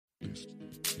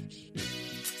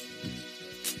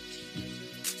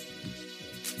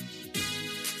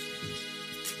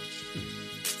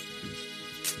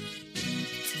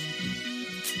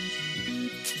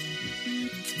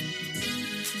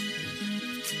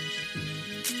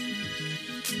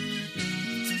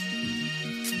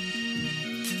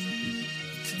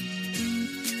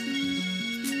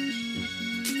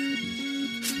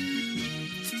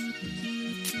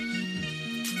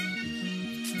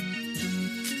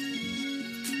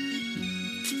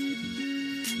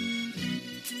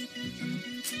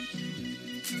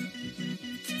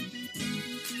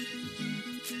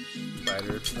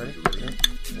Ready?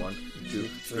 1, 2,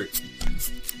 3.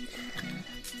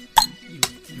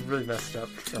 You really messed up,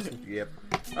 Justin. Yep.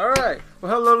 Alright.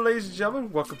 Well, hello, ladies and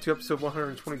gentlemen. Welcome to episode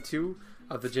 122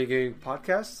 of the J Gaming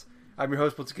Podcast. I'm your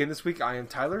host once again this week. I am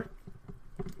Tyler.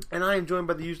 And I am joined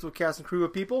by the usual cast and crew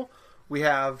of people. We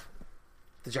have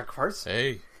the Jack of Hearts.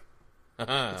 Hey.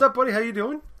 What's up, buddy? How you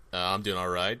doing? I'm doing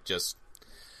alright. Just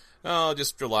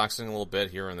relaxing a little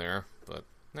bit here and there. But,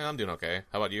 I'm doing okay.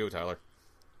 How about you, Tyler?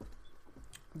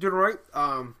 Doing alright.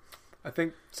 I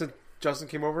think since Justin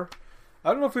came over,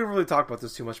 I don't know if we really talked about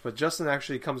this too much, but Justin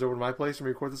actually comes over to my place and we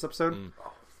record this episode.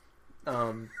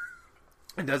 And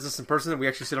does this in person. We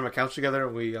actually sit on my couch together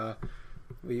and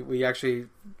we actually,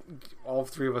 all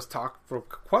three of us talk for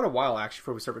quite a while actually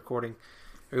before we start recording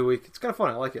every week. It's kind of fun.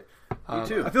 I like it. Me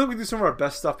too. I feel like we do some of our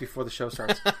best stuff before the show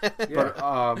starts. Yeah,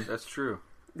 but that's true.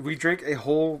 we drink a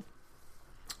whole.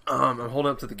 I'm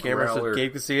holding up to the camera Growler. so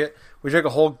Gabe can see it. We drank a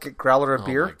whole growler of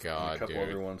beer. Oh my god, A couple dude.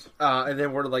 other ones. And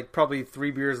then we're like probably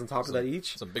 3 beers on top of that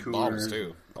each. Some big Coolers, bottles,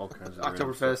 too. All kinds of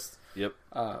Oktoberfest. Yep.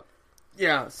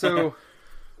 Yeah, so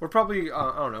we're probably,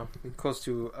 I don't know, close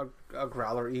to a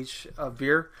growler each of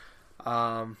beer. So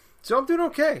I'm doing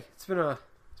okay. It's been a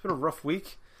rough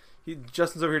week.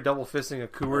 Justin's over here double fisting a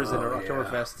Coors and an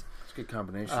Oktoberfest. It's a good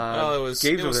combination. Well, it was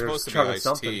Gabe's over there supposed to be chugging iced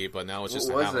something. tea, but now it's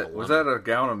just what a half was of it? a Was lemon. that a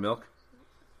gallon of milk?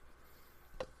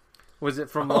 Was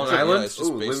it from Long yeah, Island? it's just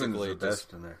Ooh, lemon's basically the just-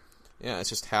 best in there. Yeah, it's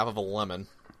just half of a lemon.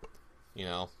 You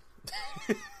know.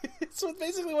 It's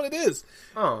basically what it is.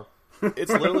 Oh.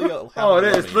 It's literally a half Oh, of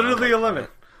it a is. lemon, you know? Literally a lemon.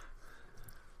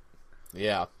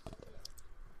 Yeah.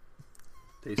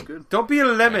 Tastes good. Don't be a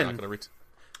I'm lemon. not gonna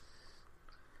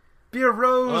Be a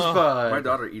rosebud. My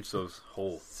daughter eats those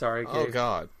whole. Sorry, Oh, Gabe.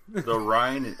 God. The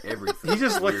rind and everything. He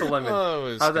just licked the Weird. lemon. Oh, it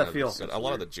was How'd that kinda feel? upset. A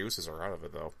lot of the juices are out of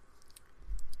it, though.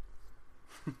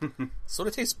 Sort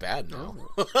of tastes bad now.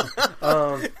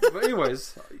 But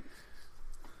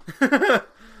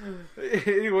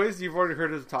anyways, you've already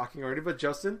heard us talking already. But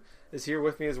Justin is here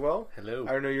with me as well. Hello.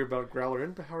 I know you're about growler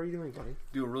in, but how are you doing, buddy?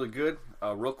 Doing really good.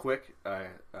 Real quick,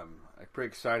 I'm pretty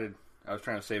excited. I was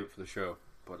trying to save it for the show,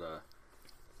 but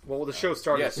Well, the show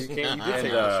started, yes. so you can't. You did And,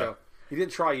 take the show. You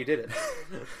didn't try. You did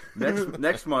it.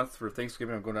 next month for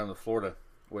Thanksgiving, I'm going down to Florida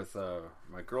with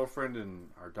my girlfriend and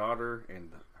our daughter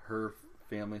and her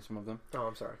family. Some of them. Oh,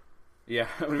 I'm sorry. Yeah,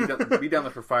 I'm going to be down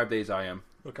there for 5 days. I am.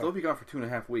 Okay. They'll be gone for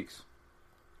 2.5 weeks.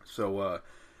 So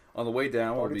on the way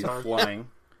down, Party we'll be time. flying.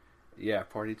 Yeah,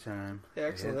 party time.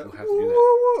 Excellent. Yeah, we'll have to do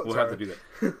that. We'll Sorry. have to do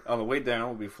that. On the way down,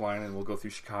 we'll be flying, and we'll go through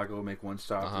Chicago, make one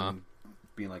stop, and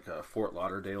be in like Fort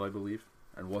Lauderdale, I believe,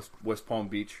 and West Palm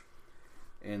Beach.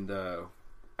 And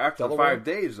after the Delaware? 5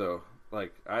 days, though,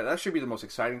 like that should be the most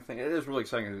exciting thing. It is really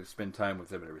exciting to spend time with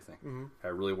them and everything. Mm-hmm. I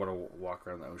really want to walk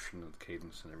around the ocean with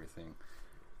Cadence and everything.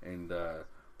 And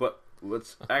but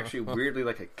what's actually weirdly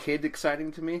like a kid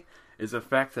exciting to me is the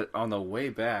fact that on the way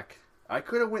back, I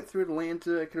could have went through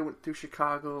Atlanta, I could have went through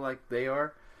Chicago like they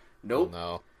are. Nope.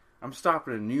 No. I'm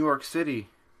stopping in New York City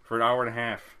for an hour and a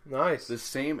half. Nice. The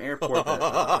same airport that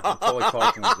Macaulay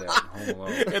Culkin was at in Home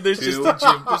Alone. And there's just Two, a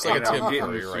Jim, just like and a I'm Tim getting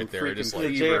Curry some right there. freaking Just Is like,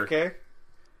 it fever. JFK?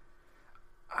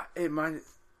 It might.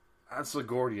 That's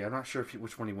LaGuardia. I'm not sure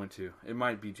which one he went to. It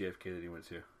might be JFK that he went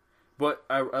to. But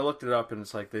I looked it up and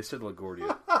it's like they said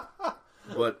LaGuardia.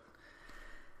 But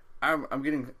I'm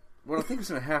getting. What I think is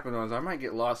going to happen is I might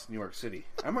get lost in New York City.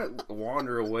 I might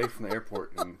wander away from the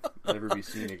airport and never be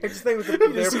seen again. It's the thing with the you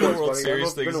see the airports, World buddy. Series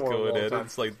I've been things to one going all the in. time.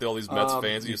 It's like all these Mets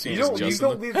fans. You see you just don't- you Justin.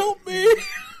 don't leave- Help me!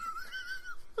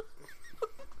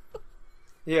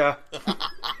 Yeah.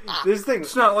 This thing,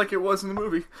 It's not like it was in the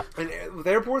movie. and with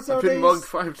airports I've been nowadays, mugged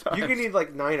 5 times. you can need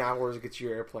like 9 hours to get to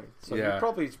your airplane. So you Yeah.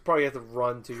 probably have to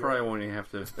run to your. Probably won't even have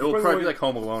to. It'll probably probably be won't- like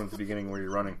Home Alone at the beginning where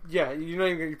you're running. Yeah, you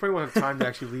probably won't have time to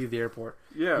actually leave the airport.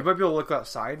 Yeah. You might be able to look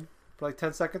outside for like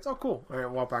 10 seconds. Oh, cool. All right,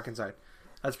 walk back inside.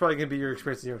 That's probably going to be your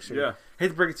experience in New York City. Yeah. Hate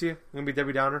to break it to you. I'm going to be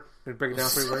Debbie Downer. I'm going to break it down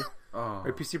for everybody. Oh. Are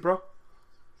you PC, bro?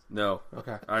 No.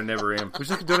 Okay. I never am. We're just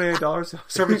going to donate $8.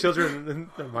 Serving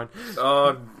children. Never mind.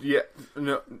 Yeah.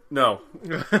 No.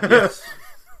 Yes.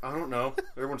 I don't know.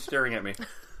 Everyone's staring at me.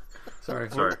 Sorry.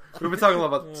 Sorry. We've been talking a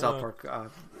lot about South Park,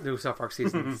 new South Park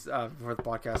seasons for the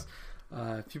podcast.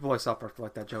 People like South Park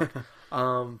like that joke.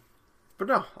 But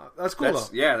no, that's cool though.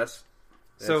 Yeah, that's.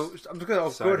 So I'm just gonna go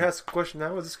exciting. ahead and ask a question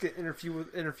now. Is this going to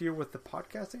interfere with the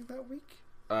podcasting that week?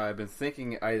 I've been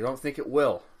thinking. I don't think it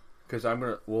will, because I'm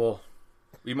gonna. Well,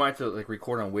 we might have to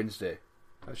record on Wednesday.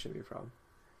 That shouldn't be a problem.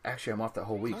 Actually, I'm off that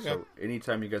whole week, Okay. so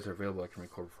anytime you guys are available, I can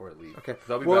record before I leave. Okay. 'Cause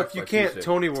I'll be Well, back if you by can't, Tuesday.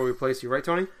 Tony will replace you, right,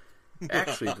 Tony?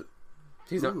 Actually,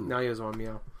 He's not, Ooh. now he doesn't want to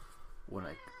meow.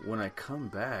 when I come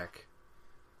back,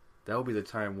 that will be the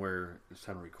time where it's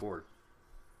time to record.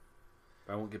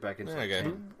 I won't get back into Okay.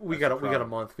 it. We That's got the a problem.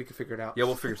 month. We can figure it out. Yeah,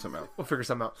 we'll figure something out. We'll figure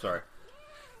something out. Sorry,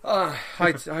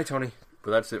 Hi, Tony.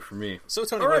 but that's it for me. So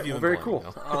Tony, All what right, have you well, been very playing,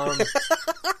 cool.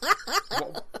 you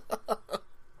know?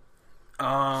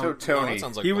 So Oh, Tony, that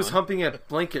sounds like He was fun. humping a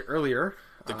blanket earlier.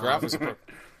 The graphics.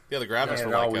 Yeah, the graphics Yeah,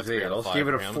 were it like always 3 out of is. 5. Give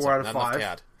it a man. 4 That's out of not enough 5.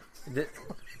 cat. It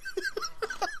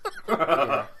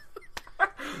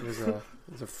yeah.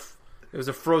 It was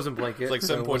a frozen blanket. It's like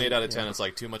so it 7.8 wasn't- out of 10. yeah. It's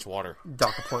like too much water.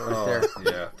 Docker point right Oh,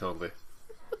 there. yeah, totally.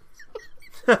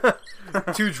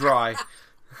 Too dry.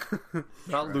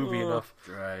 Not looby enough.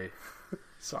 Dry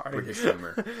Sorry. British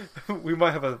humor. we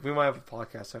might have a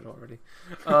podcast title already.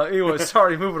 Anyway,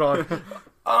 sorry, moving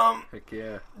on. Heck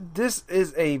yeah. This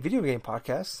is a video game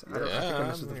podcast. I think I Yeah,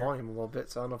 messed with the I'm here. volume a little bit,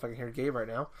 so I don't know if I can hear Gabe right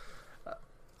now.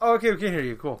 Oh, okay, we can hear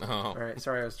you. Cool. Oh. All right,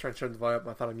 sorry, I was trying to turn the volume up.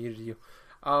 I thought I muted you.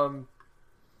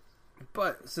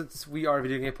 But since we are a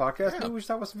video game podcast, maybe we should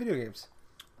talk about some video games.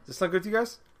 Does this sound good to you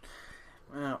guys?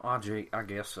 Well, Audrey, I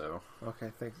guess so.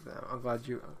 Okay, thanks. I'm glad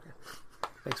you. Okay,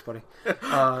 thanks, buddy.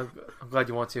 I'm glad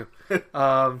you want to.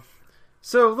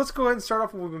 So let's go ahead and start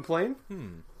off what we've been playing.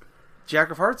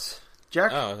 Jack of Hearts,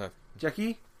 Jack, Oh, okay.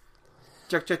 Jackie,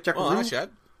 Jack. Well, actually,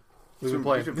 We've been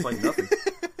playing. You've been playing nothing.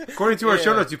 According to our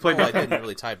show notes, you played well, I nothing. didn't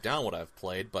really type down what I've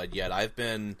played, but yet I've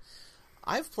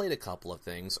played a couple of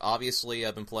things. Obviously,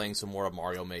 I've been playing some more of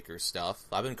Mario Maker stuff.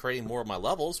 I've been creating more of my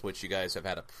levels, which you guys have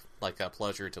had a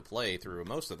pleasure to play through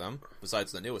most of them,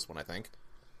 besides the newest one, I think.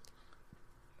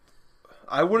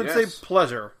 I wouldn't Yes. say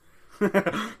pleasure.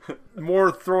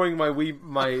 More throwing my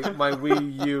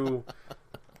Wii U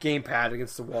gamepad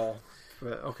against the wall.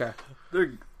 But, okay.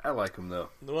 I like them though.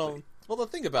 Well, the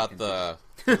thing about the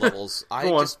levels, I've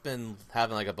Go on. just been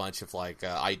having like a bunch of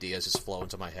ideas just flow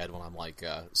into my head when I'm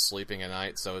sleeping at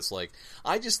night. So it's like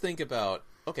I just think about,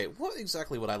 okay, what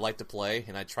exactly would I like to play,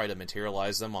 and I try to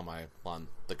materialize them on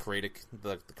the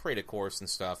creative course and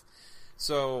stuff.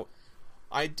 So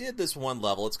I did this one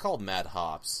level. It's called Mad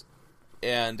Hops.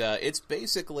 And it's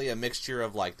basically a mixture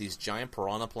of these giant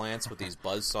piranha plants with these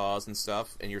buzzsaws and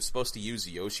stuff, and you're supposed to use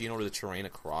Yoshi in order to terrain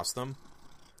across them.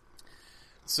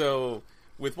 So,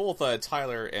 with both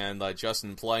Tyler and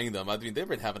Justin playing them, I mean, they've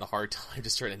been having a hard time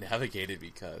just trying to navigate it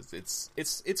because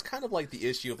it's kind of like the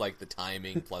issue of the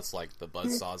timing plus the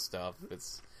buzzsaw stuff.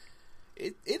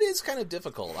 It is kind of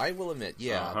difficult, I will admit,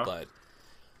 but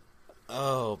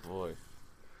oh boy.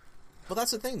 Well,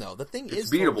 that's the thing, though. The thing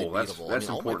is beatable. totally That's beatable. I mean,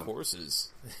 all my important.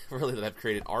 courses, really, that I've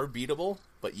created are beatable,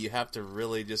 but you have to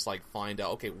really just, find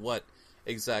out, okay, what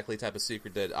exactly type of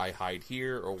secret did I hide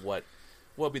here, or what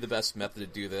would be the best method to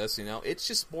do this, It's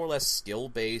just more or less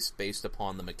skill-based, based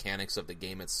upon the mechanics of the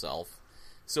game itself.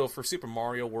 So for Super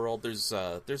Mario World, there's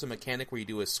a mechanic where you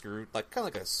do a screw, kind of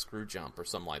like a screw jump or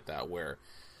something like that, where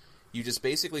you just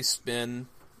basically spin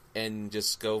and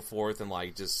just go forth and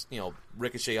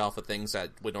ricochet off of things that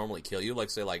would normally kill you,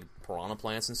 say piranha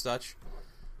plants and such.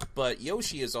 But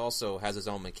Yoshi has his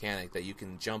own mechanic that you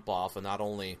can jump off of not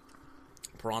only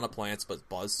piranha plants but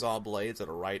buzzsaw blades at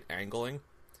a right angling.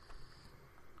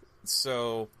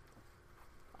 So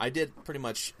I did pretty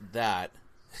much that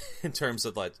in terms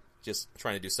of just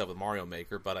trying to do stuff with Mario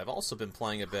Maker, but I've also been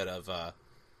playing a bit of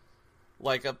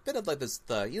this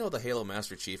the Halo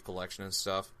Master Chief Collection and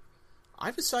stuff.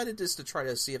 I've decided just to try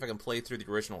to see if I can play through the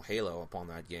original Halo upon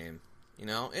that game.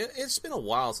 It's been a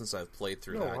while since I've played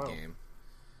through that game.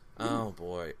 Oh,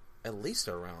 boy. At least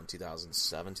around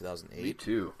 2007, 2008. Me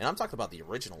too. And I'm talking about the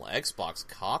original Xbox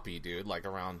copy, dude,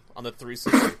 around on the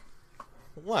 360.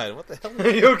 What the hell? Are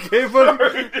you okay,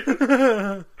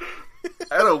 buddy?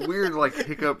 I had a weird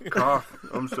hiccup cough.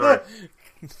 I'm sorry.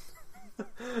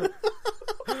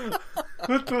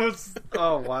 What was...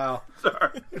 Oh, wow.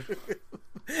 Sorry.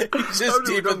 Just I've never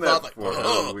deep done in that thought, before. That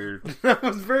was weird. That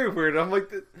was very weird. I'm like...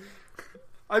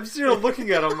 I'm sitting here looking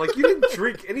at him like, you didn't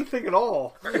drink anything at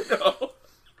all. No.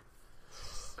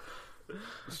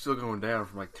 It's still going down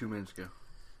from 2 minutes ago.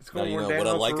 It's Now, going what down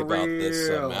I like for about this,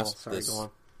 real. Sorry, this go on.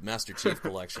 Master Chief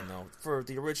Collection, though, for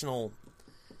the original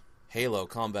Halo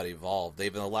Combat Evolved,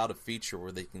 they've allowed a feature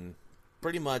where they can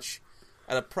pretty much,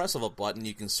 at a press of a button,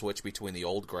 you can switch between the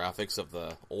old graphics of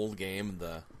the old game and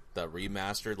the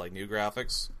remastered, like, new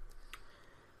graphics.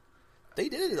 They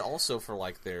did it also for,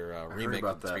 like, their remake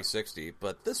of the 360,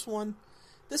 but this one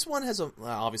has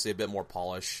obviously a bit more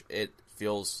polish. It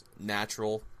feels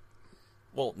natural.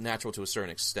 Well, natural to a certain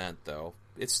extent, though.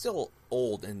 It's still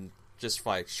old and just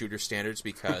by shooter standards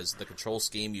because the control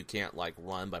scheme you can't, like,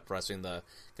 run by pressing the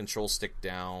control stick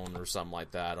down or something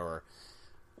like that, or,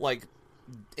 like,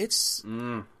 it's...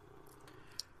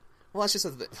 Well, that's just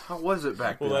how was it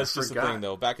back then? Well, that's just the thing,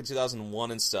 though. Back in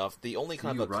 2001 and stuff, the only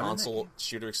kind of a console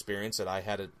shooter experience that I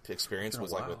had experience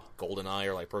was like with GoldenEye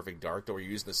or like Perfect Dark, where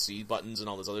you're using the C buttons and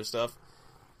all this other stuff.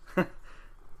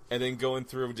 And then going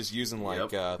through just using like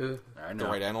the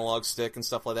right analog stick and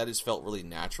stuff like that just felt really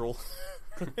natural.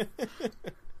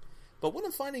 But what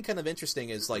I'm finding kind of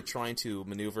interesting is like trying to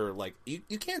maneuver, like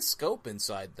you can't scope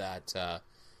inside that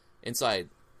inside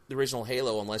the original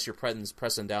Halo unless you're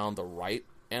pressing down the right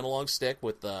analog stick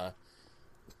with the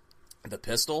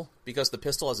pistol, because the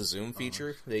pistol has a zoom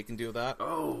feature. They can do that.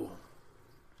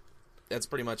 That's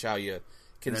pretty much how you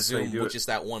can zoom with just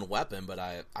that one weapon, but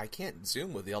I can't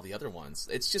zoom with all the other ones.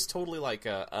 It's just totally like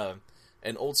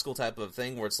an old school type of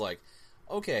thing where it's like,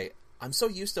 okay, I'm so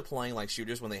used to playing like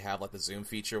shooters when they have like the zoom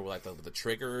feature with like the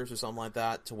triggers or something like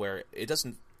that, to where it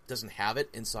doesn't have it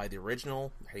inside the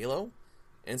original Halo.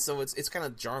 And so it's kind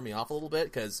of jarring me off a little bit,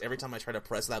 because every time I try to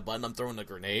press that button, I'm throwing a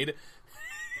grenade.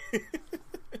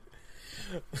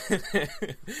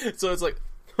 So it's like...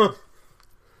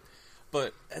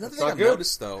 But another thing I've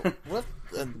noticed, though...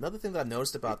 another thing that I've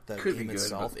noticed about the game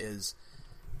itself is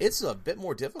it's a bit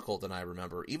more difficult than I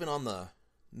remember, even on the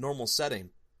normal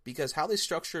setting. Because how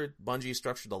Bungie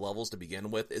structured the levels to begin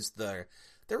with is they're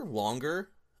longer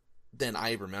than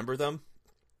I remember them.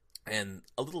 And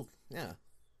a little... Yeah.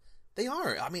 They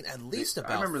are. I mean, at least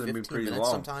about 15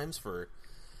 minutes sometimes for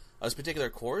a particular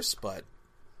course, but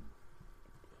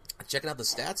checking out the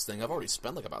stats thing, I've already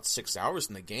spent like about 6 hours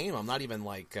in the game. I'm not even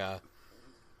like,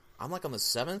 I'm like on the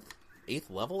 7th, 8th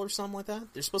level or something like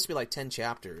that. There's supposed to be like 10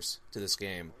 chapters to this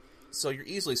game. So you're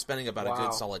easily spending about a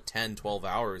good solid 10, 12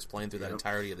 hours playing through that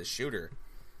entirety of the shooter.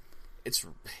 It's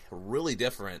really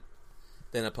different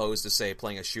than opposed to, say,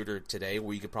 playing a shooter today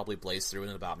where you could probably blaze through it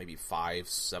in about maybe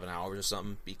 5-7 hours or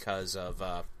something because of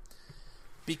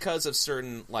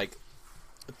certain, like,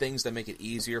 things that make it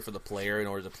easier for the player in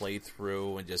order to play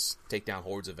through and just take down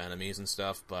hordes of enemies and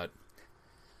stuff. But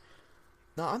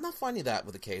no, I'm not finding that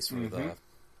with the case for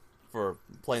for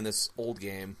playing this old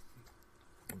game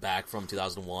back from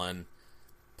 2001,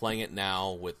 playing it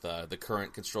now with the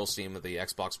current control scheme of the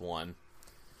Xbox One.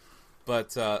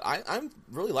 But I'm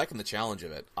really liking the challenge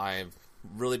of it. I've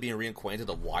really been reacquainted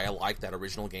of why I like that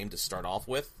original game to start off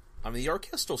with. I mean, the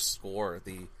orchestral score,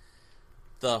 the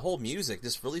whole music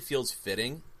just really feels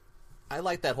fitting. I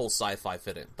like that whole sci-fi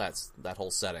fitting. That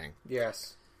whole setting.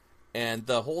 Yes. And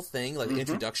the whole thing, like the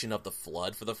introduction of the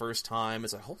Flood for the first time,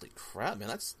 it's like, holy crap,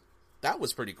 man, that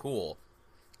was pretty cool.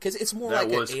 Because it's more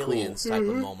like an Aliens type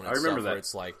of moment. I remember that. Where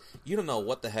it's like, you don't know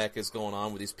what the heck is going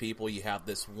on with these people. You have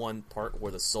this one part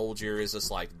where the soldier is just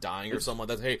like dying or something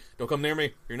like that. Hey, don't come near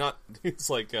me. You're not.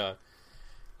 It's like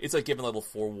giving a little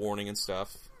forewarning and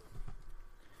stuff.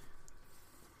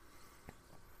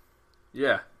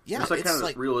 Yeah. Yeah, it's like kind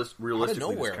of realistically out of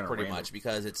nowhere, pretty much,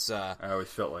 because it's. I always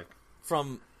felt like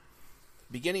from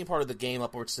beginning part of the game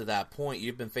upwards to that point,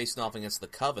 you've been facing off against the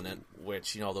Covenant,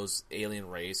 which, you know, those alien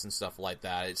race and stuff like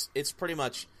that. It's pretty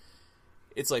much,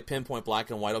 it's like pinpoint black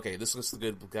and white. Okay, this is the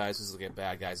good guys, this is the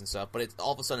bad guys and stuff. But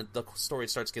all of a sudden, the story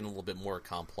starts getting a little bit more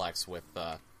complex with.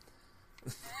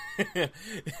 It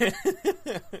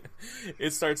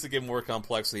starts to get more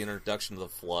complex with the introduction of the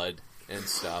Flood and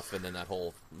stuff, and then that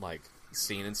whole like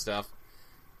scene and stuff.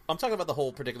 I'm talking about the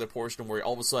whole particular portion where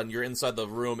all of a sudden you're inside the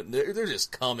room and they're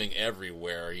just coming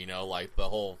everywhere, you know, like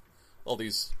all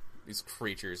these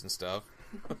creatures and stuff.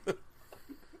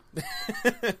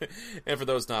 And for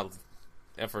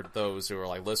those who are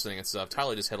like listening and stuff,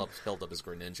 Tyler just held up his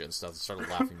Greninja and stuff and started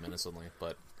laughing menacingly,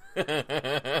 but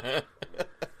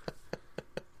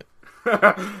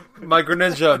my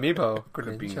Greninja amiibo.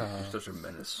 Greninja. You're such a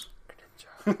menace.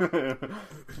 Greninja.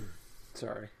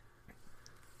 Sorry.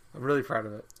 I'm really proud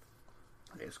of it.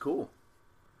 It's cool.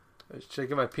 Should I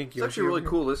get my pinky? It's actually really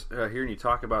cool hearing you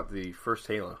talk about the first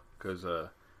Halo, because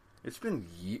it's been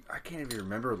I can't even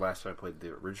remember the last time I played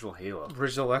the original Halo.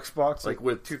 Original Xbox, like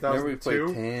with 2002. We played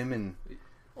Tim and.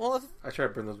 Well, I try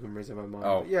to bring those memories in my mind.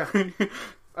 Oh yeah.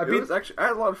 I had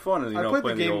a lot of fun,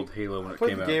 playing the old Halo when it came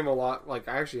out. I played the game a lot. Like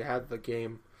I actually had the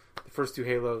two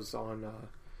Halos on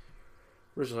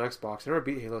original Xbox. I never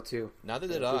beat Halo 2. Neither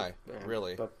did I,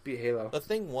 really. But beat Halo. The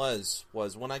thing was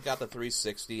when I got the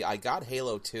 360, I got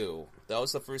Halo 2. That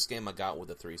was the first game I got with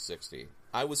the 360.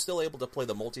 I was still able to play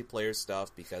the multiplayer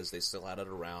stuff because they still had it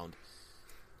around.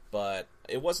 But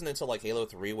it wasn't until like Halo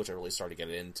 3, which I really started to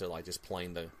get into like just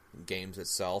playing the games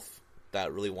itself,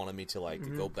 that really wanted me to like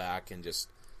go back and just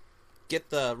get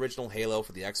the original Halo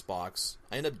for the Xbox.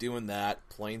 I ended up doing that,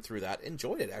 playing through that,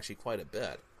 enjoyed it actually quite a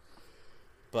bit.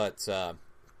 But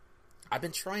I've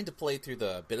been trying to play through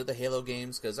the bit of the Halo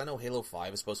games because I know Halo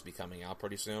 5 is supposed to be coming out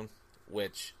pretty soon.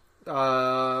 Which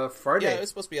Friday. Yeah, it's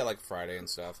supposed to be out like Friday and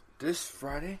stuff. This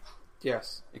Friday?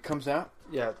 Yes. It comes out?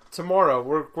 Yeah, tomorrow.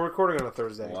 We're recording on a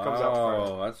Thursday. It comes out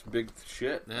Friday. Wow, that's big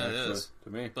shit. Yeah, it is to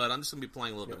me. But I'm just gonna be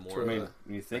playing a little bit more. true. Of I mean, the,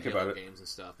 when you think the Halo about it, games and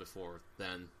stuff before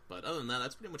then. But other than that,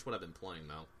 that's pretty much what I've been playing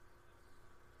now.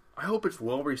 I hope it's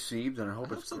well received, and I hope I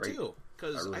hope it's so great. too,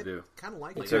 because I really do. kind of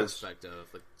like Because- the aspect of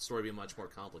the story being much more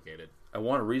complicated. I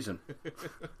want a reason.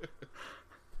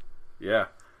 Yeah,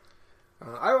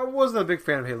 I wasn't a big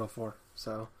fan of Halo 4,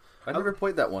 so I never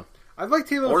played that one I liked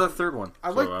Halo. or the third one. I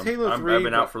liked Halo 3, I've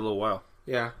been out but- for a little while.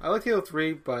 Yeah, I liked Halo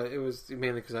 3, but it was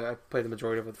mainly because I played the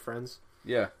majority of it with friends.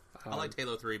 Yeah, I liked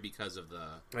Halo 3 because of the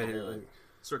I didn't whole really-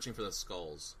 searching for the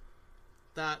skulls.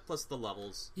 That plus the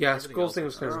levels. Yeah, Everything skulls else thing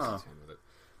was kind of- fine with it.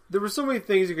 There were so many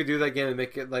things you could do that game and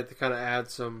make it like to kind of add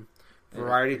some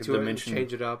variety like a to it and dimension.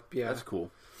 change it up. Yeah, that's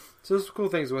cool. so there's cool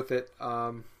things with it. What's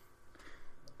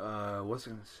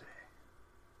I gonna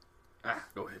say?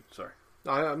 Go ahead. Sorry,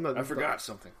 I'm not. I forgot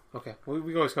something. Okay, we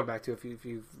can always come back to it if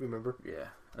you remember. Yeah,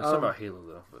 that's not about Halo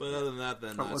though. But other than that,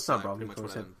 then Oh, that's it's not a pretty problem. much You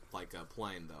what can I'm like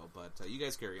playing though. But you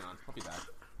guys carry on. I'll be back.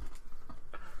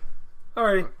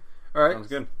 Alrighty, all right. Sounds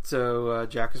good. So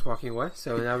Jack is walking away.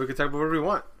 So now we can talk about whatever we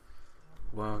want.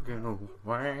 Walking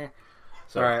away.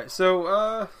 All right.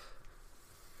 So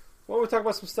well, we talk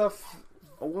about some stuff.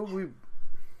 Oh, what we?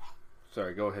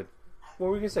 Sorry, go ahead. What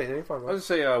were we gonna say? Anything fun? I was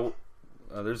gonna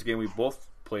say there's a game we both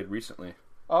played recently.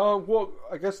 Well,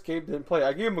 I guess Gabe didn't play it.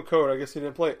 I gave him a code. I guess he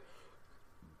didn't play it.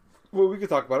 Well, we could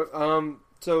talk about it.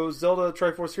 So Zelda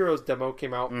Triforce Heroes demo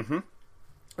came out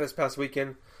this past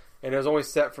weekend, and it was only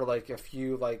set for like a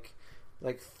few like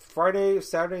Friday,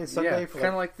 Saturday, and Sunday. Yeah, for kind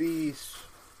of like the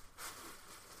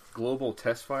global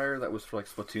test fire that was for like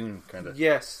Splatoon, kind of.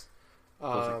 Yes.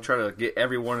 Try to get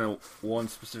everyone in one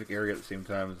specific area at the same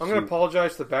time. I'm going to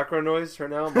apologize for the background noise right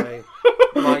now.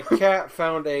 My cat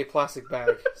found a plastic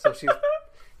bag, so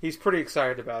he's pretty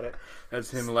excited about it.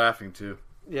 That's him laughing too.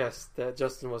 Yes, that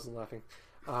Justin wasn't laughing.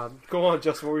 Go on,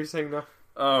 Justin. What were you saying now?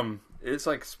 It's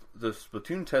like the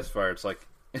Splatoon test fire. It's like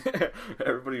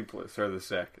everybody plays. Sorry, the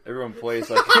sack. Everyone plays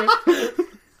like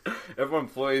everyone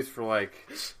plays for like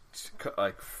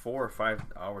 4 or 5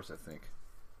 hours, I think.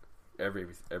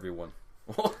 Everyone.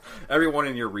 Everyone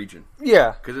in your region.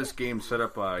 Yeah. Because this game's set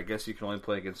up, I guess you can only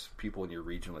play against people in your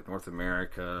region, like North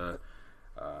America,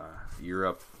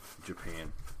 Europe,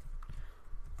 Japan.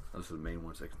 Those are the main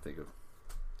ones I can think of.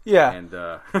 Yeah. And,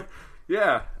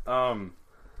 yeah.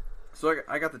 So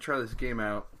I got to try this game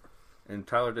out, and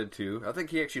Tyler did too. I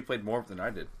think he actually played more of it than I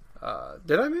did.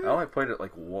 Did I maybe? I only played it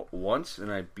like once,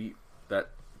 and I beat that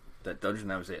dungeon.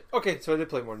 That was it. Okay, so I did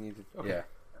play more than you did. Okay. Yeah.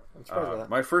 I'm surprised by that.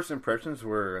 My first impressions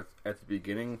were at the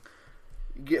beginning.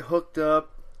 You get hooked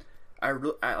up. I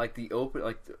like the open.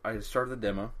 Like I started the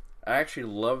demo. I actually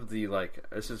love the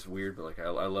This is weird, but I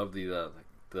love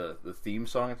the theme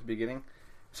song at the beginning.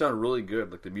 It sounded really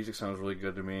good. Like the music sounds really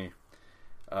good to me.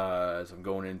 As I'm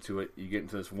going into it, you get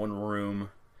into this one room,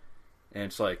 and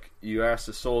it's like you ask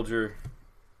the soldier.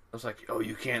 I was like, "Oh,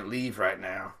 you can't leave right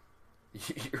now.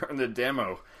 You're in the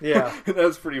demo." Yeah. That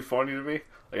was pretty funny to me.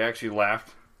 Like I actually laughed.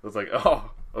 I was like,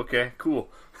 "Oh, okay, cool."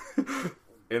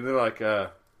 And then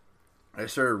I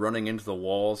started running into the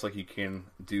walls like you can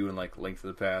do in like Link to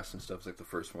the Past and stuff. It's like the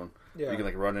first one. Yeah. You can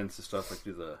like run into stuff like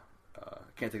do the I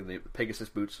can't think of the Pegasus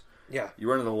boots. Yeah. You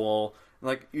run into the wall and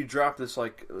like you drop this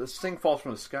this thing falls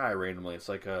from the sky randomly. It's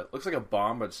like looks like a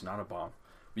bomb, but it's not a bomb.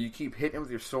 But you keep hitting it with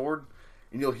your sword,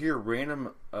 and you'll hear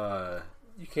random.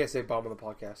 You can't say bomb on the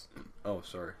podcast. Oh,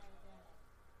 sorry.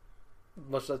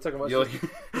 Much that's like a much. You'll The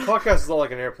podcast is all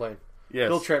like an airplane. yes.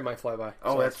 Bill Trent might fly by.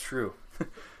 Oh, So- that's true.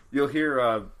 You'll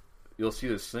hear. You'll see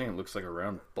this thing. It looks like a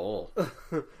round ball.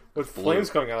 with flames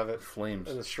coming out of it Flames.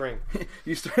 and a string.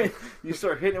 you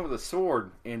start hitting it with a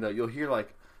sword, and you'll hear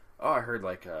I heard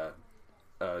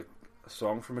a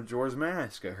song from Majora's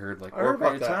Mask. I heard I heard Ocarina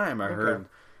about of that. Time. I Okay.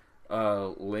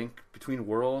 heard Link Between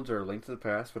Worlds or Link to the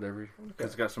Past, whatever. Because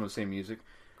it's got some of the same music.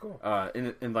 Cool.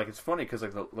 And it's funny because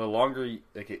the longer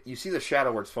you see the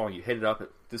shadow where it's falling, you hit it up,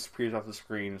 it disappears off the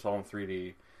screen. It's all in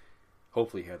 3D.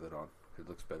 Hopefully, you have that on. It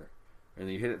looks better. and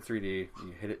then you hit it in 3D.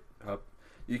 You hit it up.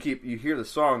 You hear the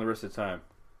song the rest of the time.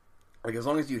 Like as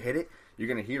long as you hit it, you're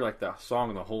gonna hear like the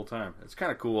song the whole time. It's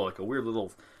kind of cool, like a weird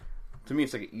little. To me,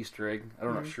 it's like an Easter egg.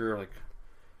 I'm not sure like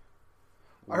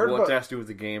I heard what about, that has to do with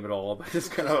the game at all, but it's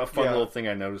kind of a fun little thing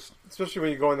I noticed. especially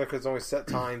when you go in there because it's only set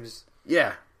times.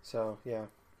 Yeah. So yeah.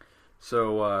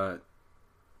 So, what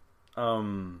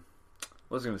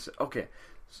was I going to say? Okay,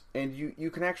 and you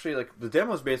can actually like the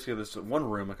demo is basically this one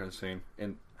room, like I was saying,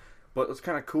 but what's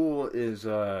kind of cool is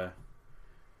or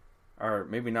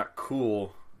maybe not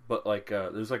cool, but like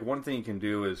there's like one thing you can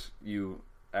do is you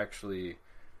actually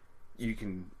you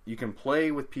can play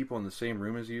with people in the same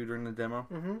room as you during the demo.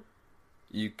 Mm-hmm.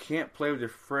 You can't play with your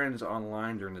friends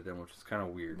online during the demo, which is kind of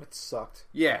weird. It sucked.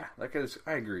 Yeah,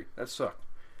 I agree. That sucked.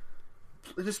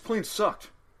 It just plain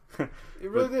sucked. It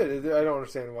really did. I don't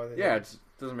understand why they Yeah, did. it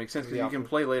doesn't make sense The because you can option.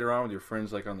 play later on with your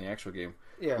friends, like on the actual game.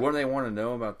 Yeah. What do they want to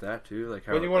know about that too? Like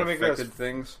how When you want to make it affected as-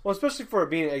 things. Well, especially for it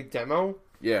being a demo,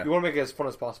 Yeah, you want to make it as fun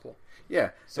as possible.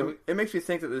 yeah. So- So it makes me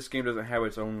think that this game doesn't have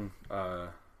its own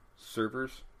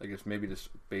servers. Like it's maybe just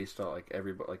based on like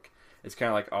everybody. Like it's kind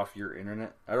of like off your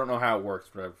internet. I don't know how it works,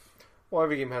 but I've. Well,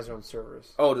 every game has their own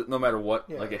servers. Oh, no matter what,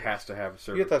 Yeah. like it has to have a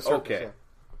server. You get that server. Okay.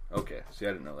 Yeah. Okay, see,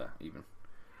 I didn't know that even.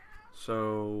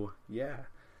 So yeah,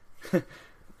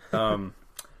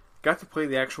 got to play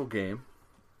the actual game,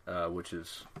 which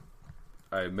is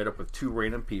I met up with two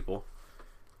random people,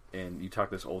 and you talk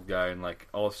to this old guy, and like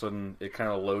all of a sudden it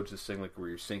kind of loads this thing like where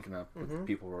you're syncing up with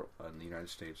people in the United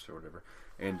States or whatever,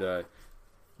 and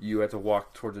you have to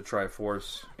walk towards the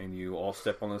Triforce, and you all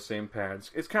step on the same pads.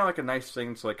 It's kind of like a nice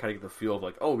thing to like kind of get the feel of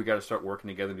like, oh, we got to start working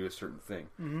together and do a certain thing.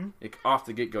 Mm-hmm. Off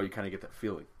the get go, you kind of get that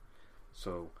feeling.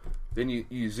 So then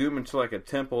you zoom into like a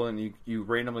temple, and you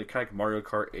randomly, kind of like Mario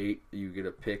Kart 8, you get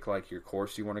to pick like your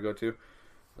course you want to go to.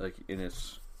 Like, and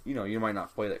it's, you might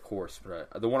not play that course,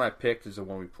 but the one I picked is the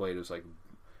one we played. It was like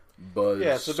Buzz.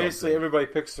 Yeah, so basically something. everybody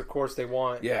picks the course they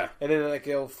want. Yeah. And then like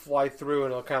it'll fly through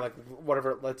and it'll kind of like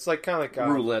whatever. It's like kind of like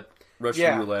Roulette, Russian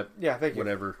yeah, roulette, yeah, thank you.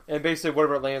 whatever. And basically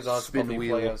whatever it lands on, Spin it's the probably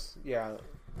play wheel. us. Yeah.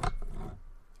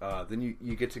 Then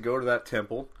you get to go to that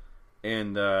temple,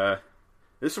 and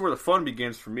this is where the fun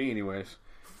begins for me, anyways.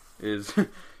 Is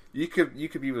you could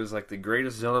be as like the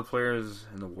greatest Zelda players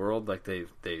in the world, like they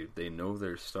know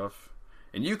their stuff,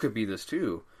 and you could be this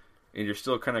too, and you're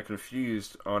still kind of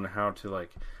confused on how to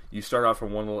like. You start off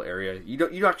in one little area.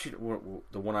 You actually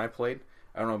the one I played.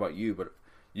 I don't know about you, but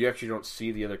you actually don't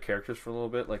see the other characters for a little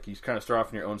bit. Like you kind of start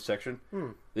off in your own section,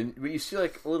 then but you see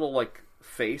like a little like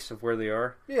face of where they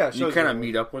are. Yeah, it and you shows kind of you.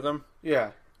 meet up with them.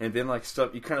 Yeah. And then, like,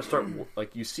 stuff, you kind of start,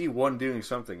 like, you see one doing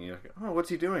something. You're like, oh, what's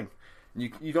he doing?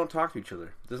 And you don't talk to each other.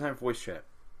 It doesn't have voice chat.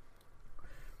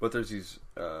 But there's these,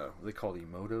 what are they called?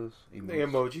 Emotes? The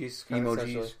emojis. kind of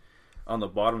essentially. Emojis on the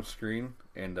bottom screen.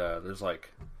 And there's,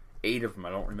 like, 8 of them. I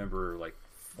don't remember, like,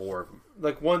 4 of them.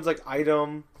 Like one's like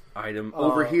item.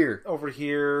 Over here. Over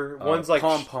here. One's like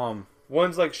pom-pom.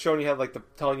 One's like showing you how like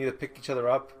telling you to pick each other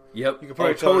up. Yep. You can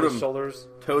put each other on your shoulders.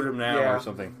 Totem now Yeah. or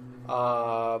something.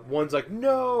 One's like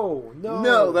no.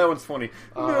 No, that one's funny.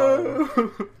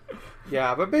 No.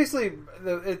 Yeah, but basically,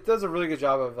 it does a really good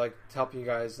job of like helping you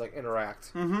guys like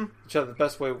interact each other the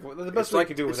best way. The best way you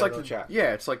can do it without no chat.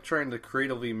 Yeah, it's like trying to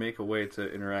creatively make a way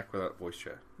to interact without voice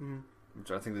chat.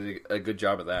 Which I think they did a good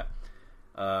job of that.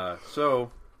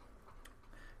 So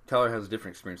Tyler has a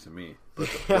different experience than me.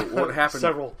 But what happened?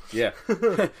 Several. Yeah,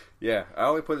 yeah. I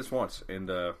only played this once, and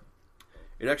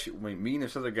it actually. Me and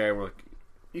this other guy were like,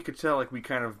 you could tell like we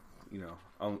kind of,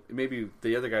 maybe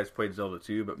the other guys played Zelda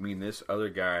too, but me and this other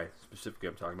guy specifically,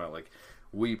 I'm talking about, like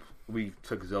we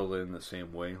took Zelda in the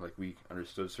same way. Like we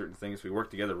understood certain things. We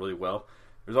worked together really well.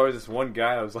 There's always this one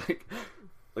guy I was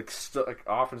like stuck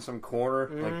off in some corner,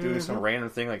 like doing some random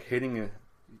thing, like hitting a.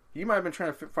 He might have been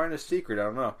trying to find a secret. I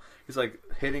don't know. He's like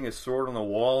hitting his sword on the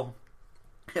wall,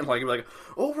 and like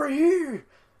over here.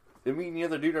 And me and the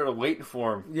other dude are waiting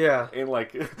for him. Yeah. And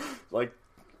like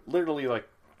literally like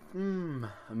a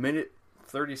minute,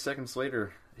 30 seconds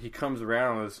later, he comes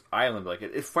around on this island. Like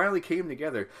it finally came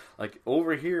together. Like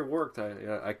over here worked.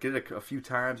 I did it a few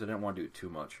times. I didn't want to do it too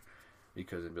much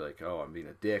because it'd be like, oh, I'm being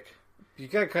a dick. You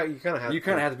kind of have. You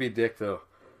kind of have to be a dick though.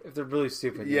 If they're really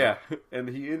stupid. Yeah, and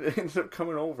he ends up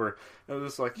coming over. And I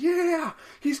was just like, yeah,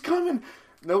 he's coming.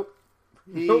 Nope.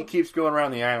 He keeps going around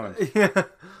the island. Yeah.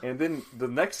 And then the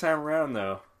next time around,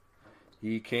 though,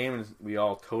 he came and we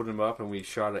all towed him up and we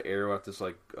shot an arrow at this,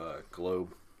 like,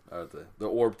 globe. The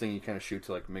orb thing you kind of shoot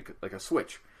to, like, make it like a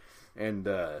switch. And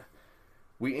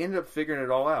we ended up figuring it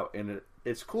all out. And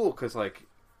it's cool because, like,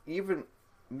 even...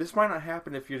 This might not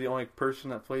happen if you're the only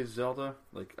person that plays Zelda.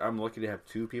 Like, I'm lucky to have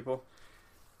 2 people.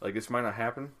 like this might not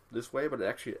happen this way, but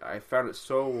actually I found it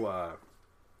so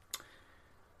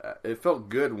it felt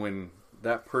good when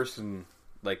that person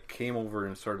like came over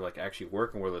and started like actually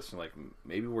working with us, and like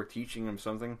maybe we're teaching them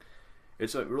something.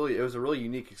 It was a really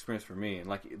unique experience for me, and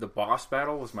like the boss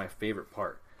battle was my favorite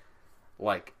part.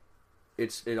 Like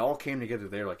it all came together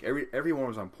there. Like everyone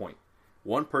was on point.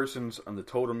 One person's on the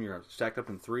totem, you're stacked up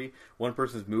in 3. One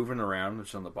person's moving around, which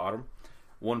is on the bottom.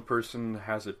 One person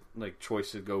has a like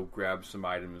choice to go grab some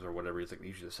items or whatever. He's like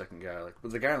usually the second guy. Like,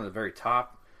 but the guy on the very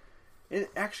top,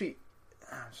 it actually,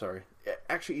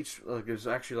 each like there's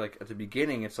actually like at the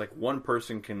beginning, it's like one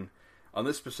person can on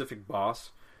this specific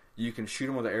boss, you can shoot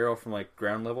him with an arrow from like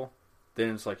ground level. Then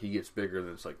it's like he gets bigger.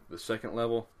 Then it's like the second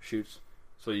level shoots.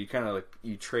 So you kind of like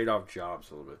you trade off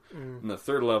jobs a little bit. And the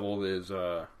third level is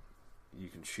you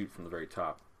can shoot from the very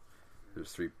top.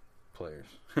 There's 3 players,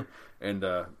 and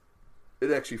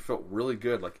it actually felt really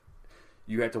good. Like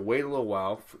you had to wait a little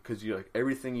while because you like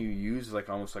everything you use is like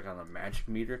almost like on a magic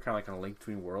meter, kind of like on a Link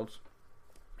Between Worlds.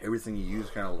 Everything you use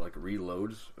kind of like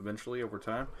reloads eventually over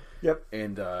time. Yep.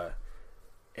 And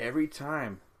every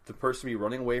time the person be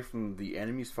running away from the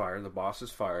enemy's fire, the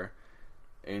boss's fire,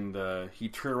 and he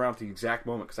turned around at the exact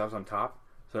moment because I was on top,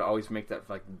 so I always make that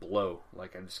like blow.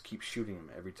 Like I just keep shooting him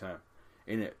every time,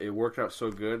 and it worked out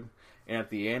so good. And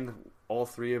at the end, all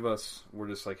 3 of us were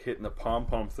just like hitting the pom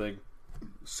pom thing,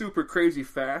 super crazy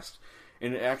fast,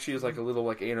 and it actually is like a little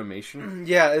like animation.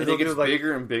 Yeah, and it gets like,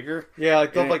 bigger and bigger. Yeah,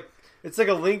 like it's like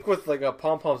a Link with like a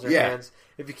pom poms in their hands.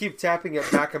 If you keep tapping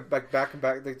it back and back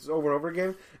like, over and over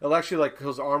again, it'll actually like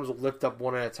his arms will lift up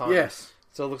one at a time. Yes.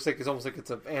 So it looks like it's almost like it's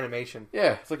an animation.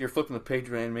 Yeah, it's like you're flipping the page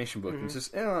of an animation book. It's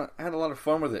just, I had a lot of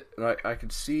fun with it. And I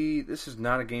could see this is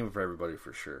not a game for everybody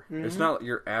for sure. It's not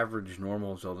your average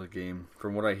normal Zelda game.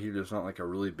 From what I hear, there's not like a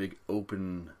really big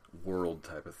open world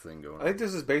type of thing going on. I think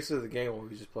this is basically the game what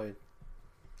we just played.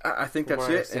 I think that's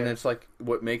it. And it's like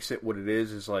what makes it what it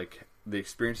is like the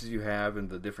experiences you have in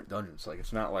the different dungeons. Like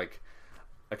it's not like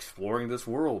exploring this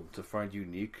world to find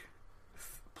unique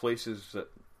places that,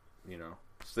 you know,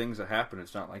 things that happen.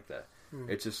 It's not like that.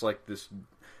 It's just like this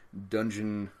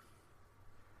dungeon.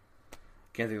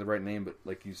 Can't think of the right name, but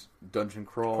like these dungeon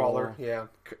crawler. Yeah.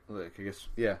 Like I guess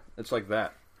it's like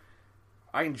that.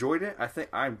 I enjoyed it. I think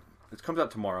it comes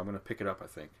out tomorrow. I'm going to pick it up. I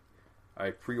think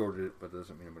I pre-ordered it, but that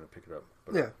doesn't mean I'm going to pick it up.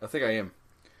 But yeah, I think I am.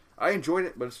 I enjoyed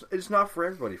it, but it's not for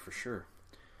everybody for sure.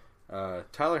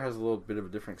 Tyler has a little bit of a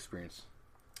different experience.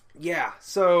 Yeah.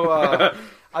 So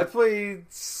I played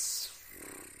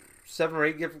 7 or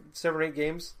 8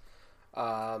 games.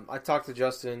 I talked to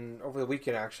Justin over the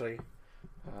weekend, actually,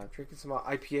 drinking some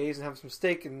IPAs and having some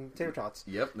steak and tater tots.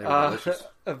 Yep, they were delicious.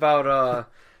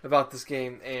 about this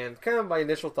game, and kind of my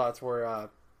initial thoughts were,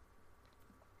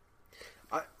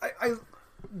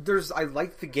 I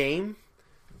liked the game,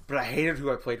 but I hated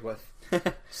who I played with.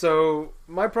 So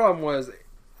my problem was,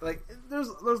 like, there's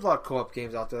a lot of co-op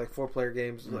games out there, like 4-player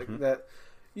games, like that.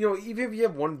 You know, even if you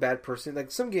have one bad person, like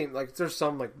some game, like there's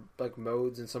some like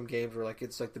modes in some games where like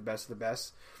it's like the best of the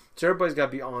best. So everybody's got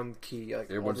to be on key. Like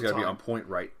everyone's got to be on point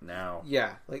right now.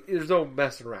 Yeah, like there's no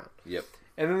messing around. Yep.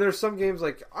 And then there's some games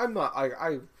like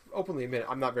I openly admit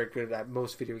I'm not very good at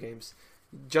most video games.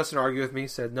 Justin argued with me,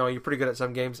 said no, you're pretty good at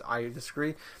some games. I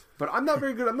disagree, but I'm not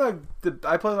very good.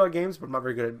 I play a lot of games, but I'm not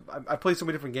very good. I play so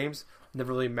many different games.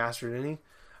 Never really mastered any.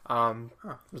 It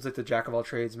was like the jack of all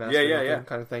trades, master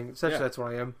kind of thing. Essentially, that's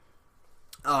what I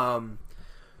am.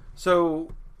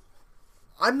 So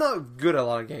I'm not good at a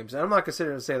lot of games, and I'm not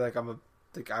considering to say like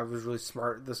I was really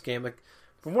smart at this game. Like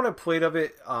from what I played of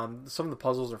it, some of the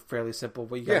puzzles are fairly simple.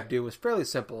 What you got to do is fairly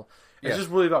simple. It's just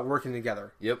really about working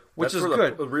together. Yep, which that's is where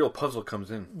good. The real puzzle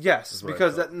comes in. Yes,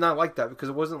 because not like that. Because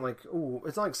it wasn't like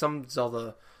it's not like some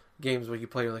Zelda games where you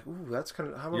play, you're like, ooh, that's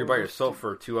kind of... You're by yourself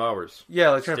for 2 hours.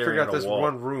 Yeah, like trying to figure out this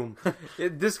one room.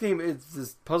 This game,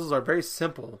 these puzzles are very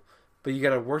simple, but you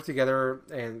got to work together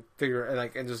and figure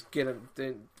and just get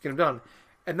them done.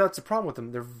 And that's the problem with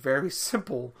them. They're very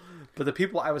simple, but the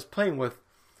people I was playing with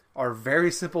are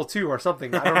very simple too, or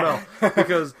something. I don't know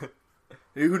because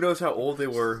who knows how old they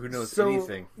were? Who knows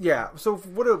anything? Yeah. So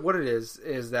what it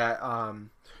is that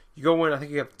you go in. I think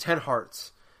you have 10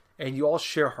 hearts, and you all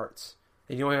share hearts.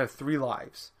 And you only have 3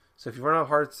 lives. So if you run out of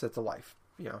hearts, that's a life.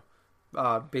 You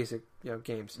know, basic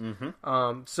games.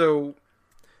 Mm-hmm. So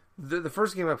the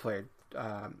first game I played,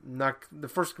 not the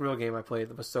first real game I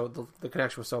played, was the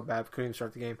connection was so bad, couldn't even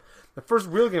start the game. The first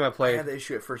real game I played, I had the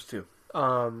issue at first too.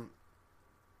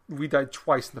 We died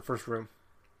twice in the first room.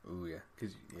 Ooh yeah,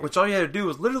 which all you had to do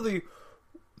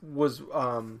was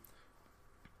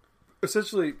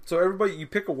essentially, so everybody, you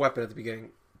pick a weapon at the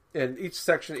beginning, and each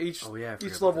section, each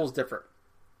level is different.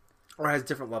 or has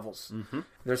different levels.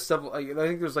 There's several. I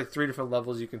think there's like 3 different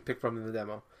levels you can pick from in the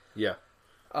demo. Yeah.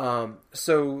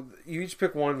 So you each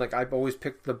pick one. Like I've always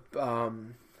picked the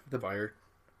Fire.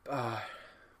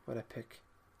 What I pick?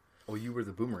 Oh, you were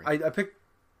the boomerang. I picked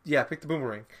the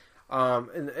boomerang.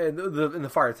 In the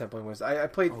fire temple anyways. I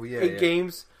played 8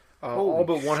 games. All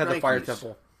but one had the fire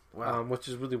temple. Wow. Which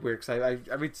is really weird because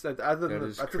after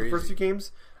the first few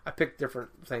games, I picked different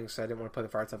things. So I didn't want to play the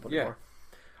fire temple anymore.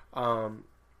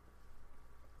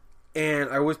 And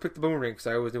I always picked the boomerang because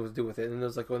I always knew what to do with it. And there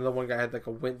was like another one guy had like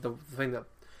a wind, the thing that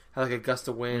had like a gust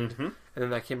of wind, and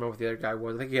then I can't remember what the other guy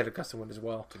was. I think he had a gust of wind as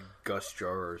well. Like a gust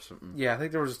jar or something. Yeah, I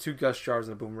think there was 2 gust jars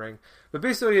in the boomerang. But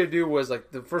basically, what you had to do was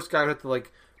like the first guy had to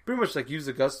like pretty much like use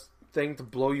the gust thing to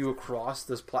blow you across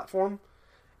this platform,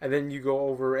 and then you go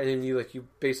over, and then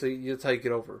that's how you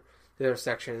get over the other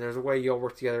section. And there's a way you all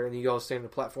work together, and you all stay on the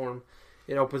platform.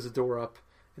 It opens the door up,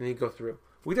 and then you go through.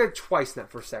 We did it twice in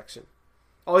that first section.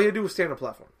 All you had to do was stand on the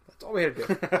platform. That's all we had to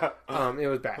do. It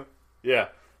was bad. Yeah.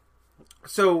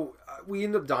 So we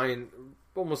ended up dying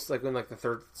almost like in like the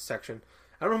 3rd section.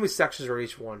 I don't know how many sections are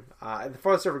each one. The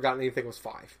farthest I ever gotten anything was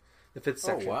 5. The 5th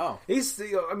section. Oh wow!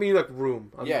 Like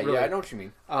room. Yeah, I know what you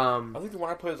mean. I think the one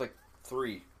I played was like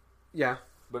 3. Yeah,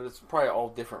 but it's probably all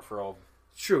different for all.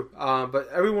 True. But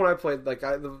every one I played,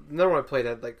 another one I played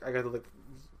had like I got to like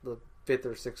the 5th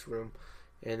or 6th room,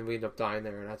 and we ended up dying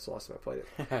there, and that's the last time I played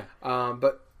it.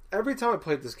 But every time I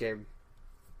played this game,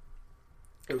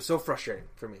 it was so frustrating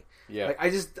for me. Yeah. Like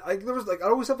I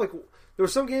always have like there were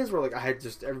some games where like I had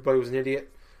just everybody was an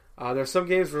idiot. There were some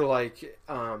games where like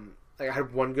I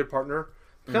had one good partner,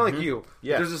 kind of like you.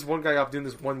 Yeah. There's this one guy up doing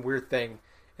this one weird thing,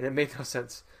 and it made no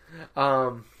sense.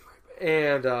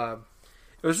 It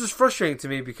was just frustrating to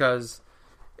me because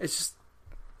it's just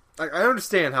like I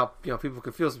understand how people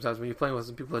can feel sometimes when you're playing with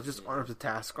some people that just aren't up to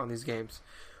task on these games,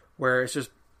 where it's just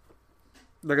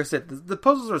like I said, the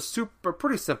puzzles are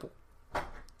pretty simple,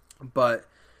 but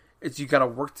you got to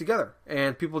work together,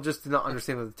 and people just did not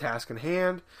understand the task in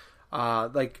hand.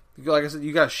 Like I said,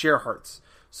 you got to share hearts.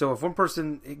 So if one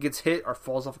person gets hit or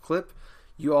falls off a cliff,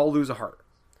 you all lose a heart.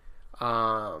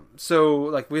 So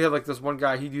like we had like this one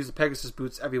guy, he'd use the Pegasus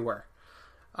boots everywhere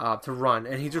to run,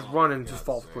 and he'd just run and just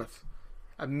fall off a cliff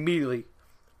immediately,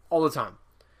 all the time.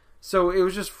 So it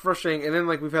was just frustrating. And then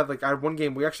like we've had like I had one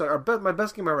game my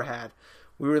best game I ever had.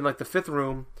 We were in like the 5th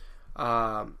room,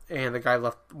 and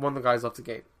one of the guys left the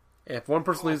game. And if one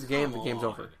person leaves the game, the game's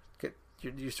over.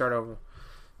 You start over.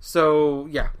 So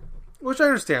yeah, which I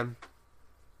understand.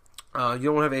 You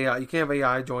don't have AI. You can't have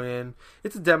AI join in.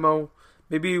 It's a demo.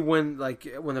 Maybe when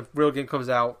the real game comes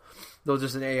out, they'll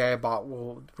just an AI bot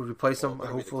will replace them.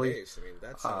 Hopefully,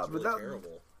 that sounds really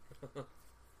terrible.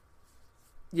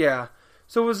 Yeah.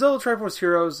 So with Zelda Triforce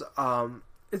Heroes,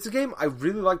 it's a game I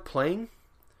really like playing.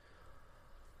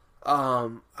 I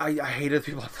hated the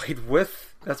people I played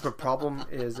with. That's my problem.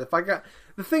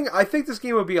 I think this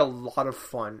game would be a lot of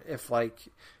fun if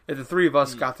the 3 of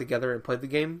us got together and played the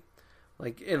game.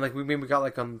 We got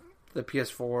like on the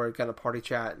PS4, got a party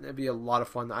chat, and it'd be a lot of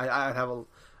fun. I'd have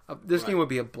this game would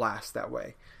be a blast that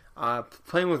way.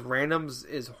 Playing with randoms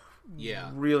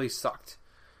really sucked.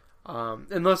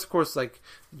 Unless of course, like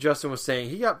Justin was saying,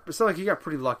 he got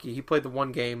pretty lucky. He played the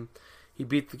one game, he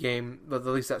beat the game, at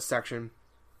least that section,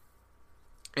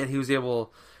 and he was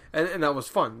able, and that was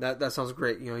fun. That sounds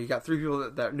great. You got 3 people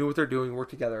that knew what they're doing,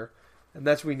 worked together, and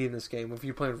that's what we need in this game. If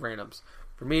you're playing with randoms.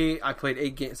 For me, I played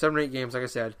 7 or 8 games. Like I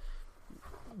said,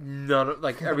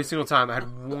 every single time I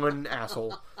had one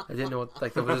asshole. I didn't know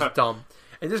that was just dumb,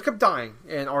 and just kept dying,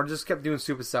 or just kept doing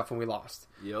stupid stuff when we lost.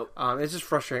 Yep. It's just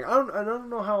frustrating. I don't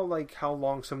know how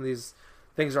long some of these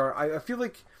things are. I feel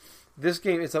like this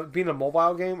game is being a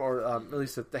mobile game, or at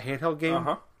least the handheld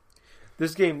game.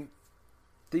 This game,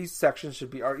 these sections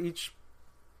each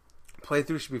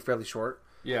playthrough should be fairly short.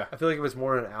 Yeah. I feel like if it's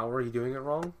more than an hour, you're doing it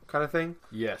wrong, kind of thing.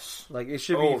 Yes. Like, it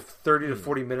should be 30 to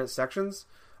 40 minute sections,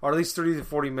 or at least 30 to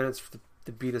 40 minutes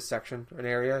to beat a section, an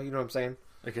area, you know what I'm saying?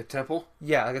 Like a temple?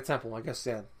 Yeah, like a temple, I guess,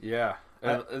 yeah. Yeah.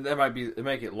 And that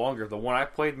might get longer. The one I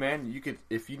played, man, you could,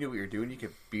 if you knew what you're doing, you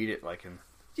could beat it like in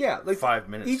 5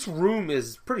 minutes. Each room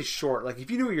is pretty short. Like, if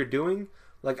you knew what you're doing,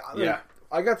 I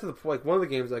got to the point, one of the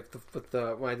games, when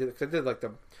I did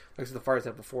the fire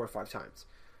temple 4 or 5 times.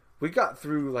 We got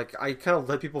through, I kind of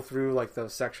led people through, the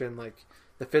section,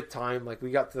 the 5th time. We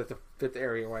got to, the 5th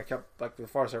area where I kept, the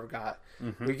farthest I ever got.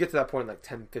 Mm-hmm. We get to that point in,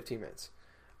 10, 15 minutes.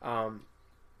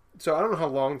 So I don't know how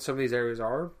long some of these areas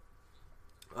are.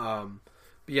 But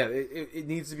yeah, it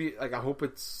needs to be, I hope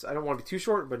it's, I don't want to be too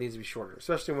short, but it needs to be shorter.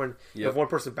 Especially when if one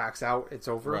person backs out, it's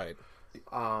over. Right.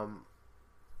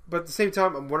 But at the same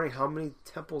time, I'm wondering how many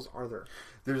temples are there.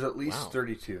 There's at least Wow.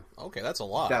 32. Okay, that's a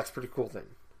lot. That's pretty cool thing.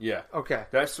 Yeah, Okay.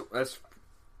 that's That's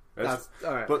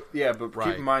all right. But yeah, but Right.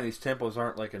 keep in mind these temples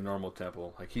aren't like a normal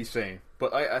temple, like he's saying.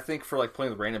 But I think for like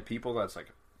playing with random people, that's like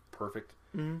perfect.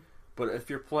 Mm-hmm. But if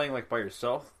you're playing like by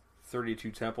yourself, 32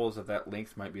 temples at that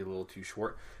length might be a little too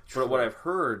short. But what I've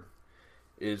heard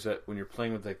is that when you're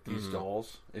playing with like these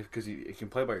dolls, because you can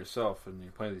play by yourself and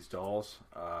you're playing with these dolls,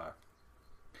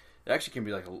 it actually can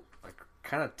be like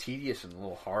kind of tedious and a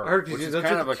little hard. I heard which because is don't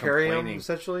kind you of have a to carry them complaining.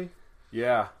 essentially.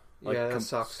 Yeah, like Yeah, that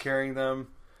sucks. carrying them.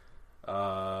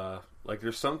 Like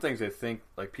there's some things I think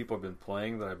like people have been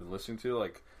playing that I've been listening to.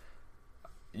 Like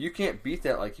you can't beat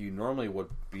that like you normally would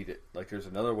beat it. Like there's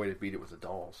another way to beat it with the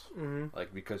dolls. Mm-hmm.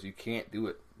 Like because you can't do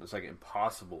it. It's like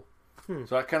impossible. Hmm.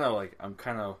 So I'm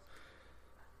kind of.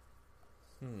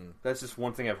 That's just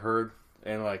one thing I've heard,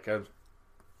 and like I've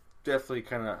definitely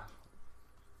kind of.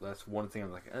 That's one thing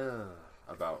I'm like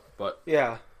about, but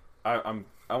Yeah. I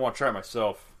want to try it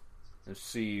myself and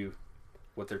see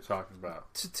what they're talking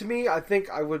about. To me, I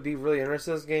think I would be really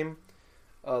interested in this game.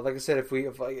 Like I said,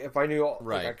 if I knew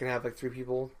Right. like, I can have like 3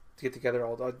 people to get together,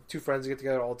 two friends to get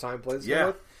together all the time, play this Yeah. game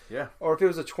with, Yeah, or if it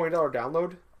was a $20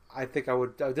 download, I think I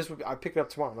would. I'd pick it up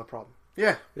tomorrow, no problem.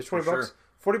 yeah. It's for $20,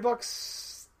 sure.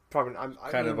 $40. Probably.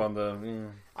 Kind of on the.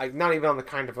 Not even on the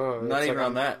kind of. Not it's even like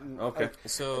on that. Okay.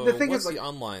 So The thing what's is, the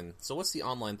online? So what's the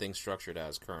online thing structured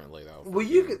as currently, though? Well,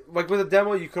 you could, like with a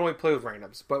demo, you can only play with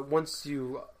randoms, but once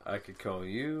you I could call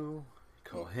you,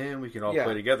 call him. We can all Yeah.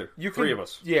 play together. you 3 can, of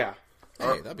us. yeah,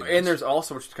 Hey, that'd be nice. And there's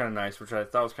also, which is kind of nice, which I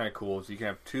thought was kind of cool, is you can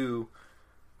have two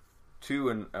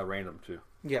and a random too.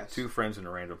 yes, 2 friends and a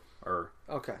random. Or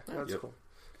okay, that's Yep. cool.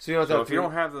 So you don't have to so have if you 3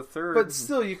 don't have the third, but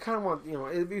still, you kind of want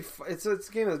it'd be it's a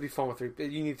game that'd be fun with 3.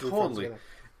 You need 3 friends Totally. together.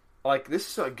 like this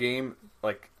is a game.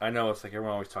 Like I know it's like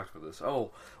everyone always talks about this. Oh,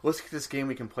 let's get this game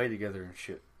we can play together and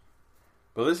shit.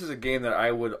 But this is a game that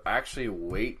I would actually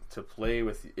wait to play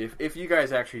with. If you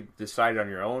guys actually decided on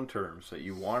your own terms that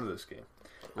you wanted this game,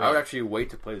 I would Right. actually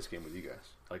wait to play this game with you guys.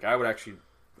 Like I would actually,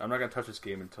 I'm not going to touch this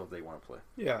game until they want to play.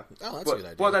 Yeah, Oh, that's but, a good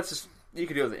idea. Well, that's just you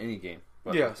could do it with any game.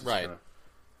 But Yeah. that's just Right. kinda-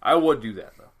 I would do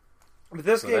that though. but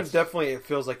this So game that's- definitely it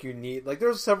feels like you need like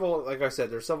there's several like I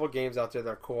said there's several games out there that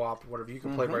are co-op whatever you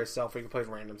can play by yourself or you can play with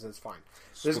randoms and it's fine.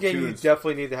 This game you Splatoon's-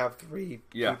 definitely need to have 3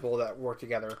 Yeah. people that work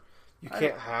together. You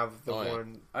can't have the Oh, yeah.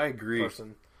 one I agree.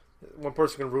 person. One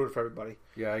person can ruin it for everybody.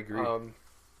 Yeah, I agree.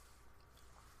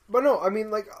 But no, I mean,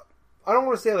 like, I don't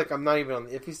want to say like I'm not even on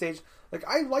the iffy stage. Like,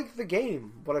 I like the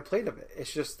game, what I played of it.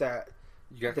 It's just that,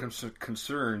 you got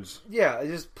concerns. yeah,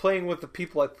 it's just playing with the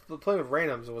people, playing with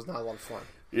randoms, it was not a lot of fun.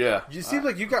 Yeah, It seems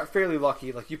like you got fairly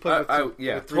lucky. Like you played with,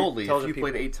 yeah, with 3 totally. If you intelligent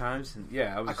played people. 8 times, and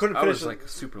yeah, I I couldn't was finish it. like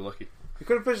super lucky. You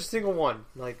couldn't finish a single one.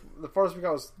 Like the farthest we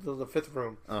got was the 5th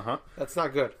room. Uh huh. That's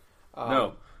not good.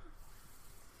 No.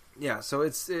 Yeah, so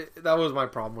that was my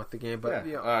problem with the game. But Yeah,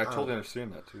 you know, I totally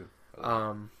understand that too.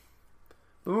 But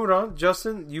moving on,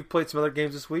 Justin, you played some other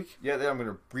games this week. Yeah, I'm going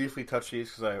to briefly touch these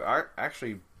because I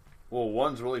actually,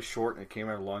 one's really short and it came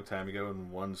out a long time ago,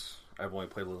 and one's I've only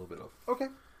played a little bit of. Okay.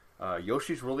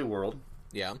 Yoshi's Woolly World.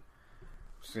 yeah.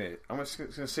 I'm just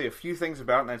going to say a few things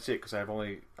about it, and that's it because I've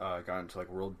only gotten to like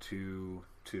World 2.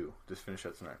 Just finished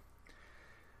that tonight.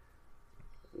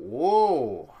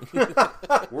 Whoa!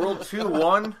 World 2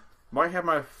 1 might have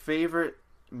my favorite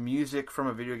music from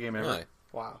a video game ever. Really?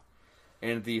 Wow.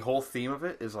 And the whole theme of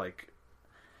it is like,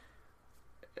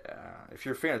 if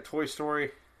you're a fan of Toy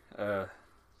Story,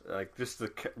 like just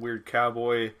the weird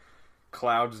cowboy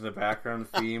clouds in the background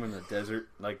theme in the desert,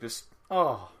 like this.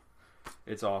 Oh,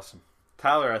 it's awesome.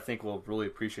 Tyler, I think, will really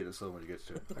appreciate this when he gets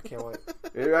to it. I can't wait.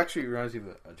 It actually reminds you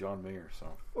of a John Mayer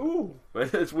song. Ooh.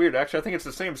 But it's weird. Actually, I think it's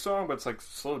the same song, but it's like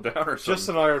slowed down or something.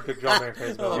 Justin and I are big John Mayer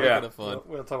fans. Oh, but Yeah. kind of fun.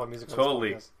 we don't talk about music. on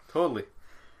Totally, this totally.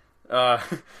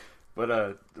 But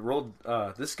the world,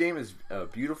 this game is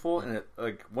beautiful, and it,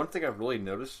 like one thing I've really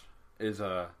noticed is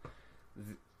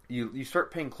you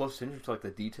start paying close attention to like the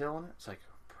detail in it. It's like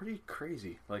pretty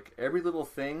crazy. Like every little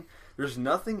thing. There's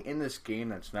nothing in this game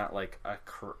that's not like a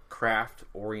craft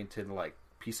oriented like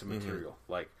piece of material.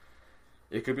 Like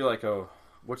it could be like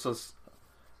what's those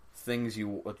things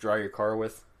you dry your car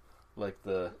with, like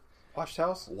the Wash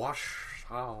towels? wash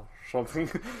something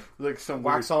like some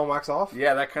Wax weird, on, wax off?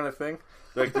 yeah, that kind of thing.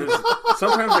 Like there's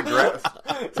sometimes the grass.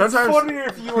 It's Sometimes funnier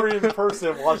if you were in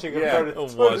person watching Yeah. it. A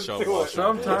wash on, wash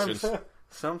on.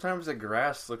 Sometimes the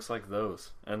grass looks like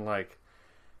those, and like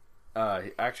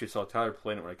I actually saw Tyler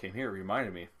playing it when I came here. It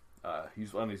reminded me.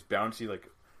 He's on these bouncy like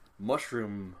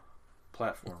mushroom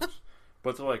platforms,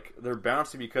 but they're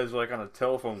bouncy because they're like on a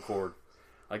telephone cord.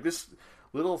 Like this,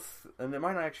 and it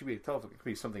might not actually be a telephone. It could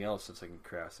be something else that's like in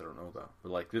crafts I don't know about.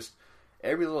 But like just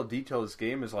every little detail of this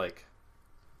game is like,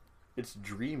 it's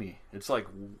dreamy. It's like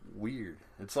weird.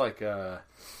 It's like the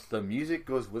music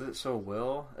goes with it so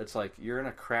well. It's like you're in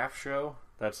a craft show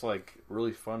that's like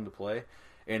really fun to play.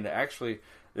 And actually,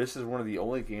 this is one of the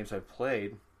only games I've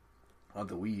played on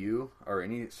the Wii U or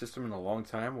any system in a long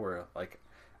time where like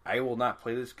I will not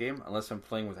play this game unless I'm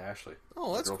playing with Ashley.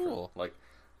 Oh, that's cool. Like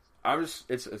I'm just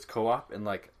it's co-op and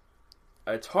like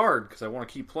it's hard because I want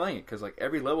to keep playing it because like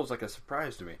every level is like a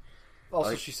surprise to me.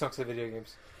 Also, like, she sucks at video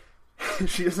games.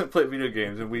 she doesn't play video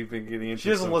games, and we've been getting into. She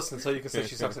doesn't listen, so you can say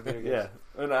she sucks at video games.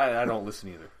 Yeah, and I don't listen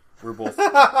either. We're both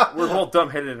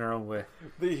dumbheaded in our own way.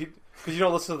 Because you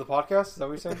don't listen to the podcast. Is that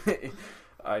what you're saying?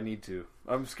 I need to.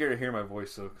 I'm scared to hear my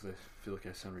voice though because I feel like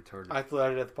I sound retarded. I have to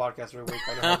edit the podcast every week.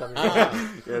 I know how that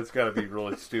means. Yeah, it's got to be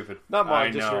really stupid. Not mine,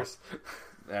 I just know. yours.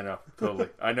 I know, totally.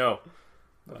 I know.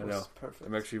 That I was know. perfect.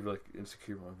 I'm actually like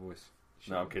insecure with my voice.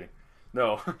 No, I'm kidding.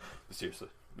 No, seriously,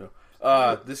 no.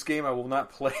 This game I will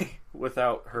not play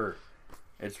without her.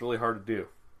 It's really hard to do,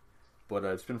 but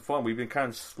it's been fun. We've been kind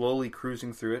of slowly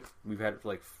cruising through it. We've had it for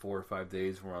like 4 or 5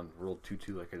 days. We're on World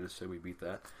 2-2, like I just said. We beat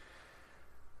that.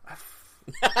 I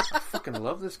fucking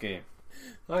love this game.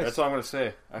 Nice. That's all I'm gonna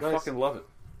say. I fucking love it.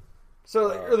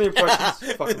 So early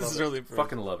impressions. Fucking This love is it. really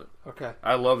Fucking love it. Okay.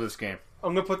 I love this game.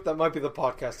 I'm gonna put that might be the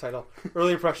podcast title.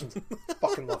 Early impressions.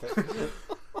 Fucking love it.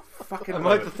 Fucking I love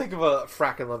might have it. to think of a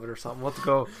fracking love it or something. We'll have to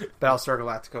go Battlestar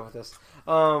Galactica with this.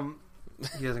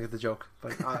 He doesn't get the joke,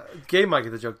 but Gabe might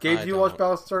get the joke. Gabe, I do you watch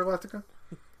don't. Battlestar Galactica?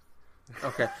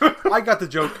 Okay, I got the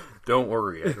joke. Don't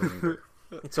worry. I don't either.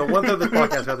 So 1/3 of the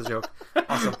podcast got the joke.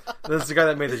 Awesome. This is the guy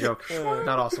that made the joke.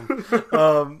 Not awesome.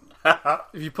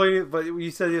 If you played it, but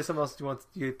you said you had something else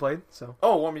you played. So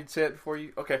Want me to say it before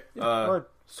you? Okay. go ahead.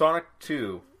 Sonic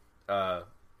 2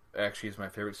 actually is my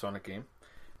favorite Sonic game.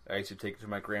 I used to take it to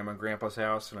my grandma and grandpa's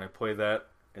house, and I play that,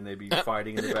 and they'd be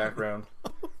fighting in the background.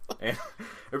 And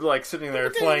I'd be like sitting there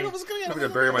playing. I'm going to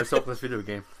bury myself in this video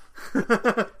game.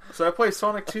 So I play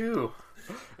Sonic 2.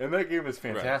 And that game is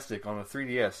fantastic on the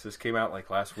 3DS. This came out like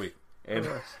last week. And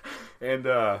and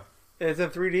it's in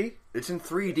 3D. it's in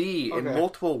 3D in Okay.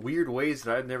 multiple weird ways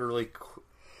that I'd never really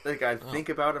I'd think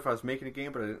about if I was making a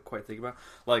game, but I didn't quite think about.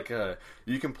 Like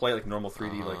you can play like normal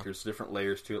 3D, like there's different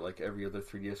layers to it, like every other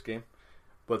 3DS game.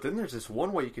 But then there's this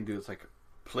one way you can do it's like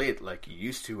play it like you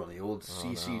used to on the old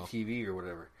CCTV or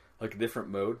whatever, like a different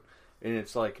mode, and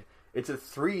it's like it's a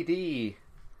 3D.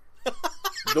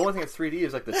 The only thing that's 3D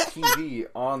is like the TV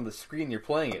on the screen you're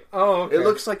playing it. Oh, okay. It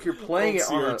looks like you're playing it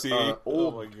on CRT. an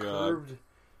old Oh my God. curved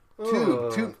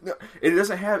tube. No, it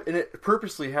doesn't have, and it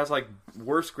purposely has like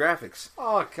worse graphics.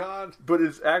 Oh God. But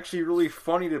it's actually really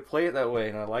funny to play it that way,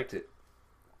 and I liked it.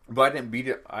 But I didn't beat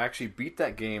it. I actually beat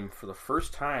that game for the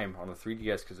first time on the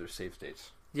 3DS because there's save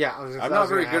states. Yeah, I'm not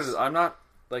very good at. I'm not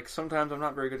like sometimes I'm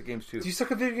not very good at games too. Do you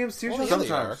suck at video games too? Well, Justin? yeah, they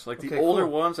Sometimes, are. like the Okay, older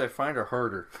cool. ones, I find are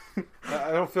harder.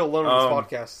 I don't feel alone in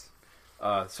this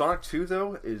podcast. Sonic 2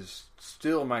 though is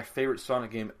still my favorite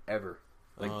Sonic game ever.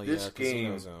 Like Oh, this yeah, Casino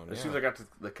game, Zone, as yeah. soon as I got to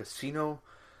the casino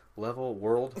level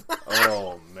world,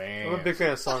 oh man! I'm a big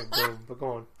fan of Sonic Boom, but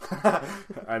go on.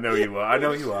 I know you are. I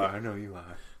know you are. I know you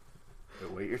are.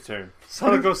 But wait your turn.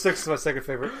 Sonic 06 is my second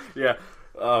favorite. Yeah,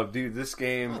 dude, this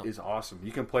game is awesome.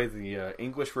 You can play the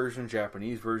English version,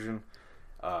 Japanese version.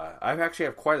 I've actually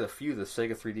have quite a few of the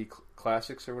Sega 3D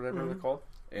classics or whatever they're called,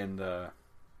 and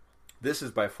this is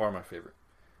by far my favorite.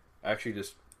 Actually,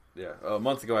 just a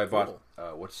month ago I bought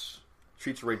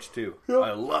Streets of Rage 2. Yeah.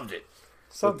 I loved it.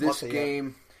 Some But this plus, yeah.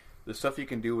 game, the stuff you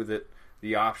can do with it,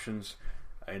 the options,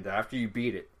 and after you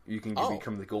beat it, you can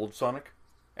become the Gold Sonic.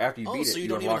 After you beat so it, you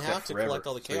don't even unlock that have to forever. collect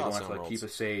all the So you don't Chaos have to Emeralds. keep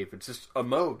a save. It's just a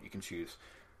mode you can choose.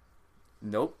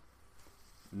 Nope.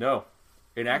 No.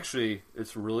 And actually,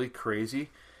 it's really crazy.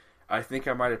 I think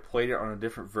I might have played it on a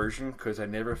different version because I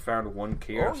never found one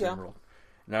Chaos Emerald.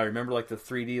 Now, I remember like the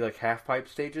 3D like half pipe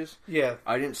stages. Yeah.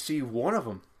 I didn't see one of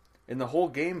them in the whole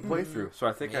game playthrough. So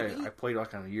I think Maybe? I played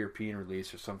like on a European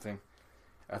release or something.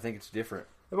 I think it's different.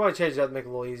 They might change that to make it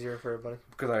a little easier for everybody.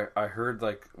 Because I heard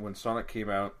like when Sonic came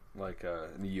out, like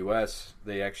in the US,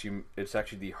 it's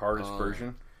actually the hardest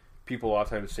version. People a lot of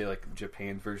times say like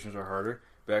Japan's versions are harder,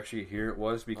 but actually here it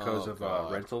was because of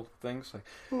rental things. Like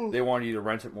they wanted you to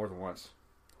rent it more than once,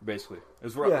 basically.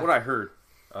 Is what I heard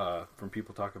from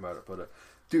people talking about it. But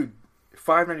dude,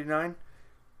 $5.99.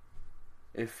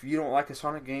 If you don't like a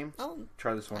Sonic game,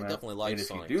 try this one out. definitely like and if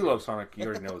Sonic you do too. love Sonic, you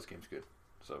already know this game's good.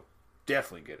 So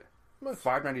definitely get it.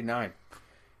 $5.99.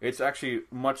 It's actually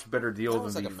a much better deal That than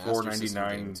was the like a Master System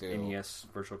 $4.99 game, too. NES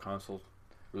Virtual Console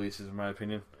releases, in my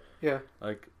opinion. Yeah.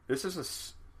 Like this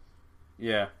is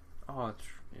yeah. Oh,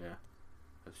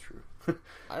 that's true.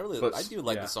 I do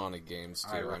like the Sonic games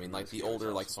too. I mean, like the older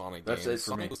awesome. like Sonic That's games. it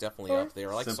for Sonic me. was definitely up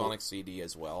there. I like Simple. Sonic CD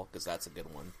as well because that's a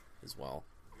good one as well.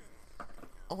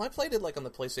 Oh, I played it like on the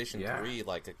PlayStation 3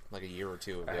 like a year or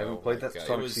two ago. I haven't played like, that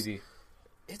Sonic CD.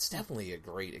 It's definitely a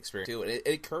great experience too. It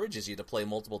encourages you to play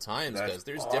multiple times because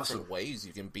there's different ways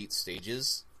you can beat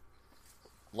stages.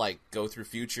 Like go through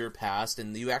future, past,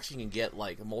 and you actually can get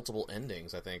like multiple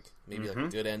endings. I think maybe like a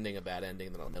good ending, a bad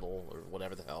ending, then a middle, or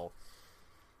whatever the hell.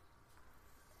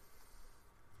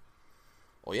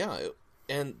 Well, yeah,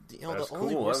 and the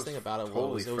only worst thing about it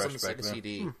was it was on the Sega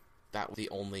CD. That was the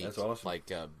only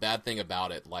bad thing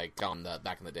about it. Like on the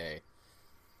back in the day,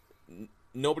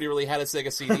 nobody really had a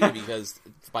Sega CD because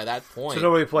by that point, so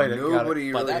nobody played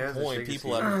it. By that point,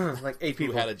 people had, like 8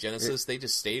 people who had a Genesis. They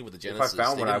just stayed with the Genesis. If I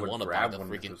found they one, didn't I would want to buy grab the one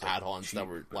freaking like, add-ons cheap. that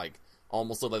were like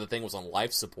almost looked like the thing was on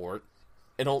life support.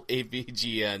 An old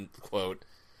AVGN quote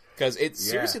because it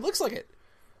seriously looks like it.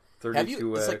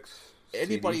 32X.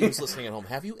 Anybody who's listening at home,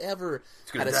 have you ever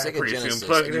had a Sega Genesis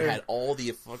and you had all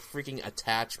the freaking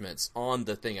attachments on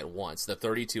the thing at once? The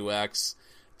 32X,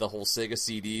 the whole Sega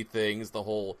CD things, the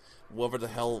whole what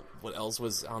else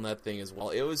was on that thing as well?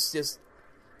 It was just,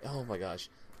 oh my gosh.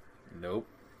 Nope.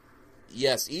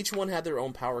 Yes, each one had their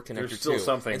own power connector There's still too.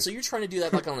 something. And so you're trying to do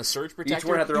that like on a surge protector. Each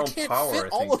one had their own can't power, fit I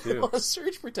all think, of them too. on a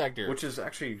surge protector. Which is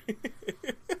actually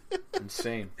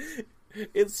insane.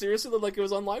 It seriously looked like it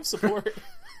was on life support.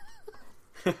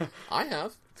 I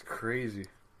have. It's crazy.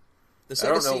 The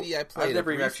Sega CD I played. I've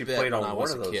never even actually played on one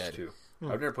of those kid. two.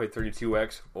 I've never played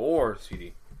 32X or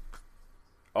CD.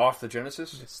 Off the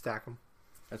Genesis. Just stack them.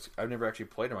 I've never actually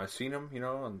played them. I've seen them,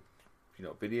 on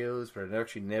videos, but I've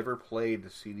actually never played the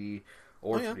CD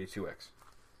or 32X.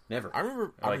 Never. I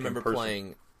remember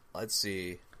playing. Let's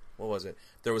see, what was it?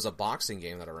 There was a boxing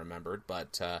game that I remembered,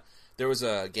 but there was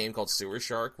a game called Sewer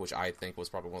Shark, which I think was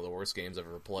probably one of the worst games I've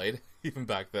ever played, even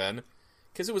back then,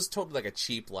 because it was totally like a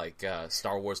cheap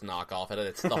Star Wars knockoff.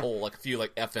 It's the whole a few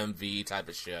FMV type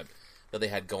of shit that they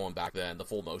had going back then, the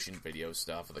full motion video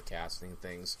stuff of the casting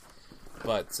things.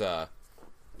 But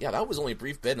that was only a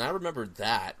brief bit, and I remember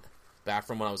that back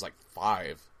from when I was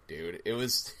 5, dude.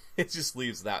 It just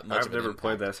leaves that much. I've never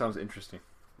played that. Sounds interesting.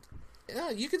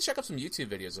 Yeah, you can check up some YouTube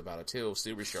videos about it too.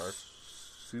 Sewer Shark.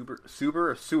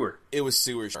 Sewer? It was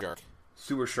Sewer Shark.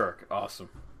 Sewer Shark. Awesome.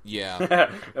 Yeah.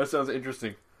 That sounds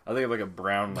interesting. I think of a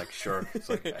brown shark. It's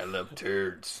I love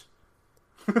turds.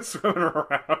 Swimming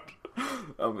around.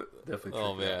 Definitely.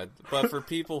 Oh man! But for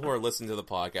people who are listening to the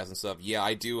podcast and stuff, yeah,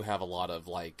 I do have a lot of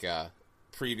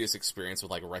previous experience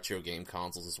with retro game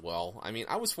consoles as well. I mean,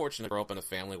 I was fortunate to grow up in a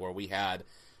family where we had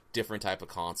different type of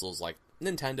consoles like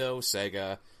Nintendo,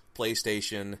 Sega,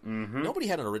 PlayStation. Mm-hmm. Nobody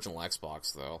had an original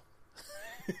Xbox though.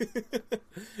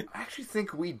 I actually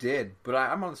think we did, but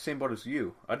I'm on the same boat as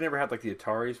you. I never had the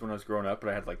Ataris when I was growing up,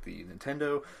 but I had the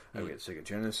Nintendo. I had Sega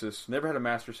Genesis. Never had a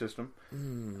Master System.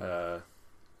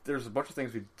 There's a bunch of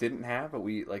things we didn't have, but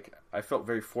I felt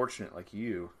very fortunate, like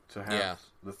you, to have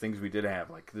the things we did have,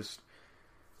 this.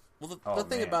 Well, the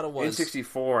thing about it was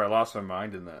N64. I lost my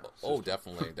mind in that. Oh,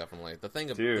 definitely. The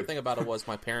thing about it was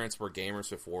my parents were gamers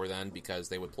before then because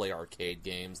they would play arcade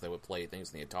games. They would play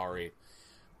things in the Atari.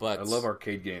 But I love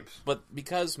arcade games. But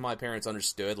because my parents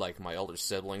understood, my older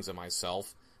siblings and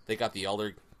myself, they got the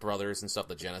elder brothers and stuff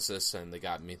the Genesis, and they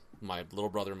got me, my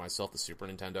little brother and myself, the Super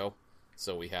Nintendo.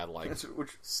 So we had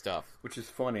stuff, which is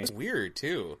funny. It's weird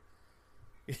too.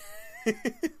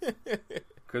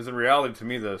 Because in reality, to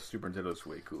me, the Super Nintendo is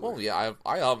way cooler. Well, yeah,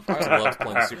 I loved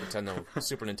playing the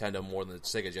Super Nintendo more than the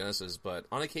Sega Genesis, but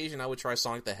on occasion I would try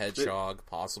Sonic the Hedgehog,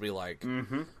 possibly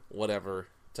whatever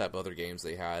type of other games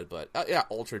they had. But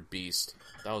Altered Beast,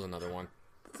 that was another one.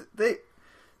 They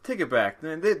take it back.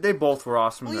 They both were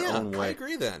awesome in their own way. I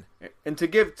agree then. And to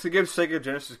give Sega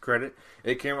Genesis credit,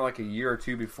 it came out a year or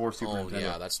two before Super Nintendo. Oh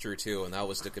yeah, that's true too, and that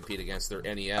was to compete against their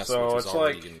NES, so which was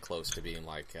already getting close to being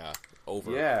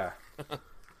over. Yeah.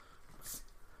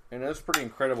 And that's pretty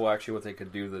incredible, actually, what they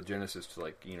could do to the Genesis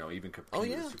to, even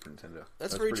compete with Super Nintendo.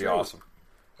 That's pretty true. Awesome.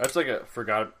 That's a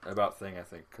forgot about thing, I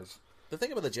think, because the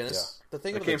thing about the Genesis,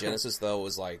 Genesis though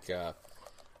was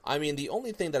I mean, the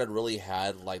only thing that it really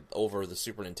had over the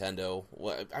Super Nintendo,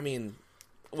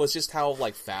 was just how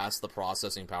fast the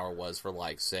processing power was for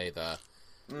say the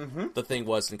thing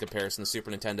was in comparison to Super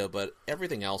Nintendo, but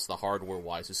everything else, the hardware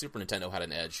wise, the Super Nintendo had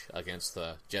an edge against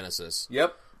the Genesis.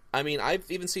 Yep. I mean, I've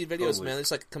even seen videos, man.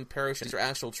 It's comparisons,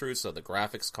 actual truths of the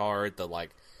graphics card,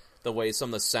 the way some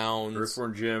of the sounds.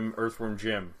 Earthworm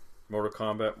Jim, Mortal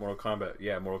Kombat.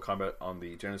 Yeah, Mortal Kombat on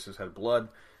the Genesis had blood.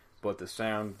 but the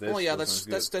sound. This Well, yeah,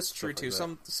 wasn't that's as good. true Stuff too.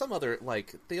 like that. Some other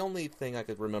like the only thing I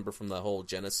could remember from the whole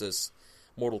Genesis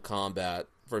Mortal Kombat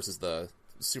versus the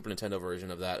Super Nintendo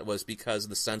version of that was because of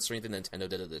the censoring that Nintendo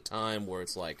did at the time, where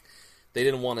it's like they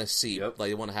didn't want to see Yep. like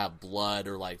they want to have blood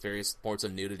or like various parts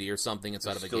of nudity or something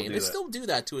inside of a still game. do They that. still do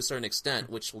that to a certain extent,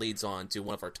 which leads on to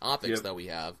one of our topics Yep. that we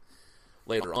have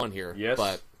later on here. Yes.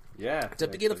 But Yeah. to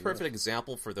give a actually, perfect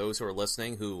example for those who are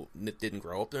listening who didn't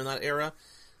grow up in that era,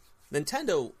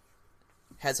 Nintendo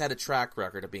has had a track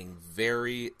record of being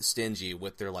very stingy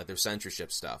with their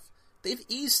censorship stuff. They've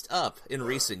eased up in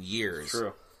recent years,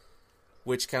 True.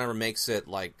 which kind of makes it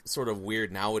like sort of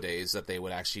weird nowadays that they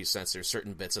would actually censor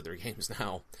certain bits of their games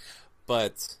now.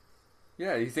 But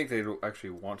Yeah, you think they'd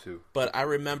actually want to? I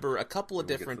remember a couple of We'll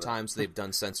get to different that. times they've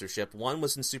done censorship. One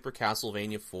was in Super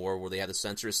Castlevania 4 where they had to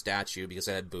censor a statue because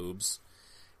it had boobs.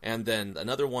 And then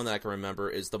another one that I can remember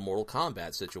is the Mortal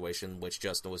Kombat situation, which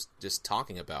Justin was just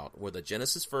talking about, where the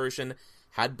Genesis version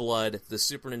had blood, the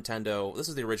Super Nintendo... This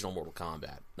is the original Mortal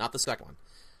Kombat, not the second one.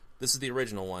 This is the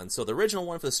original one. So the original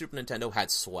one for the Super Nintendo had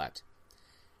sweat.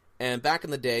 And back in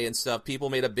the day and stuff,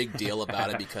 people made a big deal about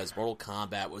it because Mortal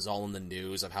Kombat was all in the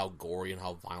news of how gory and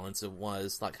how violent it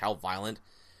was, like how violent.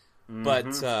 But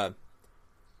It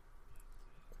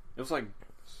was like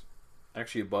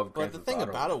actually above. But Grand the Theft thing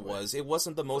Auto about in a it way. was, it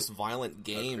wasn't the most violent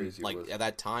game crazy it like was. at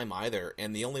that time either.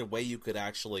 And the only way you could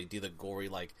actually do the gory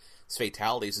like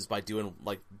fatalities is by doing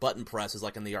like button presses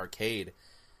like in the arcade.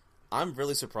 I'm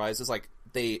really surprised. It's like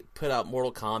they put out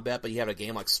Mortal Kombat, but you have a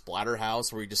game like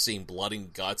Splatterhouse where you're just seeing blood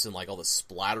and guts and like all the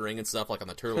splattering and stuff like on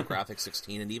the TurboGrafx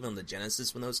 16 and even on the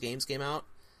Genesis when those games came out.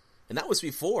 And that was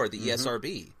before the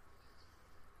ESRB.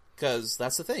 Because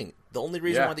that's the thing. The only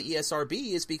reason Yeah. why the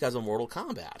ESRB is because of Mortal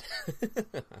Kombat.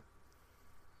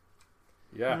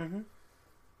 Yeah.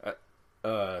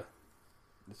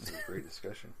 This is a great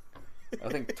discussion. I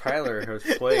think Tyler has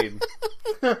played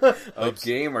a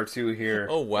game or two here.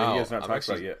 Oh, wow. That he has not I'm talked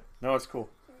actually- about yet. No, it's cool.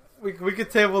 We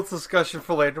could table this discussion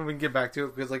for later and we can get back to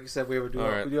it because, like you said, we All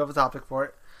right. do have a topic for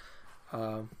it.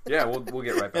 Yeah, we'll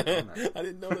get right back on that. I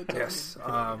didn't know that. Yes.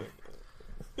 Oh,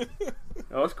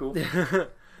 it's cool.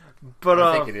 But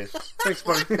I think it is. thanks,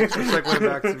 buddy. Thanks for segueing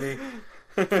back to me.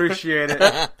 Appreciate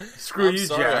it. Screw I'm you,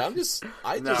 sorry, Jack.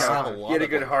 I No, just have a lot he had a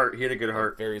of good like, heart. He had a good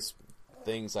heart. various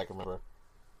things I can remember.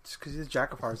 Just because he's a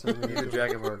jack of hearts. He's a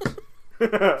jack of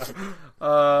hearts.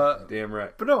 But Damn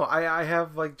right. no, I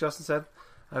have, like Justin said,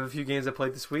 I have a few games I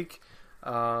played this week.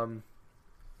 I'm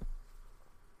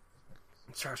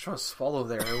sorry, I was trying to swallow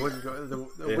there. It wouldn't go. It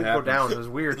wouldn't go happens. down. It was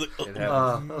weird. It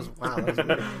happens. That was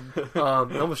weird.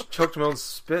 I almost choked my own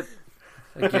spit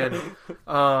again.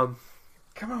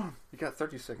 Come on. You got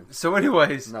 30 seconds. So,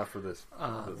 anyways, Not for this.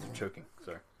 That's for choking.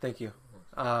 Sorry. thank you.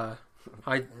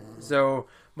 So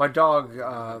my dog,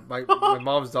 my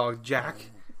mom's dog Jack,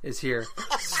 is here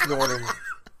snorting.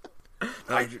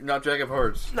 Not Jack of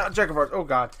Hearts. Not Jack of Hearts. Oh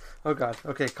God.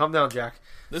 Okay, calm down, Jack.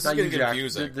 This Not is getting you, Jack.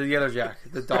 confusing. The other Jack,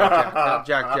 the dog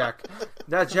Jack, not Jack.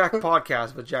 Not Jack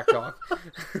podcast, but Jack Dog.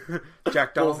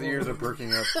 Jack Dog. Both ears are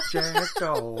perking up. Jack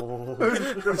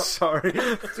Dog. Sorry.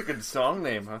 It's a good song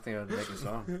name. I think I'd make a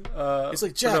song. It's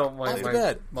like, Jack, off my the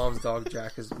bed. mom's dog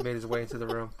Jack has made his way into the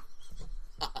room.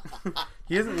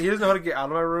 He doesn't know how to get out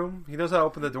of my room. He knows how to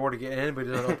open the door to get in, but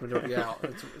he doesn't open the door to get out.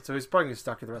 So he's probably gonna get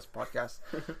stuck through the rest of the podcast.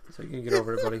 So you can get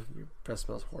over it, buddy. Your breath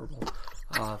smells horrible.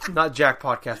 Not Jack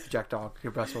podcast, but Jack Dog.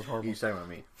 Your breath smells horrible. You talking about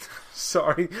me?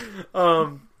 Sorry.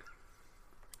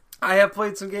 I have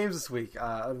played some games this week.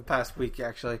 The past week,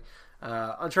 actually.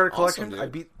 Uncharted Awesome, Collection. dude. I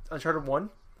beat Uncharted 1.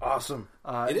 Awesome.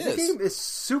 It The is. game is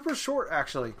super short,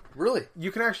 actually. Really?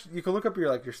 You can look up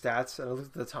your stats and look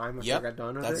at the time after I Yep, got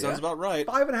done with that it. sounds about right.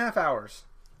 5.5 hours.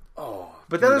 Oh,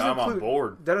 But dude, that doesn't I'm include, on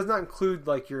board. That does not include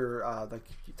like your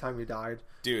time you died.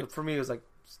 Dude. For me, it was like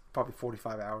probably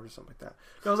 45 hours or something like that.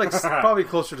 It was like probably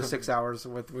closer to 6 hours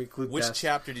with we include Which deaths.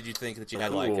 chapter did you think that you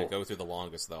had Cool. like go through the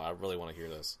longest though? I really want to hear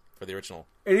this for the original.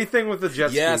 Anything with the jet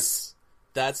ski. Yes,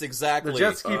 that's exactly The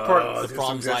jet ski part. the There's some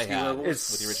problems jet I ski had levels?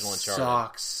 It with the original Uncharted.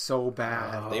 sucks so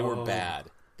bad. They were bad.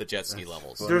 The jet ski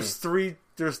levels. funny.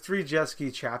 There's three jet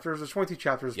ski chapters. There's 22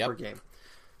 chapters Yep. per game.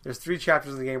 There's 3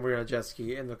 chapters in the game where you're on a jet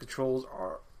ski, and the controls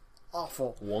are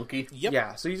awful. Wonky. Yep.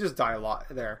 Yeah, so you just die a lot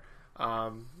there.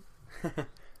 I It's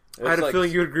had a like-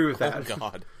 feeling you would agree with Oh that.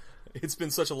 God, it's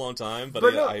been such a long time, but,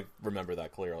 But yeah, no. I remember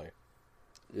that clearly.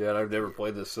 Yeah, I've never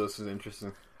played this, so this is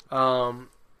interesting.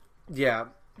 Yeah,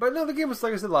 but no, the game was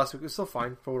like I said last week. It was still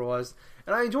fine for what it was,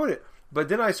 and I enjoyed it. But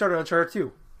then I started Uncharted 2,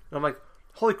 and I'm like,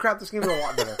 "Holy crap, this game is a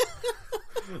lot better."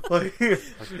 Like,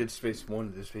 Like Dead Space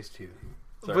 1 Dead Space 2.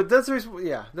 Sorry. but that's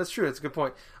true. That's a good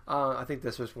point. I think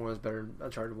Dead Space 1 was better than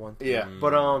Uncharted 1. Yeah.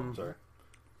 But Sorry.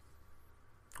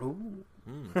 Ooh.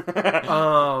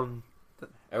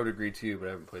 I would agree too, but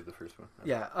I haven't played the first one.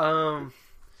 Yeah.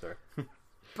 Sorry.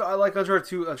 But I like Uncharted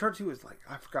 2. Uncharted 2 is like,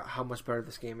 I forgot how much better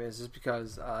this game is just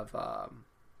because of,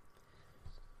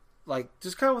 like,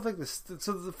 just kind of with like this.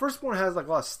 So the first one has like a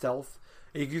lot of stealth,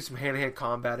 and you can do some hand-to-hand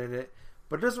combat in it,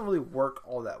 but it doesn't really work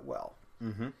all that well.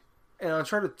 Mm-hmm. And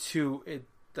Uncharted 2,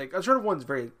 Uncharted 1 is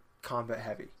very combat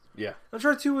heavy. Yeah.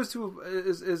 Uncharted 2 is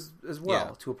as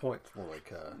well, to a point. It's more like,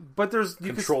 but there's,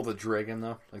 Control the Dragon,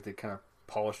 though. Like, they kind of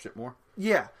polished it more.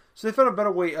 Yeah. So they found a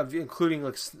better way of including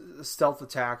like stealth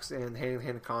attacks and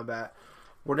hand-to-hand combat,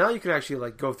 where now you can actually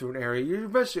like go through an area. You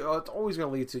eventually, it's always going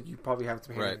to lead to you probably having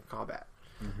some hand-to-hand combat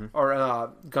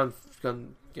or gun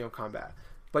combat.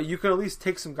 But you can at least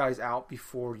take some guys out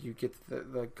before you get to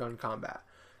the gun combat.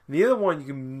 And the other one, you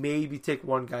can maybe take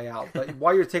one guy out, but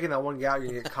while you're taking that one guy out,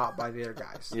 you're going to get caught by the other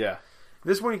guys. Yeah.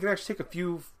 This one, you can actually take a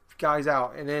few guys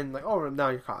out, and then like, oh, now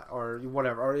you're caught, or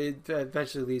whatever, or it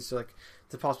eventually leads to like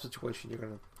the possible situation you're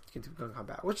going to get to gun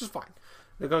combat, which is fine.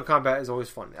 The gun combat is always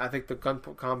fun. I think the gun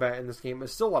combat in this game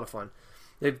is still a lot of fun.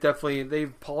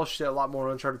 They've polished it a lot more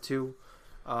on Uncharted 2,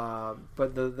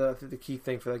 but the key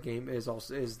thing for that game is just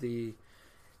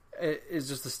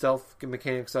the stealth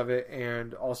mechanics of it,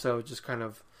 and also just kind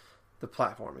of the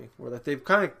platforming, where that they've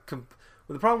kind of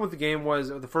the problem with the game was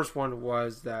the first one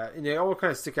was that, and they all kind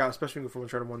of stick out, especially from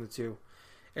Uncharted 1 to 2,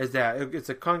 is that it's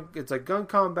a gun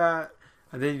combat,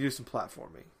 and then you do some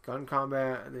platforming. Gun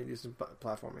combat, and then you do some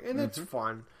platforming. And it's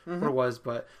fun, what it was,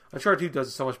 but Uncharted 2 does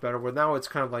it so much better, where now it's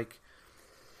kind of like,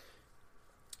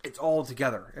 it's all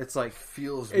together. It's like,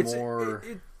 Feels more...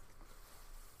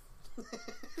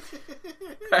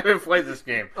 I haven't played this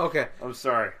game. Okay. I'm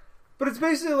sorry. But it's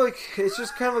basically like, it's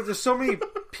just kind of like, there's so many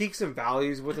peaks and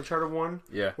valleys with Uncharted 1.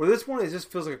 Yeah. Where this one, it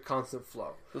just feels like a constant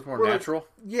flow. Feels more Where natural? Like,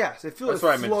 yes. It feels That's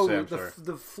what I meant to say, I'm sorry.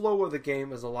 the flow of the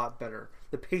game is a lot better.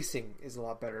 The pacing is a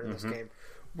lot better in this game.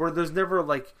 Where there's never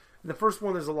like, in the first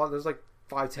one, there's like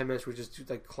 5-10 minutes where just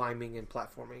like climbing and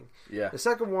platforming. Yeah. The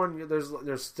second one,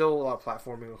 there's still a lot of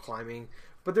platforming and climbing,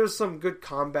 but there's some good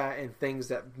combat and things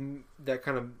that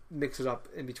kind of mix it up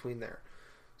in between there.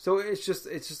 So it's just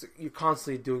you're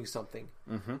constantly doing something.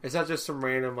 Mm-hmm. It's not just some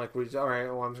random like, all right,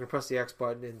 well, I'm just gonna press the X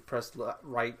button and press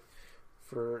right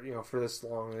for this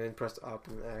long, and then press up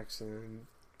and X and then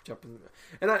jump in.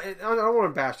 And I don't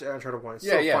want to bash Uncharted 1. It's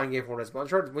still a fine game for what it is, but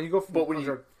Uncharted, when you go from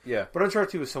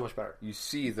Uncharted 2 is so much better. You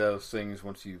see those things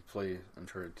once you play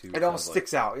Uncharted 2. It all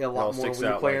sticks out a lot more when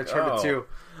you play Uncharted 2.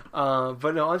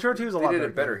 But no, Uncharted 2 is a lot better. They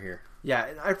did it better here. Yeah,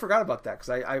 and I forgot about that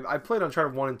because I played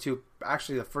Uncharted 1 and 2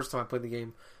 actually the first time I played the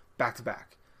game back to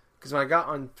back. Because when I got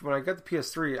the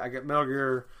PS3, I got Metal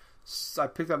Gear. I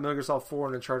picked up Metal Gear Solid 4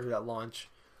 and Uncharted at launch,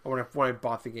 or when I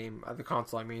bought the game, the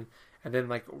console, I mean. And then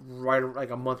like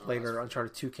a month later,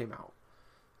 Uncharted 2 came out.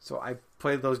 So I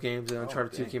played those games, and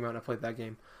Uncharted 2 came out, and I played that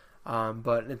game.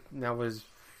 But that was...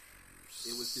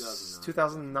 It was 2009.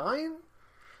 2009?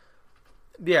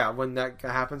 Yeah, when that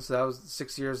happened. So that was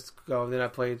 6 years ago. Then I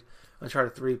played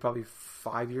Uncharted 3 probably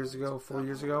 4 years ago.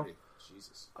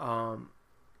 Jesus.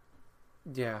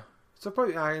 Yeah. So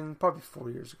probably 4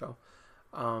 years ago.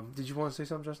 Did you want to say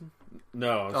something, Justin?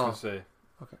 No, I was going to say...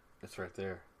 Okay. It's right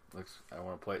there. I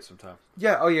want to play it sometime.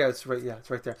 Yeah. Oh, yeah. It's right. Yeah, it's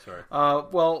right there. Sorry.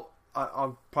 Well,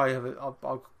 I'll probably have it.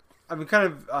 I mean, kind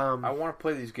of. I want to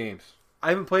play these games. I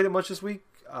haven't played it much this week.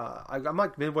 I'm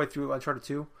like midway through Uncharted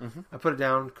 2. Mm-hmm. I put it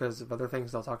down because of other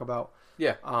things I'll talk about.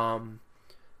 Yeah.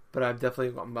 But I'm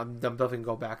definitely gonna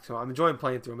go back to it. I'm enjoying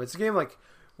playing through them. It's a game like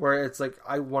where it's like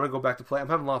I want to go back to play. I'm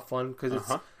having a lot of fun because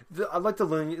I like the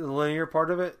linear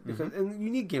part of it because and you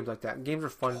need games like that. And games are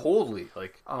fun. Totally.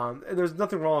 Like and there's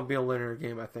nothing wrong with being a linear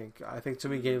game. I think too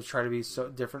many games try to be so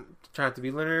different, try not to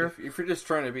be linear. If you're just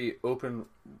trying to be open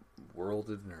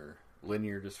worlded or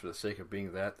linear just for the sake of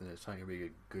being that, then it's not gonna be a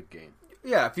good game.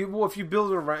 Yeah, if you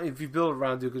build it around,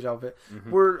 do a good job of it.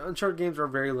 Where Uncharted games are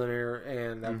very linear,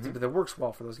 and that works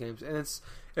well for those games. And it's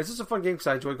just a fun game because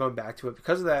I enjoy going back to it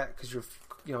because of that. Because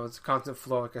it's a constant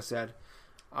flow, like I said.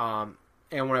 And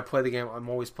when I play the game, I'm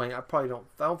always playing. I don't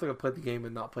think I played the game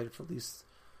and not played it for at least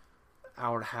an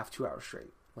hour and a half, 2 hours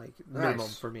straight, like minimum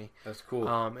for me. That's cool.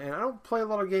 And I don't play a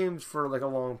lot of games for like a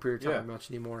long period of time much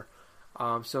anymore.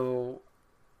 So.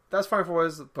 That's fine for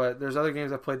us, but there's other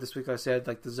games I played this week. Like I said,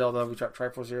 like the Zelda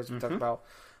Triforce series we talked about.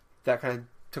 That kind of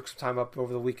took some time up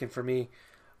over the weekend for me.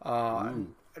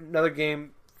 Another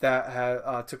game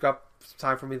that took up some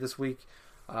time for me this week.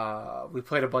 We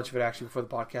played a bunch of it actually before the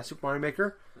podcast. Super Mario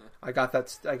Maker. I got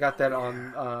that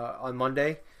on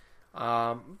Monday.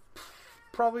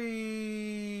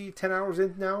 Probably 10 hours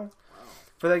in now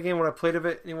for that game when I played of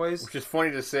it. Anyways, which is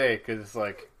funny to say because it's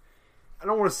like I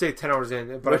don't want to say 10 hours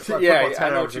in, but I put yeah, about 10 I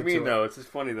know hours what you into mean it. though. It's just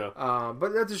funny though.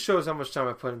 But that just shows how much time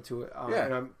I put into it.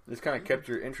 Yeah, and it's kind of kept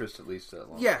your interest at least that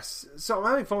long. yes. So I'm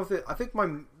having fun with it. I think my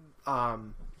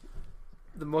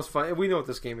the most fun. And we know what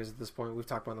this game is at this point. We've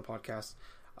talked about it on the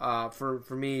podcast.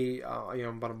 For me,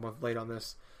 I'm about a month late on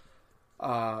this.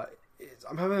 I'm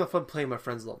having fun playing my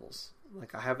friends' levels.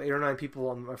 Like I have 8 or 9 people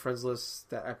on my friends list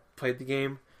that I played the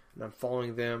game, and I'm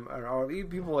following them, or even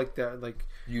people like that, like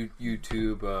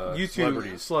YouTube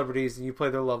celebrities, and you play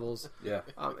their levels. Yeah,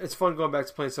 It's fun going back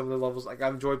to playing some of their levels. Like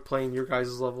I've enjoyed playing your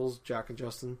guys' levels, Jack and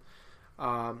Justin.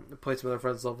 Played some of their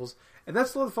friends' levels, and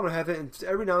that's a lot of fun to have it. And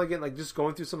every now and again, like just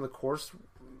going through some of the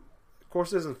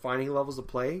courses and finding levels to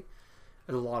play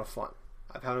is a lot of fun.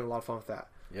 I'm having a lot of fun with that.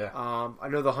 yeah. I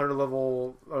know the 100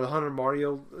 level or the 100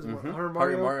 Mario, is it 100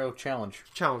 Mario Challenge.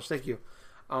 Thank you.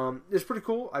 It's pretty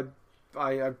cool.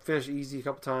 I finished easy a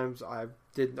couple times. I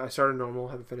started normal,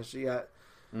 haven't finished it yet.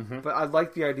 Mm-hmm. But I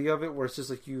like the idea of it, where it's just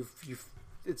like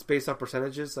it's based on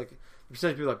percentages. Like the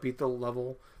percentage of people that beat the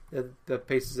level, the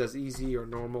pace is as easy or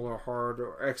normal or hard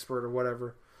or expert or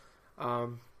whatever.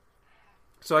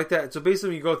 So like that. So basically,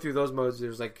 when you go through those modes,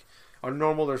 there's like on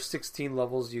normal, there's 16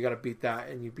 levels. You got to beat that,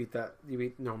 and you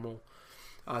beat normal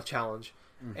challenge,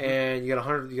 and you get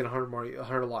 100. You get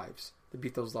 100 lives to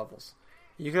beat those levels.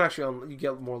 You can actually you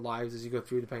get more lives as you go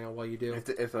through, depending on what you do.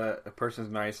 If a person's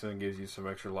nice and gives you some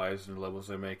extra lives and levels,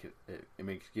 they make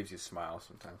it gives you a smile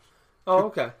sometimes. Oh,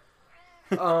 okay.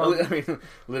 I mean,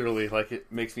 literally, like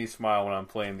it makes me smile when I'm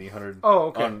playing the 100 Oh,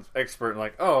 okay. on expert. And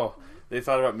like, oh, they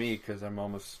thought about me because I'm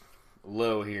almost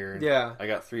low here. And Yeah. I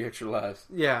got 3 extra lives.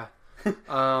 Yeah. But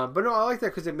no, I like that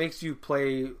because it makes you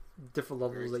play different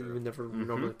levels that you would never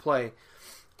normally play.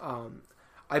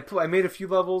 I made a few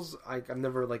levels. I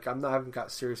haven't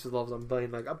got serious with levels. I'm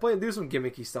playing do some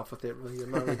gimmicky stuff with it. Really,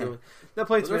 I'm not really doing that.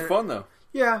 They're fun though.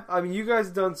 Yeah, I mean, you guys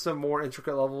have done some more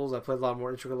intricate levels. I played a lot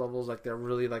more intricate levels. Like they're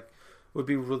really would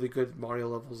be really good Mario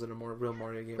levels in a more real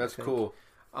Mario game. That's cool.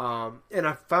 And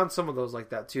I found some of those like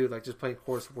that too, like just playing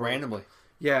course Randomly.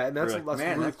 Yeah, and that's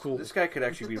Man, really cool. This guy could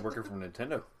actually be working for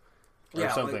Nintendo. Or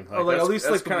Yeah, something. at least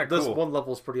that's like this cool. one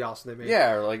level is pretty awesome. They made.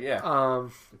 Yeah, or yeah.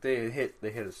 They They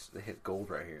hit gold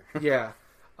right here. yeah.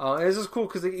 And it's just cool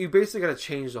because you basically got to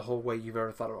change the whole way you've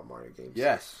ever thought about Mario games.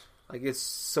 Yes. Like it's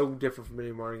so different from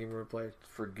any Mario game you've ever played.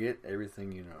 Forget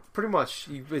everything you know. Pretty much,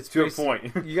 it's to a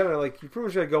point. You gotta you pretty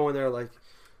much gotta go in there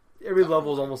every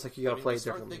level is almost like you gotta play it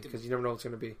differently thinking- because you never know what's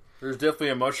gonna be. There's definitely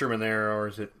a mushroom in there, or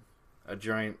is it a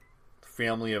giant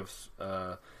family of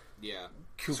Yeah.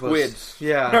 Koopas. squids?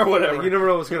 Yeah, Or whatever. Like, you never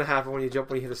know what's gonna happen when you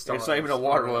hit a star. It's not even a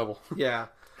water level. Yeah.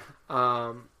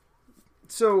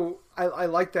 So I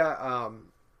like that,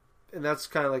 and that's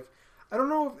kind of I don't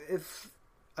know if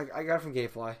I got it from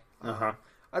GameFly. Uh-huh.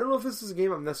 I don't know if this is a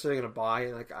game I'm necessarily going to buy.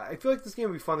 And I feel like this game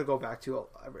would be fun to go back to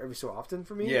every so often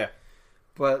for me. Yeah.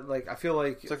 But I feel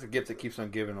like It's like the gift that keeps on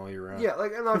giving all year round. yeah,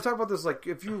 and I'm talking about this.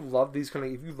 If you love these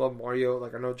if you love Mario,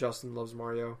 I know Justin loves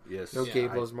Mario. Yes. I know Yeah,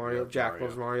 Gabe I loves Mario. love Jack Mario.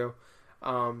 loves Mario.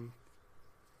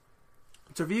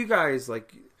 So for you guys,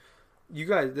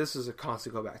 this is a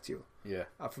constant go back to. Yeah.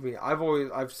 For me, I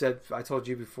told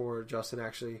you before, Justin,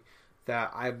 actually,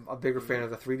 that I'm a bigger fan of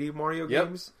the 3D Mario Yep.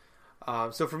 games.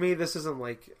 So for me, this isn't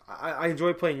I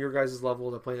enjoy playing your guys'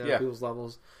 levels, and playing other people's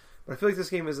levels, but I feel like this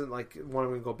game isn't one I'm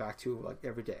going to go back to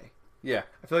every day. Yeah.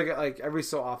 I feel like every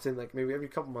so often, maybe every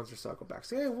couple months or so, I'll go back.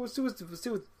 Say, hey, let's see what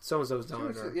so and so's done,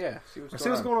 or See what's see what's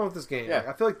going going on with this game. Yeah.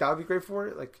 I feel like that would be great for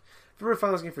it. If you ever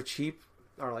found this game for cheap,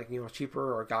 or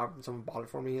cheaper, or someone bought it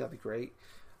for me, that'd be great.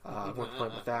 I want to play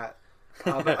with that.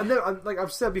 But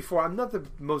I've said before, I'm not the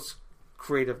most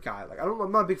creative guy.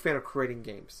 I'm not a big fan of creating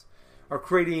games or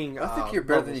creating. I think you're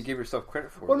better levels. than you give yourself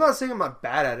credit for. Well, I'm not saying I'm not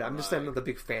bad at it. I'm just saying I'm not the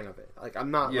big fan of it.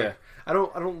 I'm not. Yeah. I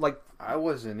don't like. I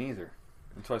wasn't either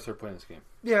until I started playing this game.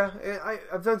 Yeah,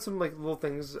 I've done some little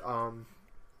things,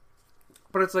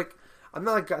 but it's I'm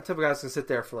not the type of guy that's gonna sit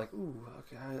there for ooh,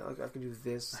 okay, I can do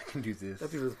this. I can do this.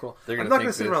 That'd be really cool. They're I'm gonna not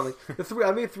gonna think sit this. around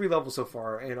I made 3 levels so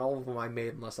far, and all of them I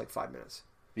made in less 5 minutes.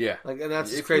 Yeah. And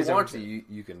that's if crazy. you want to,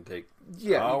 you can take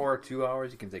an hour, 2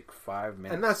 hours. You can take 5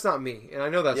 minutes. And that's not me, and I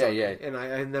know that's not Yeah. me, and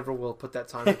I never will put that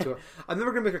time into it. I'm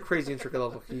never gonna make a crazy intricate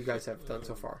level like you guys have done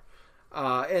so far,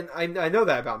 and I know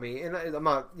that about me, and I'm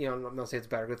not I'm not saying it's a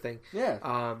bad or good thing.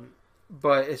 Yeah.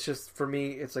 But it's just for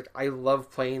me, it's I love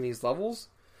playing these levels,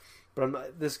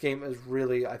 but this game is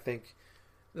really, I think,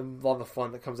 a lot of the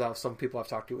fun that comes out of some people I've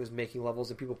talked to is making levels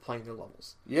and people playing their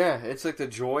levels. Yeah, it's the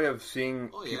joy of seeing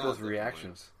Oh, yeah, people's definitely.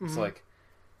 reactions. It's Mhm.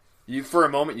 you for a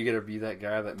moment you get to be that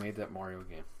guy that made that Mario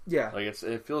game. Yeah.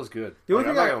 It feels good. The only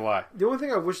I'm thing not gonna lie. The only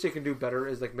thing I wish they can do better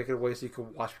is make it a way so you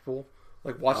can watch people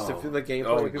watch the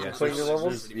gameplay of people playing their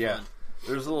levels. Pretty Yeah. fun.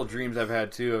 There's little dreams I've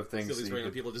had too of things. So these that you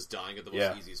random could- people just dying at the most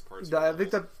Yeah. easiest parts. I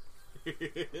think that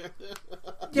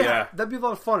Yeah. that'd be a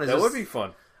lot of fun. It's that just- would be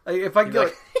fun. if I could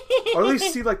You'd get, or at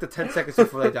least see like the 10 seconds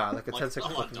before they die, like a 10 Like,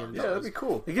 second oh, fucking darn. Yeah, that'd be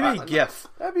cool. They give me a GIF.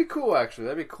 That'd be cool, actually.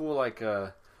 That'd be cool. Like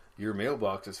your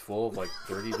mailbox is full of like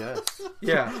 30 deaths.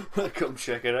 Yeah, Come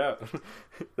check it out.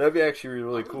 That'd be actually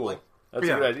really cool. like- That's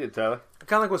Yeah. a good idea, Tyler.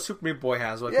 kind of like what Super Meat Boy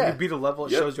has. Like Yeah. when you beat a level,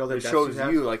 it Yep. shows you all the It deaths shows you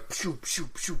have. you like shoop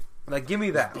shoop shoop. Like give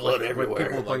me that. blood like, everywhere. When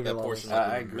people Like playing that the portion, levels.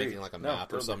 like I you're agree. making like a No, map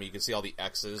or totally. something. You can see all the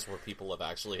X's where people have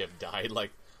actually have died,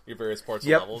 like your various parts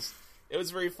Yep. of levels. It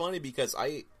was very funny because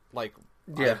I've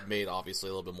made obviously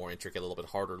a little bit more intricate, a little bit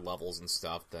harder levels and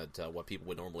stuff that what people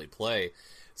would normally play.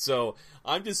 So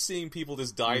I'm just seeing people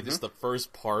just die Mm-hmm. just the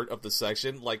first part of the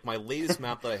section. Like my latest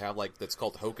map that I have, like that's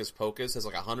called Hocus Pocus, has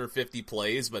like 150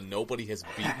 plays, but nobody has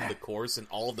beaten the course, and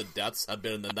all the deaths have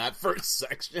been in that first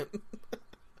section.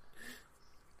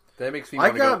 That makes me I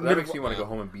want to go. got That makes me want to yeah. go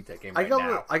home and beat that game I right got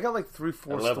now. I got like 3/4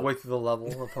 the level. way through the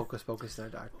level of Hocus Pocus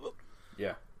and I died.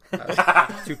 Yeah.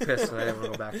 I was too pissed and I didn't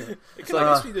want to go back to it. It kind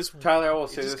of makes me just Tyler, I will it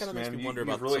say just this, kind of makes man. me You- wonder you've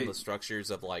about really, some of the structures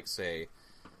of, like, say,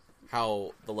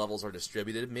 how the levels are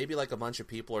distributed. Maybe, like, a bunch of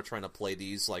people are trying to play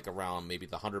these, like, around maybe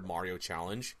the 100 Mario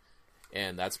Challenge,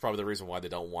 and that's probably the reason why they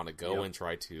don't want to go Yep. and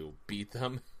try to beat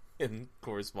them in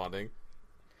corresponding.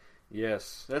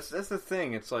 Yes, that's the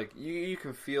thing. It's like you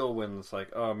can feel when it's like,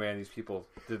 oh man, these people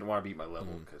didn't want to beat my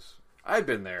level because I've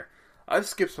been there. I've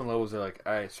skipped some levels that like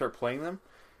I start playing them.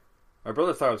 My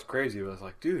brother thought I was crazy, but I was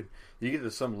like, dude, you get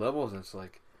to some levels and it's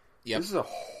like, Yep. this is a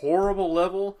horrible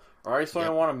level, or I just don't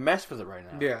Yep. want to mess with it right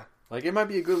now. Yeah. Like it might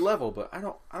be a good level, but I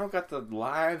don't got the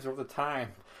lives or the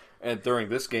time. And during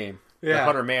this game, the Yeah.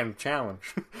 100-man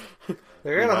challenge.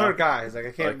 They got 100 guys. Like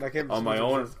I can't. Like, I can't on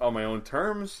my own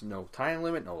terms, no time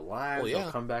limit, no lives. Well, yeah.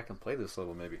 I'll come back and play this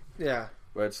level maybe. Yeah.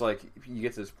 But it's like if you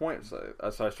get to this point, it's like,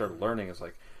 that's how I started learning. It's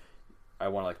like I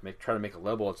want to like try to make a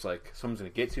level. It's like someone's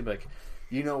gonna get to me like,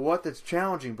 you know what? That's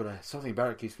challenging, but something about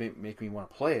it keeps making me want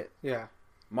to play it. Yeah.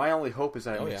 My only hope is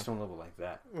that I Oh, make yeah. some level like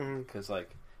that Mhm. because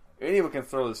like anyone can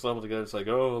throw this level together. It's like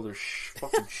oh, there's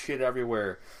fucking shit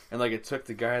everywhere, and like it took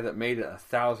the guy that made it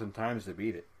 1,000 times to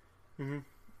beat it.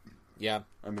 Yeah,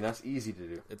 I mean that's easy to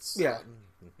do. it's... Yeah.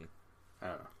 I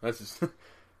don't know. That's just,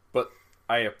 but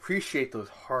I appreciate those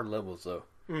hard levels though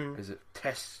Mhm. because it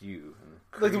tests you. in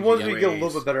Like the crazy ones where you get a little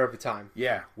ways. bit better every time.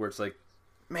 Yeah, where it's like,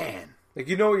 man, Like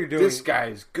you know what you're doing. this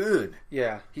guy's good.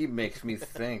 Yeah. He makes me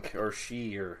think, or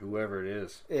she, or whoever it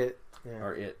is, It. Yeah.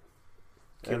 or it.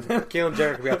 Kalen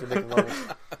Jenner could be out there making levels.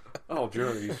 Oh,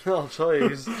 Joey. Oh,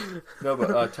 jeez. No,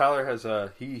 but Tyler has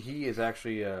he has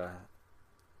actually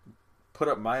put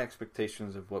up my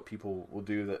expectations of what people will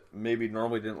do that maybe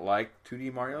normally didn't like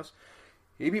 2D Mario's.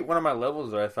 He beat one of my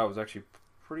levels that I thought was actually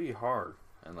pretty hard,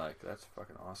 and like that's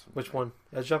fucking awesome. Which one?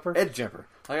 Edge Jumper? Edge Jumper.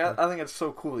 Like I think it's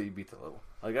so cool that you beat the level.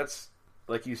 Like that's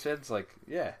like you said. It's like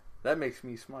yeah, that makes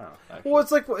me smile. Actually. Well,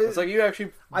 it's like It's like you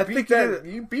actually I beat think that.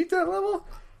 You beat that level.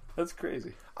 That's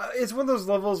crazy. it's one of those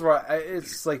levels where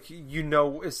it's like you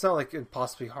know it's not like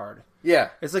impossibly hard. Yeah.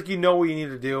 It's like you know what you need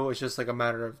to do. It's just like a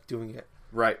matter of doing it.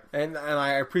 Right. And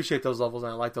I appreciate those levels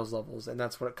and I like those levels and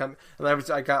that's what it comes. And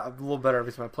I got a little better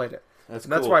every time I played it. That's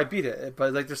And that's cool. why I beat it.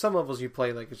 But like there's some levels you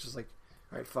play like it's just like,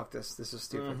 all right, fuck this. This is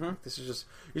stupid. Mhm. This is just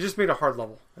you just made a hard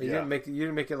level. You Yeah. didn't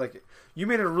make it like you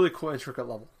made it a really cool intricate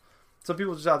level. Some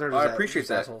people just out there. Just I appreciate just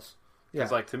that. Assholes. Yeah.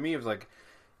 It's like to me, it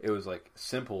was like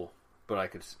simple, but I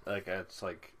could like it's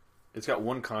like it's got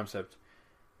one concept,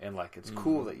 and like it's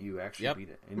cool that you actually Yep. beat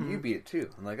it, and you beat it too,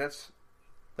 and like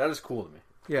that is cool to me.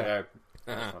 Yeah.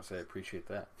 I just want to say I appreciate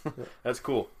that. That's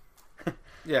cool.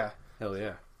 Yeah. Hell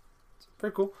yeah.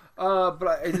 Pretty cool. But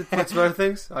I did play some other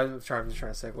things. I'm just trying to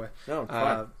segue. No,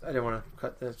 fine. I didn't want to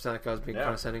cut. It sounded like I was being Yeah.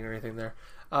 condescending or anything there.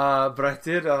 But I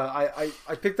did. I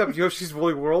picked up Yoshi's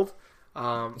Woolly World.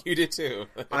 You did too.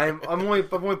 I've only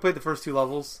played the first 2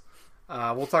 levels.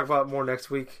 We'll talk about it more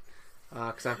next week.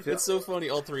 Because I feel. It's so funny.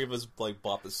 All three of us like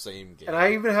bought the same game. And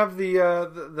I even have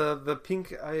the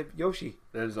pink Yoshi.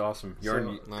 That is awesome.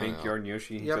 Yarn So- pink I know. Yarn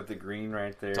Yoshi. He's Yep. got the green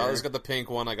right there. Tyler's got the pink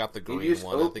one. I got the green you just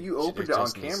one. I think you opened it on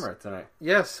Justin is- camera tonight.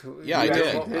 Yes. Yeah, we I got-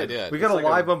 did. I did. We got It's a like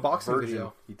live unboxing virgin.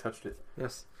 video. He touched it.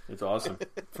 Yes. It's awesome.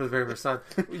 For the very first time.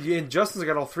 And Justin's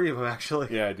got all 3 of them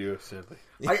actually. Yeah, I do. Sadly,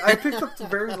 I picked up the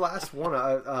very last one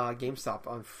at GameStop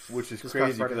on which is this crazy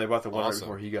past Friday. because I bought the one right Awesome.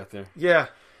 before he got there. Yeah,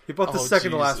 he bought the Oh,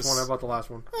 second to last Jesus. one. I bought the last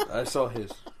one. I saw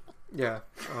his. Yeah,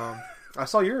 I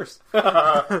saw yours.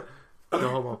 No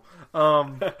homo.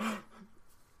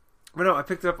 But no, I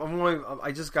picked it up.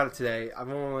 I just got it today. I've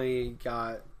only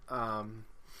got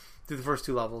the through the first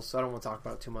 2 levels, so I don't want to talk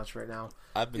about it too much right now.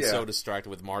 I've been so distracted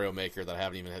with Mario Maker that I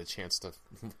haven't even had a chance to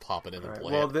pop it in and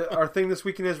play it. Our thing this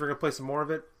weekend is we're going to play some more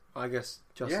of it. I guess,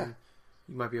 Justin,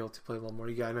 you might be able to play a little more.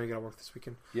 I know you got to work this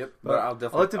weekend. Yep, but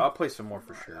I'll play some more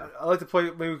for sure. I like to play.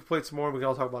 Maybe we can play some more. We can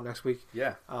all talk about next week.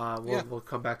 Yeah. We'll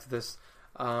come back to this.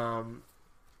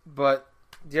 But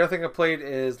the other thing I played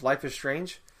is Life is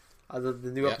Strange. The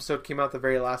new episode came out. The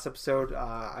very last episode.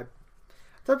 I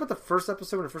talked about the first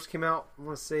episode when it first came out. I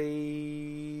want to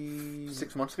say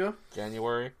 6 months ago.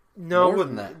 January. No, more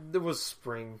than that. It was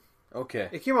spring. Okay.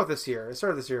 It came out this year. It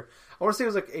started this year. I want to say it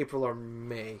was like April or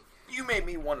May. You made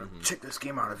me want to check this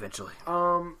game out eventually.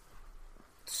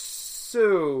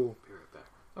 So. Be right back.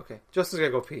 Okay. Justin's got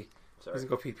to go pee. Sorry. He's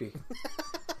going to go pee.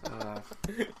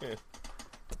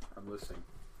 I'm listening.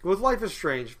 With Life is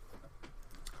Strange,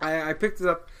 I picked it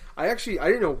up. I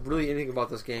didn't know really anything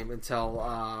about this game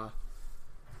until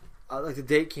like the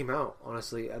day it came out.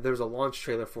 Honestly, there was a launch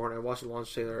trailer for it. And I watched the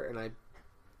launch trailer and I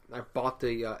bought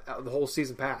the whole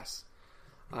season pass.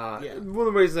 One of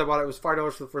the reasons I bought it was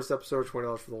 $5 for the first episode,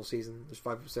 $20 for the whole season. There's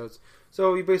 5 episodes,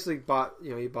 so you basically bought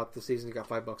you bought the season. You got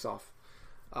 $5 off.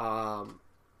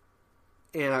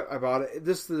 And I bought it.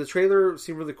 The trailer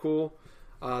seemed really cool.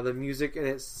 The music in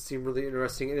it seemed really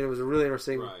interesting, and it was a really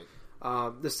interesting. Right.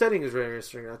 The setting is really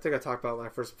interesting. I think I talked about it when I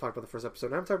first talked about the first episode.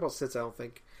 And I haven't talked about it since. I don't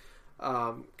think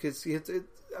because I'm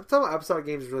talking about episodic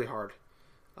games is really hard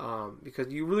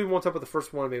because you really want to talk about the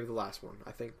first one, maybe the last one.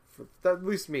 I think for at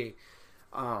least me,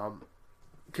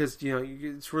 because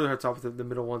it's really hard to talk about the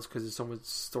middle ones because there's so much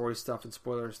story stuff and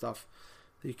spoiler stuff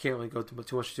that you can't really go too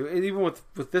much into. And even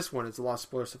with this one, it's a lot of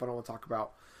spoiler stuff I don't want to talk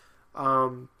about.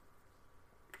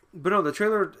 But no, the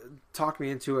trailer talked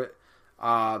me into it.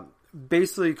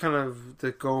 Basically, kind of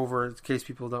to go over in case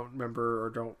people don't remember or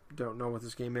don't know what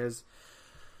this game is.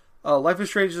 Life is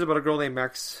Strange is about a girl named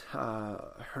Max.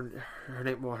 Her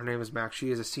name is Max.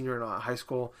 She is a senior in high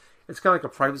school. It's kind of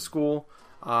like a private school.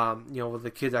 Where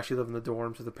the kids actually live in the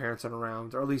dorms, where the parents aren't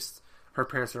around, or at least her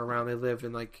parents are around. They live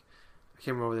in I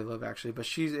can't remember where they live actually, but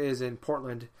she is in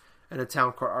Portland, in a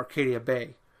town called Arcadia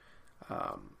Bay.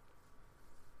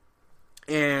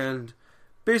 And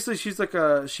basically, she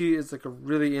is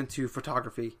really into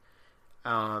photography,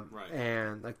 Right.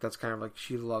 and that's kind of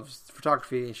she loves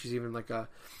photography, and she's even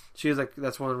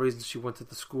that's one of the reasons she went to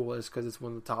the school is because it's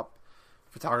one of the top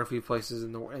photography places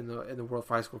in the world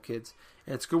for high school kids,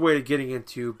 and it's a good way of getting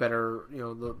into better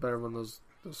better one of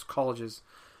those colleges,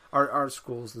 art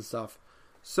schools and stuff.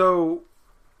 So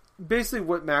basically,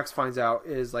 what Max finds out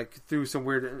is through some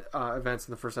weird events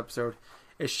in the first episode.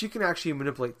 Is she can actually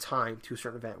manipulate time to a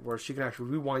certain event, where she can actually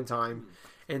rewind time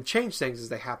and change things as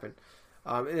they happen,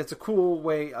 and it's a cool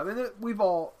way. I mean, we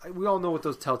all know what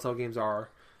those Telltale games are,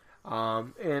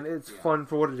 and it's fun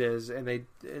for what it is.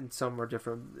 And some are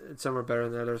different, and some are better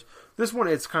than others. This one,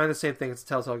 it's kind of the same thing. It's a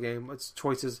Telltale game. It's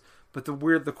choices, but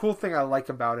the cool thing I like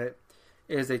about it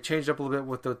is they changed up a little bit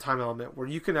with the time element, where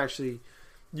you can actually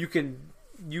you could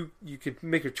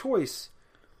make a choice,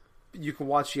 you can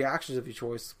watch the actions of your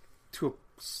choice to a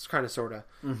kind of sorta.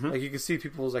 Mm-hmm. You can see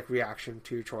people's reaction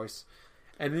to your choice,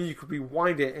 and then you could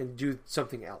rewind it and do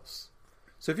something else.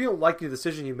 So if you don't like the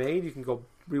decision you made, you can go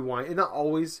rewind. And not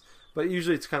always, but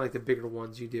usually it's kind of the bigger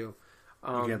ones you do.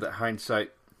 You get that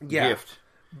hindsight gift.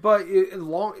 But you can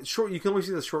only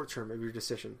see the short term of your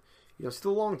decision. You don't see the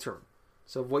long term.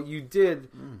 So what you did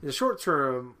in the short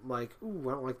term, ooh, I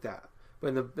don't like that. But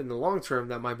in the long term,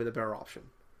 that might be the better option.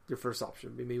 Your first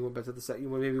option. Maybe you went back to the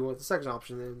second. Maybe you went to the second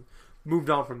option and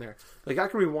moved on from there. I can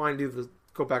rewind,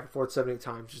 go back and forth 7-8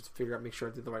 times just to figure out, make sure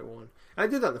I did the right one. And I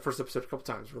did that in the first episode a couple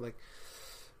times. We're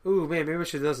ooh man, maybe I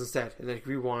should do this instead. And then you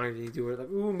rewind and you do it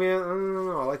ooh man,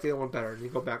 no, I like the other one better. And you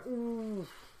go back, ooh,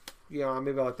 yeah,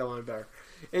 maybe I like that one better.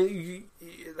 And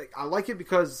I like it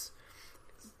because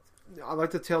I like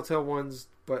the Telltale ones,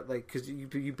 but because you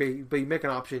make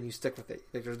an option and you stick with it.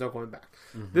 There's no going back.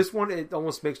 Mm-hmm. This one, it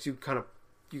almost makes you kind of.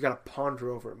 You got to ponder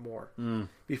over it more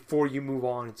before you move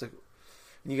on. It's I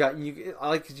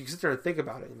like because you sit there and think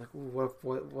about it. And ooh,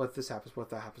 what if this happens? What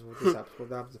if that happens? What if this happens? What if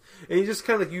that happens? And you just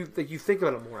kind of you think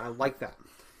about it more. I like that.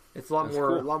 It's a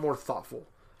lot more thoughtful.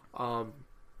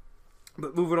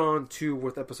 But moving on to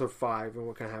with episode 5 and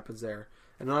what kind of happens there.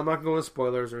 And I'm not going to go into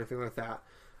spoilers or anything like that.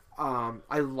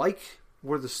 I like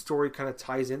where the story kind of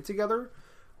ties in together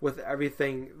with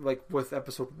everything, with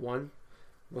episode 1.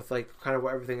 With kind of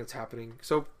everything that's happening.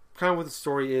 So kind of what the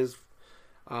story is,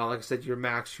 like I said, you're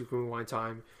Max, you can rewind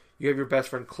time. You have your best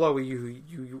friend Chloe.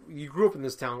 You grew up in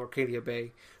this town, Arcadia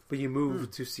Bay, but you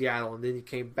moved to Seattle, and then you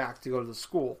came back to go to the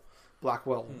school,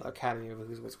 Blackwell Academy,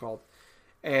 is what it's called.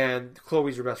 And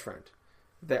Chloe's your best friend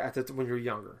when you're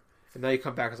younger. and now you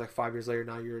come back as like 5 years later.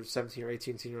 Now you're 17 or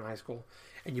 18, senior in high school,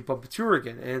 and you bump into her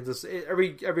again. And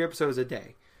every episode is a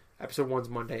day. Episode 1's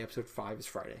Monday. Episode 5 is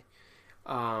Friday.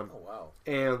 Oh wow!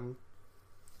 And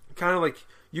kind of like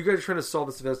you guys are trying to solve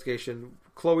this investigation.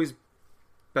 Chloe's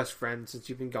best friend since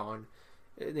you've been gone,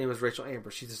 her name is Rachel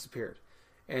Amber. She disappeared,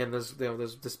 and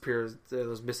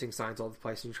there's missing signs all over the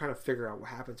place, and you're trying to figure out what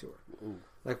happened to her. Ooh.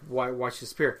 Like why she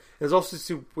disappeared. There's also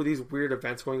these weird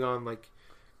events going on, like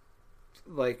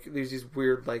there's these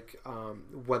weird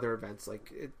weather events,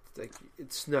 like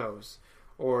it snows,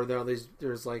 or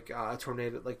there's like a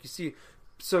tornado, like you see.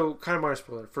 So kind of minor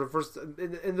spoiler for the first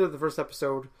in the end of the first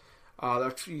episode,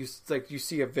 you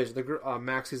see a vision.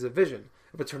 Max sees a vision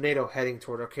of a tornado heading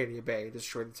toward Arcadia Bay,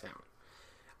 destroy the town.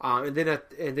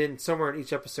 And then somewhere in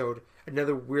each episode,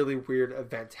 another really weird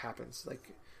event happens, like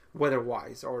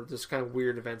weather-wise, or just kind of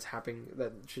weird events happening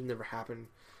that should never happen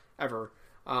ever,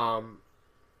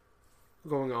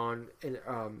 going on,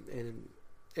 and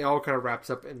it all kind of wraps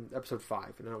up in episode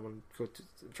 5. And I don't want to go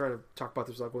trying to talk about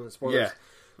this without going into spoilers. Yeah,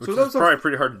 which so is probably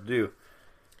pretty hard to do.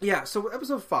 Yeah, so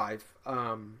episode 5,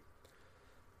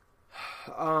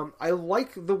 I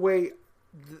like the way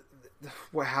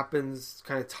what happens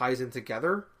kind of ties in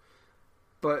together,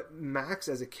 but Max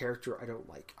as a character I don't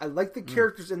like. I like the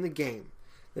characters in the game.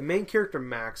 The main character,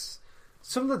 Max,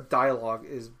 some of the dialogue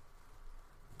is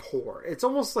poor. It's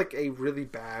almost like a really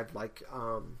bad,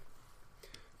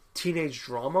 teenage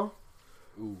drama.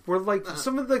 Ooh. Where,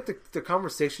 some of, the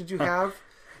conversations you have,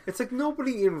 it's like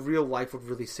nobody in real life would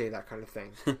really say that kind of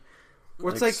thing.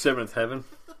 Where it's like Seventh Heaven?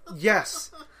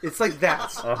 Yes. It's like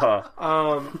that.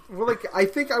 I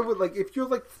think I would, if you're,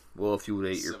 well, if you would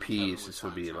ate your peas, this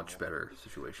would be a much better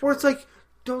situation. Or it's like,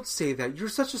 don't say that. You're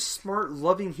such a smart,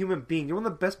 loving human being. You're one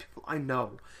of the best people I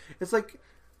know. It's like,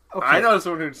 okay. I know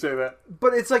someone who'd say that.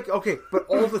 But it's like, okay, but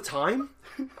all the time?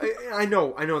 I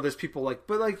know there's people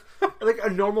but a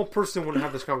normal person wouldn't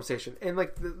have this conversation. And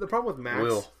the problem with Max...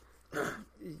 Will.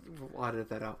 We'll edit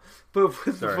that out. But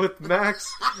with Max,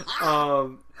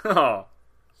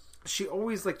 she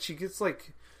always, she gets,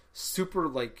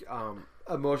 super,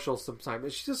 emotional sometimes.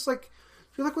 And she's just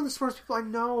you're one of the smartest people I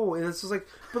know, and it's just this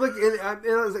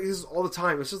is all the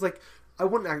time. It's just no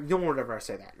one would ever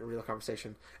say that in a real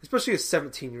conversation, especially a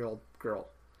 17-year-old girl.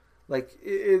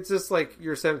 It's just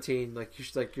you're 17,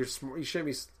 you're smart. You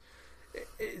shouldn't be.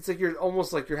 It's you're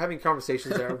almost you're having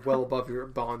conversations that are well above your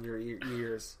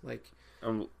years.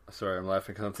 I'm sorry, I'm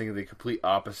laughing because I'm thinking the complete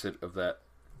opposite of that.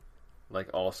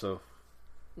 Also,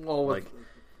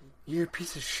 you're a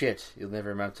piece of shit. You'll never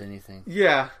amount to anything.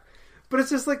 Yeah. But it's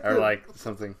just or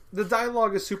something. The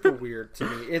dialogue is super weird to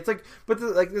me. It's but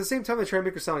at the same time they try to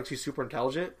make her sound like she's super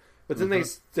intelligent, but then they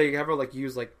have her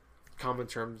use common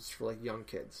terms for young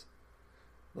kids.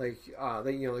 They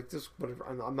just whatever.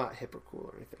 I'm not hip or cool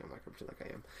or anything. I'm not gonna pretend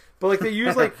like I am. But they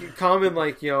use common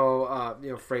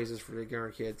phrases for the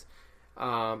younger kids.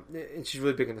 And she's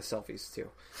really big into selfies too.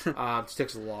 She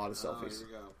takes a lot of selfies. Here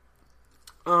we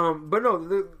go. But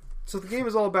no, so the game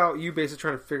is all about you basically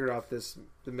trying to figure out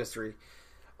the mystery,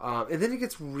 and then it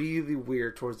gets really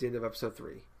weird towards the end of episode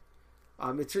 3. I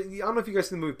don't know if you guys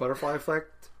seen the movie Butterfly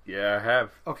Effect. Yeah, I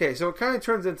have. Okay, so it kind of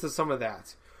turns into some of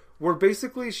that, where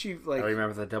basically she I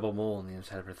remember the double mole on the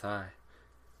inside of her thigh.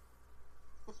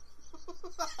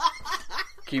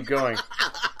 Keep going.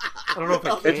 I don't know if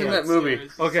I can. It's in that movie.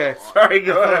 Okay, sorry,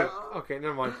 go ahead. Okay,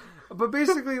 never mind. But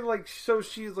basically, so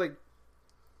she's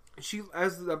she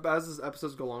as this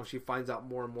episodes go along, she finds out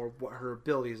more and more what her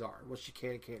abilities are, what she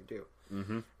can and can't do.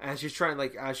 Mm-hmm. And she's trying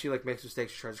as she makes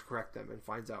mistakes, she tries to correct them and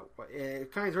finds out.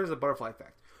 It kind of turns into the butterfly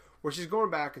effect, where she's going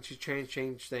back and she's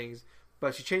changed things,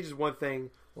 but she changes one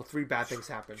thing, 3 bad things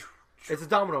happen. It's a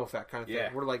domino effect kind of thing.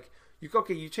 Yeah. Where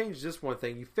you changed this one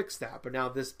thing, you fixed that, but now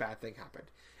this bad thing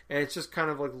happened. And it's just kind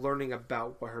of learning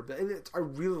about what her... And I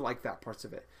really like that parts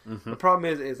of it. Mm-hmm. The problem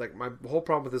is my whole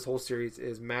problem with this whole series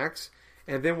is Max.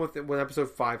 And then when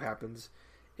episode 5 happens,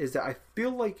 is that I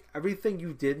feel like everything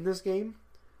you did in this game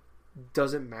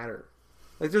doesn't matter.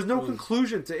 There's no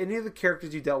conclusion to any of the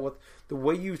characters you dealt with, the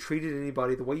way you treated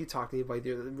anybody, the way you talked to anybody,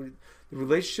 the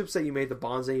relationships that you made, the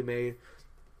bonds that you made,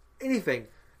 anything.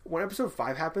 When episode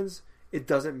 5 happens, it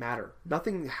doesn't matter.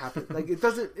 Nothing happens.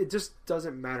 It just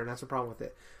doesn't matter. And that's the problem with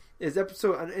it. Is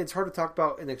episode, and it's hard to talk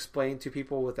about and explain to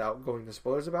people without going into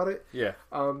spoilers about it. Yeah.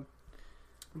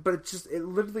 But it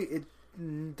literally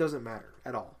doesn't matter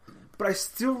at all. But I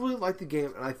still really like the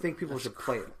game, and I think people should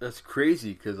play it. That's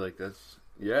crazy because that's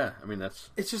that's.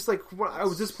 It's just I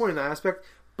was disappointed in that aspect,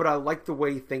 but I like the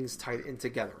way things tied in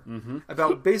together. Mm-hmm.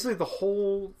 About basically the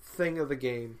whole thing of the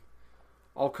game,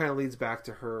 all kind of leads back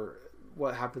to her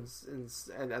what happens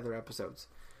in other episodes.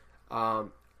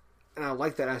 and I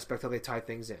like that aspect how they tie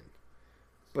things in.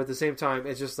 But at the same time,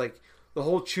 it's just like the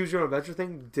whole choose your own adventure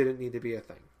thing didn't need to be a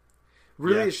thing.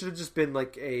 Really, Yeah. it should have just been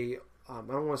like a. I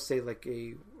don't want to say like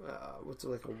a what's it,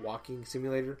 like a walking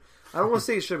simulator. I don't want to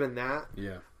say it should have been that.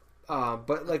 Yeah.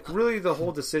 But like really, the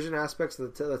whole decision aspects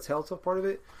of the Telltale part of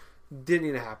it didn't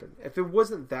need to happen. If it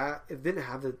wasn't that, if it didn't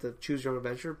have the choose your own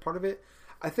adventure part of it,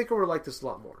 I think I would like this a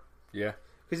lot more. Yeah.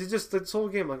 Because it's just this whole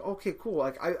game, like, okay, cool.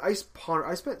 Like I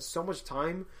spent so much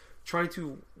time trying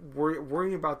to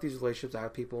worrying about these relationships I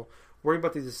have people, worrying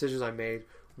about these decisions I made,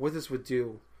 what this would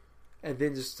do, and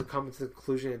then just to come to the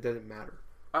conclusion it didn't matter.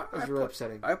 It was really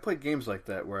upsetting. I played games like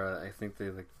that where I think they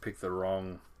like picked the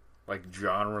wrong like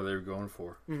genre they were going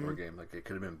for a game. Like it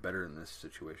could have been better in this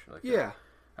situation. Like Yeah,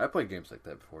 that. I played games like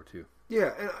that before too.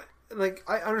 yeah, and like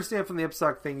I understand from the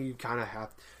Upstock thing, you kind of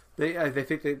have. They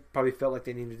think they probably felt like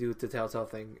they needed to do the Telltale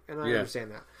thing, and I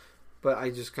understand that. But I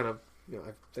just kind of,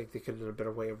 I think they could have done a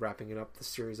better way of wrapping it up, the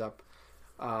series up.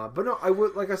 But no, I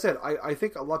would, like I said, I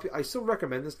think a lot of people, I still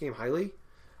recommend this game highly.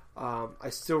 I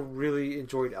still really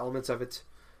enjoyed elements of it.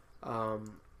 I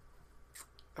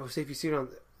would say if you see it on,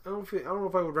 I don't know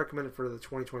if I would recommend it for the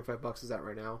 $20-$25 is that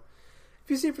right now. If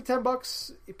you see it for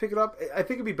 $10, you pick it up. I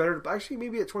think it'd be better to actually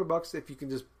maybe at $20 if you can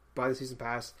just buy the season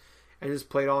pass and just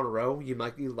play it all in a row. You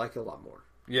like it a lot more.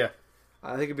 Yeah.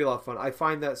 I think it'd be a lot of fun. I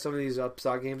find that some of these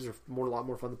Upstock games are a lot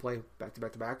more fun to play back to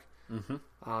back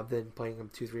than playing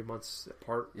them 2-3 months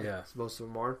apart. Yeah. Like most of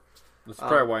them are. That's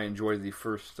probably why I enjoyed the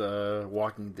first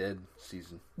Walking Dead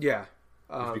season. Yeah.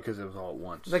 It's because it was all at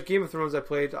once. Like Game of Thrones, I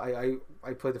played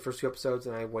the first 2 episodes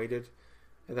and I waited,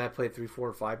 and then I played 3, 4,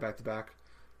 and 5 back to back.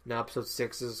 Now episode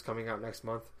 6 is coming out next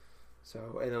month.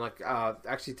 So, and then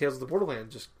actually Tales of the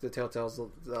Borderlands, just the Telltale's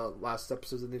the last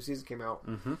episodes of the new season came out,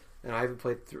 and I haven't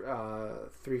played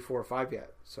 3, 4, or 5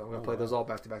 yet. So I'm gonna play those all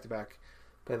back to back.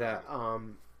 Play that.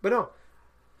 But no,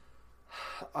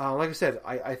 like I said,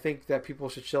 I think that people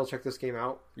should still check this game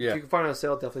out. Yeah. If you can find it on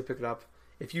sale, definitely pick it up.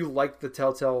 If you like the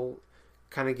Telltale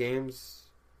kind of games,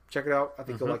 check it out. I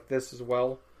think you'll like this as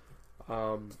well.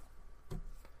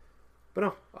 But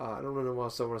no, I don't know what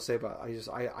else I want to say about it.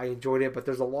 I enjoyed it, but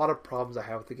there's a lot of problems I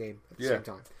have with the game at the same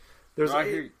time. There's I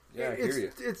hear you.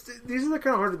 These are the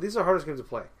kind of hard. These are hardest games to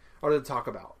play or to talk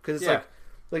about because it's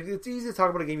like it's easy to talk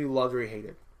about a game you loved or you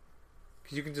hated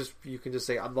because you can just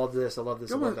say I love this, I love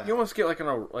this, I love that. You almost get like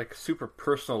on a super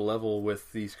personal level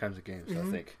with these kinds of games. I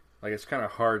think like it's kind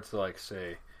of hard to like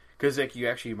say because like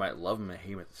you might love them and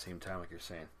hate them at the same time, like you're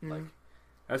saying. Like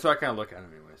that's how I kind of look at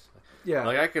them, anyways. Yeah,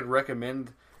 like I could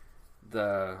recommend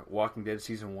the Walking Dead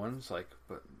season 1's like,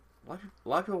 but a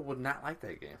lot of people would not like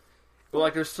that game. But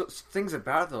like, there's things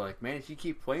about it that like, man, if you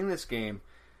keep playing this game,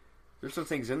 there's some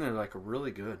things in there like are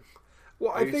really good.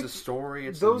 Well, like, I think it's the story,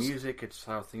 it's the music, it's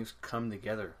how things come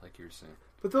together, like you're saying.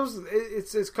 But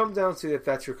it's come down to if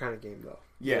that's your kind of game, though.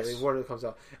 Yes, really, what it comes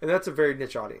out, and that's a very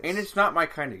niche audience. And it's not my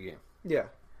kind of game. Yeah,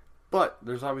 but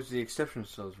there's obviously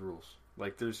exceptions to those rules.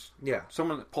 Like there's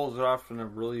someone that pulls it off in a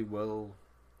really well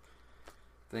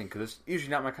thing because it's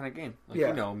usually not my kind of game. Like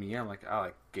you know me, I like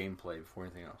gameplay before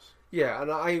anything else. Yeah,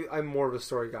 and I'm more of a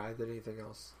story guy than anything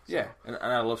else. So. Yeah, and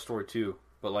I love story too.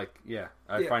 But like,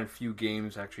 I find few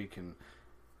games actually can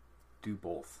do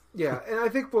both. Yeah, and I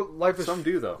think what some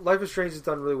do though. Life is Strange has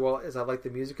done really well is I like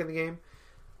the music in the game.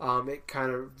 It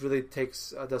kind of really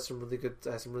does some really good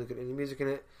indie music in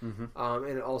it,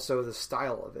 and also the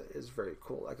style of it is very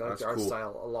cool. Like I like the art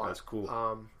style a lot. That's cool.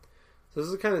 So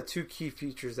those are kind of 2 key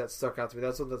features that stuck out to me.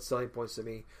 That's one of the selling points to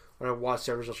me when I watched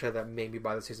the original trailer that made me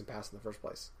buy the season pass in the first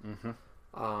place.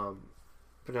 But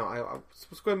no,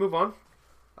 let's go ahead and move on.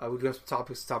 We do have some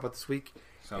topics to talk about this week.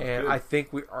 Sounds and good. I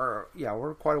think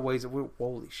we're quite a ways.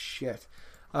 Holy shit.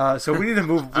 So we need to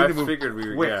move. I figured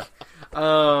we were quick.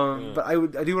 But I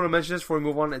do want to mention this before we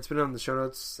move on. It's been on the show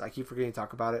notes. I keep forgetting to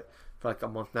talk about it for like a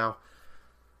month now.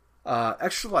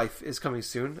 Extra Life is coming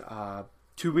soon.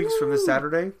 2 weeks from this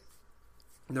Saturday,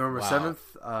 November 7th.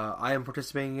 I am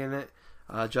participating in it.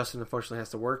 Justin unfortunately has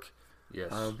to work.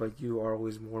 Yes. But you are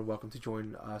always more welcome to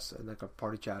join us in like a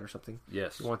party chat or something.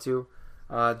 Yes. If you want to.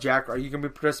 Jack, are you going to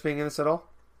be participating in this at all?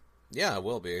 Yeah, I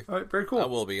will be. All right, very cool. I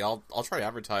will be. I'll try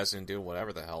advertising and do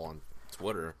whatever the hell on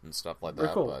Twitter and stuff like Very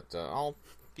that. cool. But I'll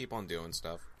keep on doing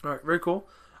stuff. All right, very cool.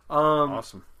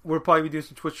 Awesome. We'll probably be doing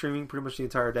some Twitch streaming pretty much the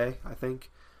entire day, I think.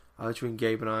 Between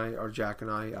Gabe and I, or Jack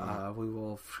and I, we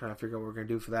will try to figure out what we're going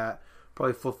to do for that.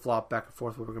 Probably flip-flop back and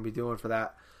forth what we're going to be doing for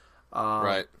that.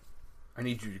 Right. I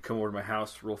need you to come over to my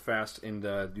house real fast and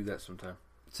do that sometime.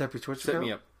 Set up your Twitch Set account?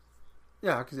 me up.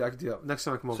 Yeah, I can do that. Next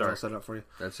time I come over, I'll set it up for you.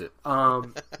 That's it.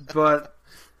 But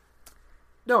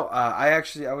no, I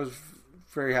was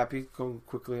very happy. Going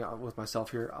quickly with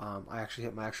myself here. I actually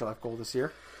hit my Extra Life goal this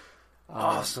year.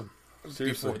 Awesome.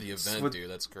 Seriously. Before the event, With dude,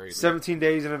 that's crazy. 17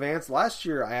 days in advance. Last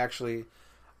year, I actually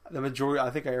the majority. I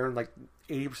think I earned like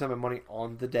 80% of my money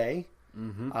on the day.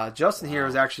 Mm-hmm. Justin here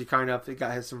was actually kind of. He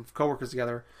got some coworkers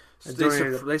together. And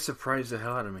donated. They surprised the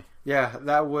hell out of me. Yeah,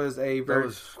 that was a very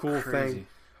was cool crazy. thing.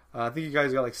 I think you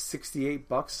guys got like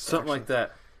 $68, Something actually. like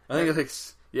that. I think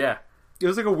it's yeah. It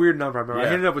was like a weird number. I remember. I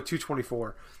Yeah. ended up with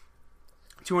 $224,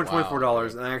 Wow.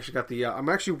 and I actually got the. I'm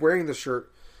actually wearing the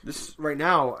shirt This right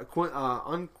now.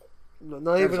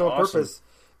 Not even on awesome. purpose.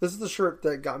 This is the shirt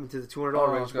that got me to the $200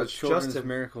 oh, range. it's got Which Children's Justin.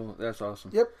 Miracle. That's awesome.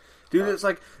 Yep. Dude, it's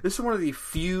like this is one of the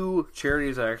few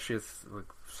charities I actually like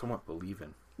somewhat believe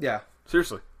in. Yeah.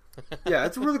 Seriously, Yeah,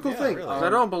 it's a really cool Yeah, thing. really. 'Cause I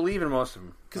don't believe in most of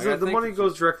them Because Like, I the think money it's-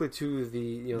 goes directly to the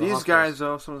the These hospitals. guys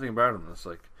know something about them. It's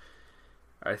like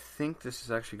I think this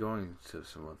is actually going to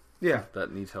someone Yeah,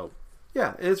 that needs help.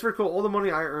 yeah, and it's very cool. All the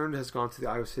money I earned has gone to the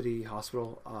Iowa City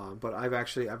Hospital, but I've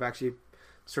actually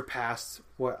surpassed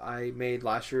what I made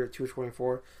last year at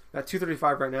 224. At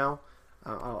 235 right now.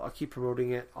 I'll keep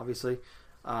promoting it, obviously,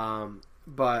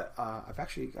 but I've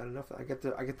actually got enough. I get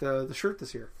the shirt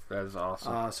this year, That is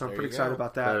awesome. so I'm There pretty you excited go.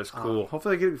 about that. That is cool.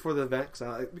 Hopefully, I get it before the event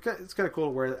because it's kind of cool to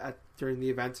wear it during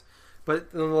the event.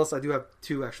 But nonetheless, I do have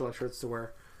 2 Extra Life shirts to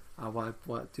wear while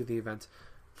I do the event.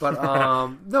 But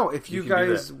no, if you You can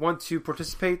do guys that. want to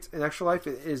participate in Extra Life,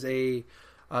 it is a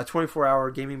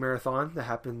 24-hour gaming marathon that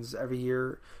happens every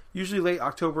year, usually late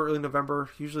October, early November,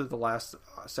 usually the last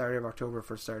Saturday of October,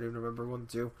 first Saturday of November, 1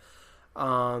 to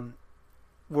 2,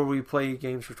 where we play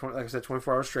games for, like I said,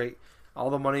 24 hours straight. All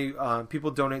the money,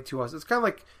 people donate to us. It's kind of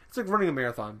like, it's like running a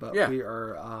marathon, but Yeah. we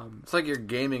are, It's like you're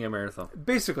gaming a marathon.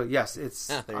 basically, yes, it's,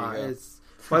 There you go. it's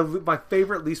my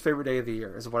favorite, least favorite day of the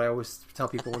year is what I always tell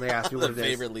people when they ask me what The it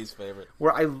is. favorite, least favorite.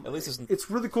 Where At least it's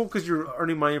really cool because you're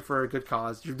earning money for a good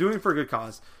cause. You're doing it for a good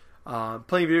cause.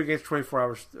 Playing video games for 24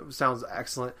 hours sounds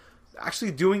excellent.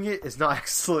 Actually doing it is not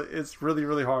excellent. It's really,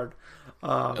 really hard.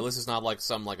 At least it's not like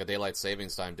a daylight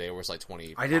savings time day where it's like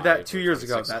 20. I did that 2 years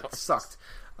ago. That sucked.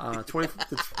 20.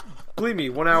 Believe me,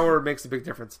 1 hour makes a big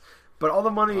difference. But all the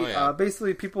money, Oh, yeah.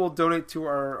 basically, people donate to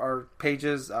our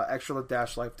pages,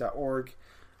 extra-life.org.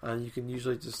 You can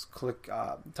usually just click,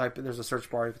 type in. There's a search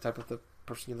bar. You can type up the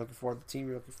person you're looking for, the team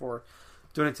you're looking for,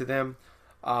 donate to them.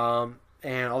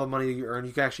 And all the money you earn,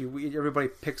 you can actually. Everybody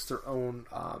picks their own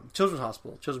children's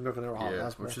hospital, children's medical Yeah,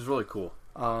 hospital, which is really cool.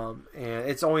 and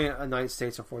it's only in the United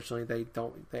States. Unfortunately,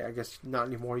 I guess not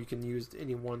anymore. You can use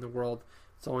anyone in the world.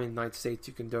 It's only in the United States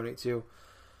you can donate to.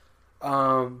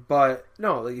 But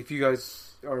no, like if you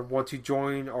guys want to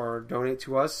join or donate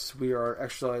to us, we are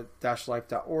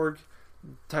extra-life.org.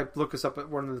 Look us up at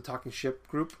one of the Talking Ship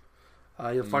group.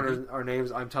 You'll find our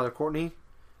names. I'm Tyler Courtney.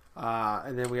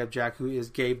 And then we have Jack, who is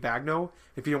Gabe Bagno.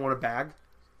 If you don't want a bag,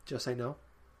 just say no.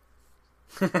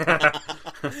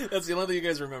 That's the only thing you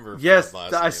guys remember. From Yes, the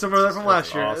last I name. still remember that from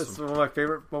last year. Awesome. It's one of my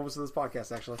favorite moments of this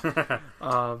podcast, actually.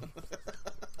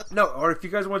 No, or if you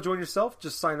guys want to join yourself,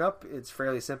 just sign up. It's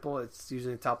fairly simple. It's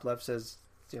usually the top left says,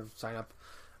 sign up.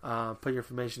 Put your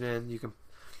information in. You can.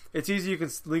 It's easy. You can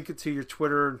link it to your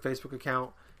Twitter and Facebook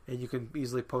account, and you can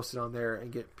easily post it on there and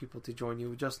get people to join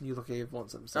you. Justin, you look like you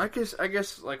want something to say. I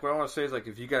guess like what I want to say is like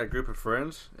if you got a group of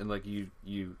friends and like you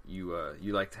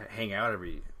like to hang out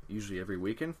usually every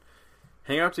weekend,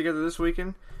 hang out together this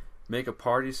weekend, make a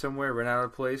party somewhere, rent out a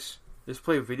place, just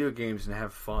play video games and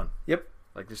have fun. Yep.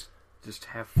 Like just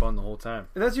have fun the whole time.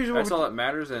 And that's usually That's what all we that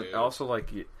matters. And Yeah. also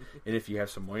like, and if you have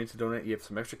some money to donate, you have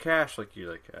some extra cash. Like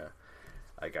you're like,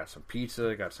 I got some pizza,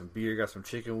 I got some beer, got some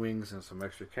chicken wings, and some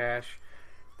extra cash.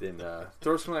 Then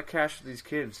throw some of that cash to these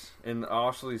kids and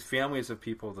also these families of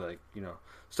people that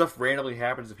stuff randomly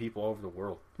happens to people all over the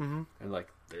world. Mm-hmm. And like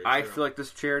Very I true. feel like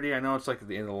this charity. I know it's like at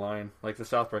the end of the line, like the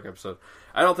South Park episode.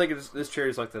 I don't think this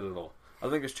charity's like that at all. I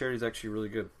think this charity is actually really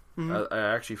good. Mhm.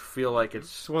 I actually feel like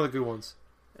It's one of the good ones.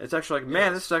 it's actually like,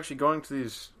 man, this is actually going to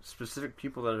these specific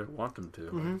people that I want them to.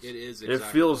 Mhm. It is. It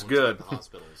Exactly feels going to, like, good. the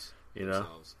hospitals. You know?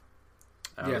 themselves.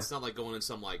 Yeah. It's not like going in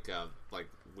some like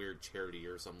weird charity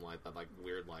or something like that, like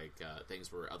weird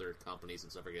things where other companies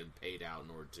and stuff are getting paid out in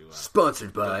order to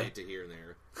Sponsored by. donate to here and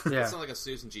there. Yeah. It's not like a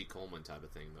Susan G. Coleman type of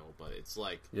thing though, but it's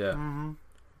like. Yeah. Mm-hmm.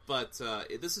 But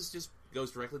this is just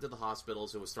goes directly to the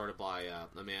hospitals. It was started by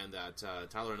a man that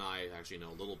Tyler and I actually know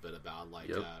a little bit about, like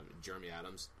Yep. Jeremy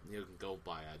Adams. He can go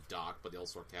by Doc, but the old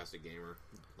Sarcastic Gamer,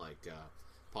 like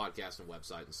podcast and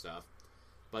website and stuff.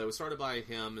 But it was started by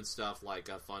him and stuff, like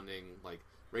funding, like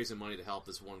raising money to help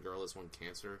this one girl, this one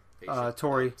cancer patient.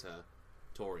 Tori.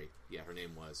 Tori, yeah, her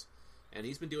name was. And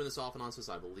he's been doing this off and on since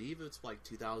I believe it's like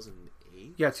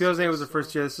 2008. Yeah, 2008 was the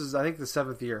first year. This is, I think, the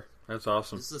 7th year. That's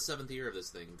awesome. This is the 7th year of this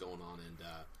thing going on,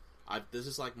 and this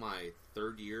is like my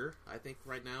 3rd year, I think,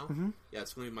 right now. Mm-hmm. Yeah,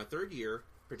 it's going to be my 3rd year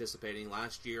participating.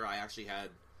 Last year, I actually had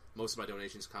most of my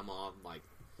donations come on like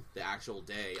the actual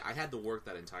day. I had to work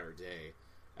that entire day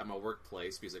at my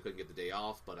workplace because I couldn't get the day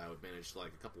off, but I would manage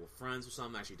like a couple of friends or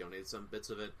something actually donated some bits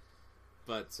of it.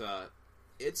 But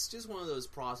it's just one of those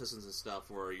processes and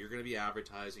stuff where you're going to be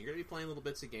advertising, you're going to be playing little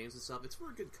bits of games and stuff. It's for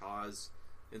a good cause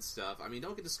and stuff. I mean,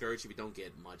 don't get discouraged if you don't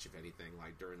get much of anything,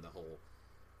 like during the whole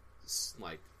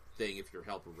like thing. If you're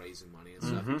helping raising money and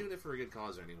stuff, you're doing it for a good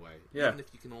cause anyway. Yeah. Even if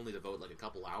you can only devote like a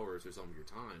couple hours or something of your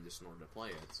time just in order to play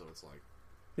it. So it's like,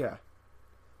 Yeah.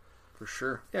 For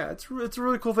sure. Yeah, it's a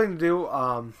really cool thing to do.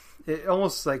 It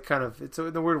almost like kind of, it's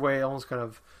in a weird way, almost kind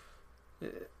of,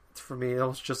 for me, it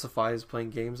almost justifies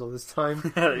playing games all this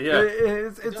time. Yeah.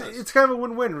 It's kind of a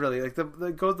win-win, really. Like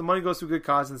the money goes to a good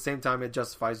cause, and at the same time, it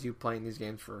justifies you playing these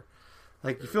games for,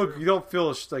 like, you don't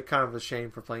feel like kind of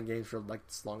ashamed for playing games for like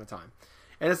this long a time.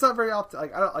 And it's not very often.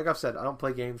 Like I've said, I don't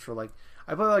play games for like,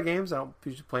 I play a lot of games. I don't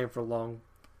usually play them for long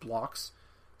blocks,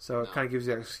 so it kind of gives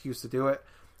you that excuse to do it.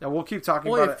 And we'll keep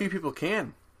talking Only about a few people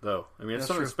can, though. I mean, it's That's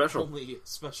something true. special. only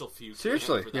special few.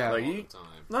 Seriously. For that Yeah. Like, long you- of time.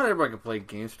 Not everybody can play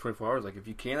games for 24 hours. Like, if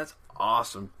you can, that's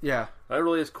awesome. Yeah, That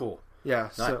really is cool. yeah.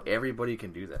 Not So everybody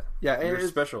can do that. yeah, and You're it's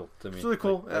special to me. it's really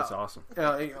cool. Like, that's Yeah. awesome.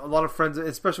 a lot of friends,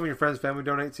 especially when your friends, family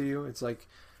donate to you. It's like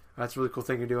that's a really cool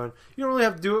thing you're doing. You don't really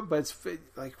have to do it, but it's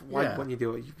like why Yeah. wouldn't you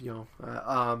do it? You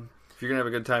know. If you're going to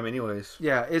have a good time anyways.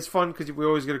 Yeah, it's fun because we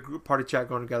always get a group party chat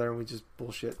going together, and we just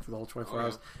bullshit for the whole 24 Oh, yeah.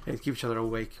 hours and keep each other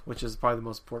awake, which is probably the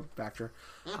most important factor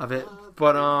of it.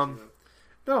 But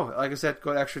no, like I said,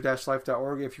 go to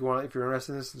extra-life.org if you're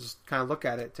interested in this, and just kind of look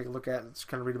at it, take a look at it, just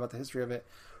kind of read about the history of it.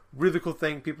 Really cool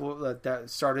thing. People that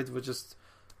started with just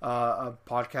a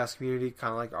podcast community,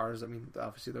 kind of like ours. I mean,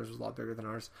 obviously theirs was a lot bigger than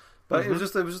ours, but it was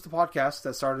just a podcast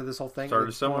that started this whole thing. Started and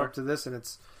it's somewhere. going up to this, and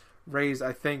it's raised,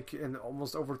 I think, in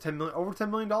almost over $10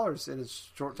 million in its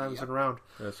short time it's been around.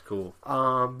 That's cool.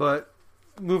 But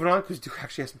moving on, because we do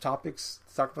actually have some topics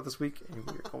to talk about this week, and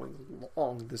we're going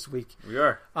long this week. We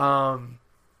are. And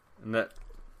that,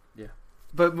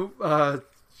 But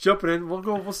jumping in,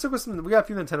 we'll stick with some. We got a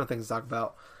few Nintendo things to talk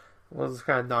about. We'll just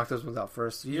kind of knock those ones out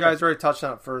first. You guys already touched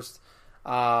on it first,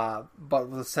 but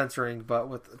with the censoring. But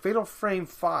with Fatal Frame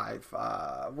 5,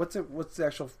 what's the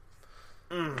actual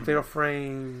Fatal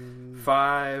Frame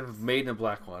 5 Made in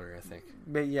Blackwater, I think.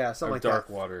 Yeah, something Or like Dark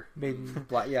that. Water. Made in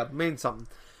Black, yeah, made in something.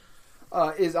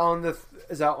 Is out on the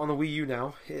Wii U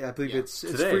now. I believe Yeah. it's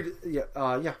Today. free.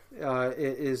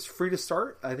 It is free to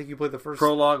start. I think you played the first.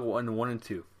 Prologue 1 and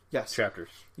 2 Yes, chapters.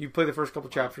 you play the first couple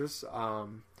chapters.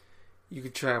 You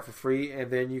could try it for free,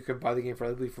 and then you could buy the game for,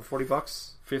 I believe, for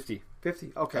 $40. 50.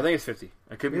 50. Okay, I think it's 50.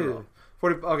 I could be Yeah. wrong.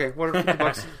 40. Okay, what are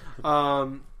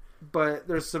 $50? But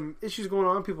there's some issues going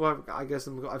on. People have, I guess,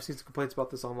 I've seen some complaints about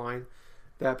this online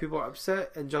that people are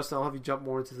upset. And Justin, I'll have you jump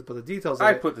more into the details. Of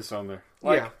I it. put this on there.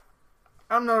 Like, yeah.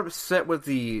 I'm not upset with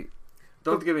the...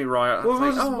 Don't get me wrong. Well,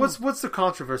 It's like, what's the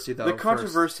controversy though? the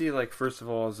controversy, like, first of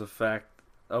all, is the fact...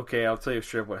 Okay, I'll tell you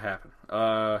straight up what happened.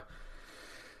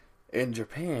 In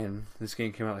Japan, this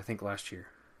game came out, I think, last year.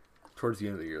 Towards the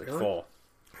end of the year, like Really? fall.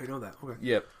 I know that. Okay.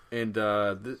 Yep.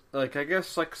 And, like, I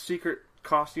guess, like, secret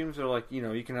costumes are, like, you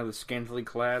know, you can have a scantily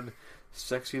clad,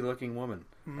 sexy-looking woman.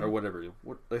 Or whatever.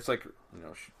 It's like, you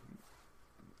know,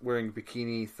 wearing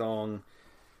bikini, thong,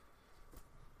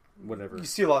 whatever. You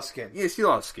see a lot of skin. Yeah, you see a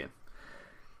lot of skin.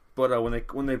 But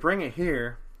when they bring it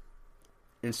here,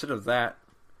 instead of that,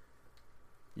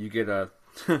 you get to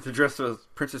dress as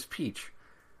Princess Peach,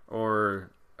 or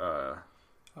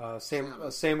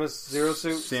Samus Zero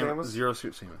Suit. Samus. Zero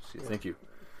Suit Samus. Yeah, thank you.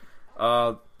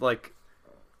 Like,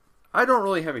 I don't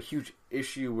really have a huge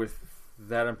issue with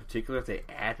that in particular. If they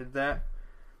added that,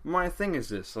 my thing is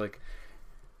this: like,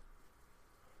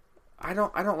 I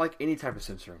don't like any type of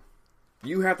censoring.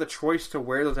 You have the choice to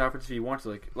wear those outfits if you want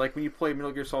to. Like when you play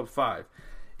Metal Gear Solid 5,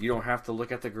 you don't have to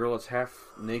look at the girl that's half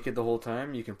naked the whole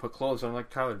time. You can put clothes on like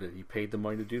Tyler did. He paid the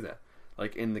money to do that,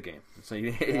 like in the game. So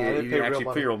you didn't pay real actually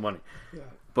money. pay real money. Yeah.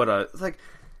 But it's like,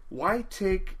 why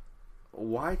try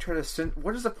to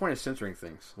what is the point of censoring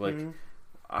things? Like,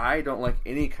 I don't like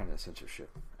any kind of censorship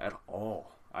at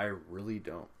all. I really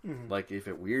don't. Like, if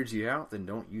it weirds you out, then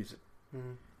don't use it.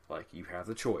 Like, you have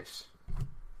the choice.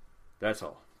 That's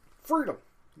all. Freedom.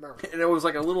 And it was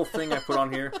like a little thing I put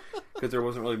on here because there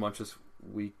wasn't really much this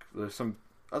week. There's some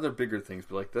other bigger things,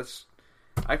 but like that's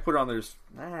I put on there's.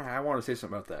 I want to say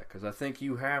something about that because I think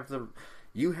you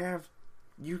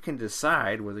can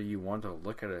decide whether you want to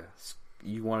look at a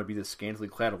you want to be the scantily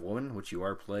clad woman, which you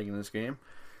are playing in this game,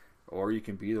 or you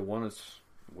can be the one that's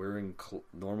wearing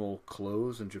normal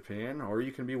clothes in Japan, or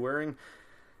you can be wearing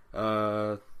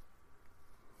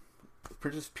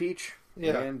Princess Peach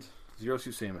and Zero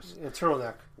Suit Samus. A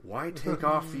turtleneck. Why take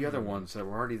off the other ones that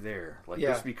were already there? Like,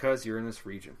 Yeah. just because you're in this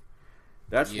region.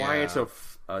 That's why it's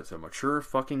a mature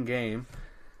fucking game.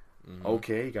 Mm-hmm.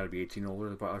 Okay, you got to be 18 or older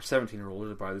to buy, or 17 or older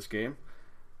to buy this game.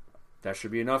 That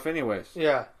should be enough, anyways.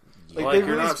 Yeah. Like, they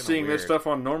you're not released- seeing this stuff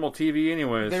on normal TV,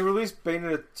 anyways. They released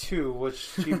Bayonetta 2, which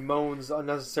she moans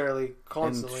unnecessarily and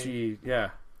constantly.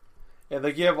 And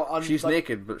like you have she's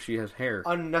naked, but she has hair,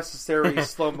 unnecessary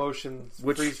slow motion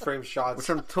Which- freeze frame shots. which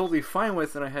I'm totally fine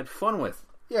with, and I had fun with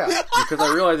Yeah, because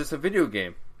I realize it's a video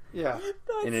game, yeah.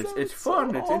 and it's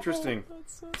fun, it's interesting.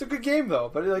 It's a good game though,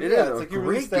 but like It yeah, is it's a like you great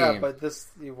release that, game. but this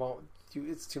you won't.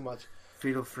 It's too much.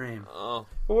 Fatal Frame. Oh,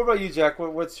 But what about you, Jack?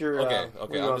 What's your okay.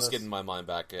 what are you I'm on just this? getting my mind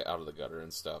back out of the gutter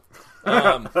and stuff.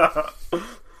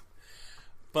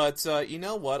 But you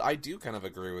know what? I do kind of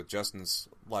agree with Justin's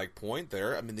point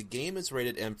there. I mean, the game is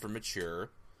rated M for mature.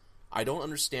 I don't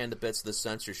understand the bits of the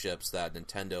censorships that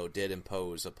Nintendo did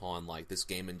impose upon this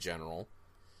game in general.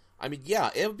 I mean, yeah,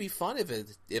 it would be fun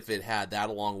if it had that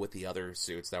along with the other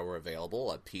suits that were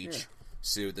available, a Peach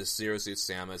suit, the Zero Suit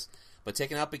Samus, but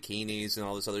taking out bikinis and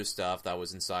all this other stuff that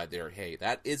was inside there. Hey,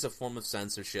 that is a form of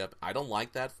censorship. I don't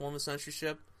like that form of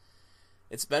censorship.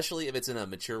 Especially if it's in a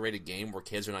mature-rated game where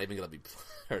kids are not even going to be,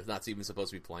 or not even supposed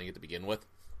to be playing it to begin with.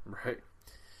 Right.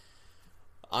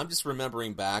 I'm just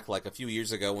remembering back, a few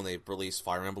years ago when they released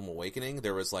Fire Emblem Awakening,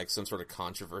 there was, some sort of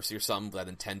controversy or something that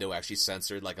Nintendo actually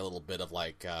censored, a little bit of,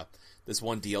 this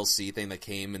one DLC thing that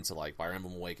came into, Fire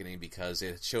Emblem Awakening because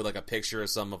it showed, a picture of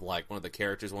some of, one of the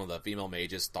characters, one of the female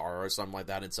mages, Star or something like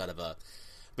that, inside of a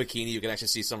bikini. You can actually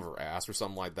see some of her ass or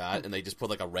something like that, and they just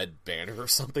put, a red banner or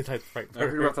something right I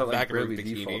heard about that back of her Bravely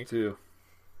Default, too.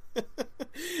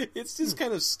 It's just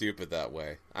kind of stupid that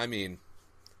way. I mean,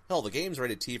 hell, the game's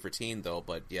rated T for teen, though,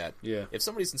 but yet, if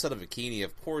somebody's inside of a bikini,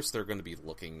 of course they're going to be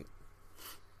looking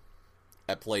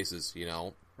at places,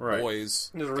 Right.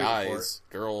 Boys, There's a reason guys,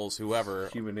 girls, whoever.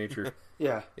 Human nature.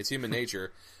 Yeah, It's human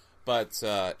nature. But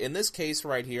in this case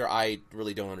right here, I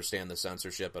really don't understand the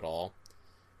censorship at all.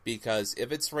 Because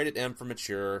if it's rated M for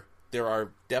mature, there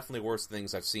are definitely worse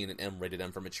things I've seen in rated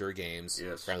M for mature games.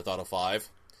 Yes. Grand Theft Auto 5.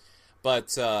 But,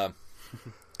 to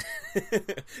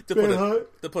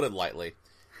put it lightly.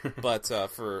 But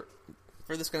for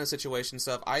this kind of situation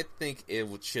stuff, I think it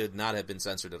should not have been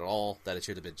censored at all. That it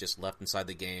should have been just left inside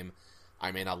the game.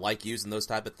 I mean, I like using those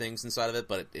type of things inside of it,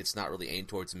 but it's not really aimed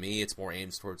towards me. It's more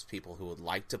aimed towards people who would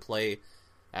like to play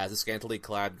as a scantily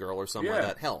clad girl or something like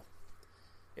that. Hell,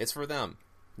 it's for them.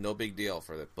 No big deal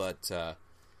for it. But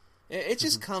it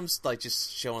just comes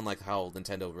just showing how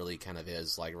Nintendo really kind of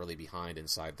is really behind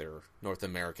inside their North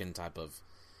American type of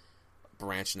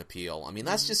branch and appeal. I mean,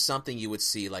 that's just something you would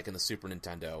see in the Super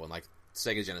Nintendo and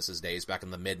Sega Genesis days back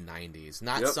in the mid 90s.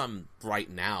 Not some right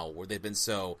now where they've been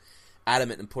so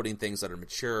adamant in putting things that are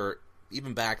mature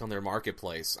even back on their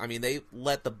marketplace. I mean, they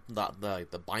let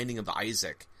the Binding of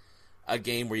Isaac, a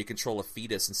game where you control a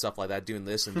fetus and stuff like that, doing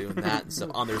this and doing that and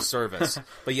stuff on their service,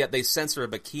 but yet they censor a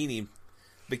bikini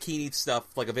stuff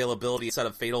availability inside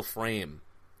of Fatal Frame.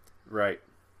 Right.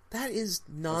 That is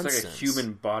nonsense. It's like a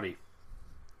human body.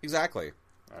 Exactly.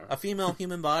 A female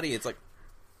human body. It's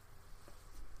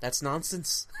that's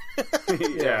nonsense.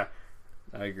 Yeah,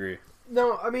 I agree.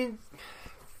 no, I mean,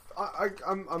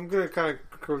 I'm gonna kind of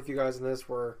concur with you guys on this.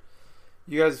 Where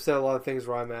you guys have said a lot of things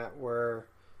where I'm at, where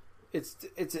it's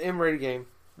an M-rated game.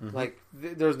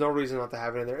 Mm-hmm. There's no reason not to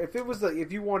have it in there. If it was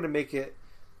if you wanted to make it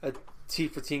a T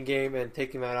for teen game and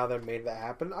taking that out there made that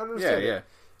happen, I understand. Yeah. it.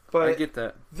 But I get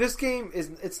that. this game is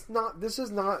This is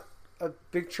not a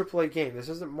big AAA game. This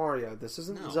isn't Mario. This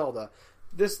isn't Zelda.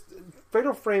 This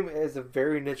Fatal Frame is a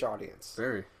very niche audience.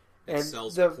 Very. And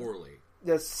sells the- poorly.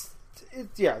 It's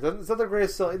not the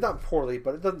greatest sell. It's not poorly,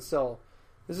 but it doesn't sell.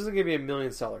 This isn't going to be a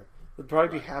million seller. They'd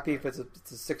probably be happy if it's a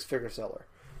 6-figure seller.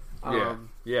 Yeah.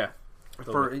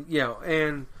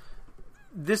 And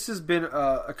this has been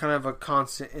a kind of a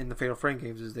constant in the Fatal Frame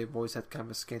games. Is they've always had kind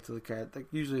of a scantily clad,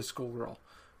 usually a schoolgirl,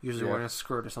 usually wearing a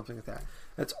skirt or something like that.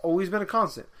 That's always been a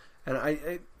constant. And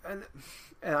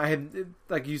I had,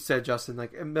 like you said, Justin,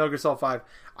 in Metal Gear Solid 5,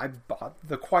 I bought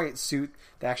the quiet suit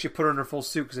to actually put her in her full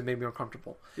suit because it made me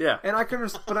uncomfortable. Yeah. And I can,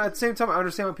 but at the same time, I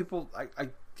understand when people, I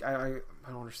don't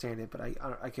understand it, but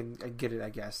I get it, I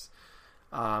guess.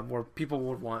 Where people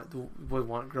would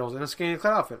want girls in a skinny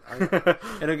clad outfit,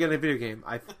 and again, in a video game.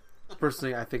 I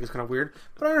think it's kind of weird,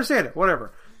 but I understand it.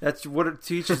 Whatever. That's what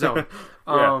to each his own.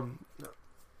 Yeah.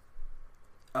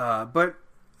 But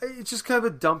it's just kind of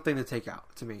a dumb thing to take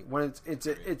out to me when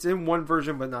it's in one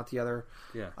version but not the other.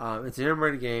 Yeah. It's an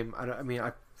M-rated game.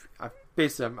 I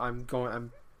basically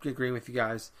I'm agreeing with you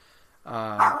guys.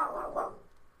 Hi,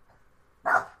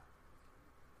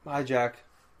 Jack.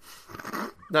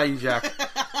 Not you, Jack.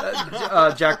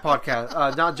 Jack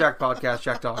podcast. Not Jack podcast.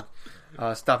 Jack dog.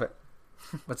 Stop it.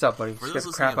 What's up, buddy? For Scared those the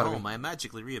listening crap at out of home, me. I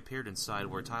magically reappeared inside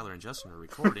where Tyler and Justin are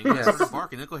recording and started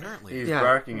barking incoherently. He's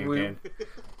barking we- again.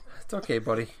 It's okay,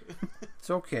 buddy. It's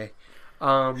okay.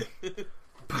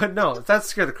 But no, that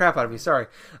scared the crap out of me. Sorry.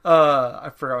 I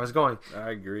forgot where I was going.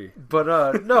 I agree.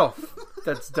 But no,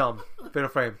 that's dumb. Fatal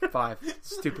Frame 5.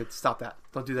 Stupid. Stop that.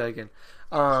 Don't do that again.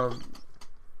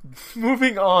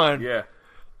 Moving on. Yeah.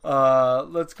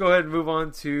 Let's go ahead and move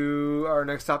on to our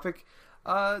next topic.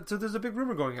 So there's a big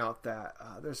rumor going out that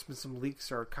there's been some leaks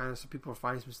or kind of some people are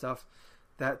finding some stuff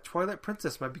that Twilight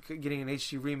Princess might be getting an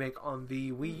HD remake on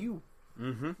the Wii U.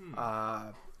 Mm-hmm.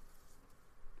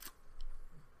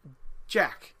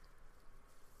 Jack,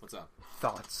 What's up?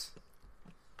 thoughts?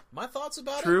 My thoughts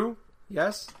about it? True?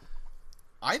 Yes?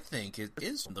 I think it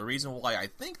is. The reason why I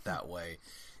think that way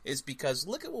is because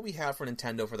look at what we have for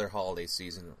Nintendo for their holiday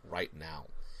season right now.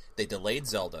 They delayed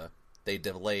Zelda. They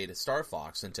delayed Star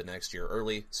Fox into next year,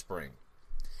 early spring.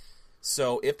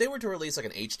 So if they were to release like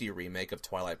an HD remake of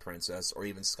Twilight Princess or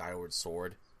even Skyward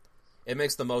Sword, it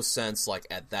makes the most sense like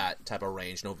at that type of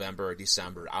range, November or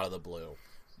December, out of the blue.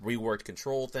 Reworked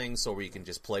control things so where you can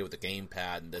just play with the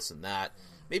gamepad and this and that.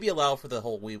 Maybe allow for the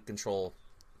whole Wii control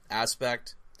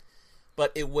aspect.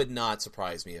 But it would not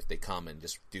surprise me if they come and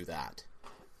just do that.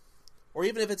 Or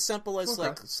even if it's simple as,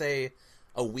 like, say,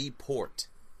 a Wii port.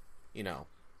 You know.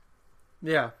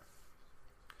 Yeah.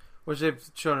 Which they've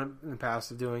shown in the past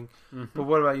of doing. But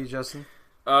what about you, Justin?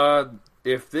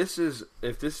 If this is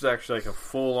actually like a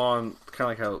full on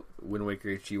kind of like how Wind Waker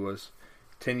HD was,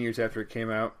 10 years after it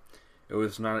came out, it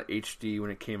was not an HD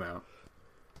when it came out.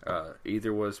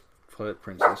 Either was Twilight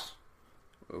Princess.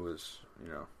 It was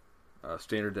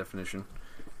standard definition.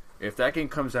 If that game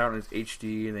comes out and it's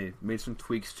HD and they made some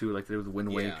tweaks to it, like they did with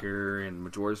Wind Waker and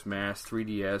Majora's Mask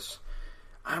 3DS,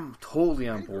 I'm totally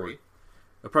on board.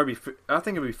 It'll probably I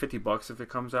think it'll be $50 if it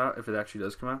comes out. If it actually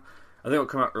does come out, I think it'll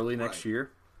come out early next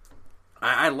year.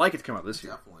 I'd like it to come out this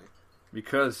year. Definitely.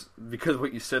 Because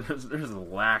what you said, there's a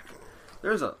lack.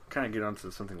 There's a kind of get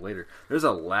onto something later. There's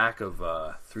a lack of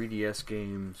 3DS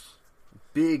games.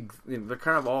 They're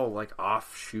kind of all like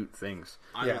offshoot things.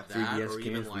 Either that, 3DS or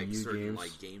even games, like Wii U certain games.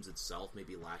 like games itself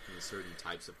maybe lacking certain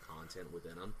types of content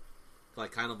within them.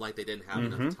 Like kind of like they didn't have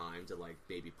enough time to like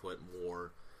maybe put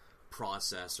more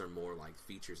process or more like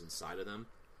features inside of them,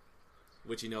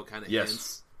 which kind of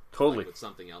hints Totally. like, with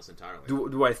something else entirely.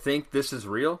 Do I think this is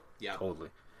real? Yeah. Totally.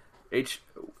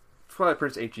 Twilight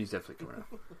Princess HD is definitely coming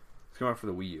out. It's coming out for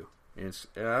the Wii U. And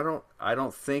I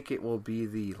don't think it will be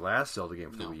the last Zelda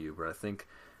game for the Wii U, but I think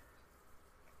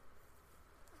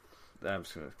I'm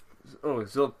just gonna.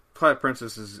 Zelda Twilight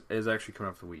Princess is actually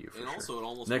coming out for the Wii U. And also, it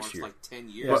almost next marks year. like 10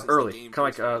 years But since early, the game kind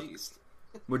of first like released.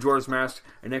 Majora's Mask,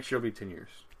 and next year will be 10 years.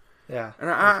 Yeah. And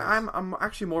I'm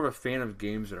actually more of a fan of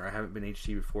games that haven't been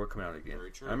HD before come out again.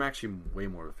 Very true. I'm actually way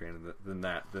more of a fan of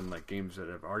than like games that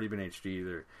have already been HD,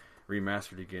 they're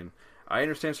remastered again. I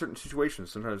understand certain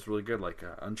situations. Sometimes it's really good, like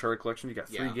Uncharted Collection. You got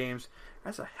 3 games.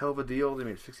 That's a hell of a deal. They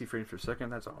made 60 frames per second.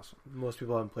 That's awesome. Most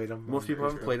people haven't played them. Most people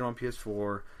haven't played them on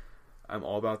PS4. I'm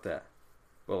all about that.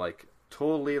 But like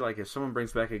totally, like if someone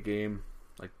brings back a game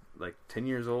like 10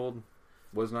 years old,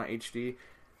 was not HD,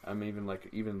 I'm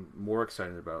even more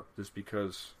excited about just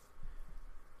because.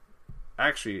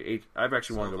 Actually, I've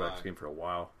actually wanted to go back to this game for a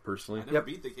while personally. I never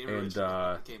beat the game And, originally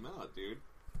when it came out, dude.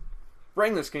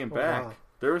 Bring this game back. wow.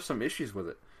 There were some issues with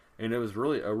it, and it was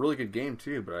really a really good game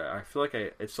too. But I feel like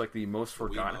it's like the most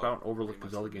forgotten about, and overlooked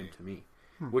Zelda game to me,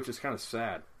 which is kind of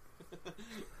sad.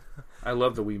 I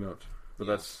love the Wiimote, but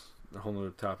that's a whole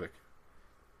other topic.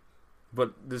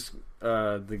 But this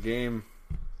the game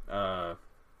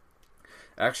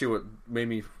actually what made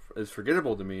me is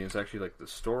forgettable to me is actually like the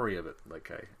story of it.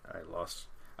 Like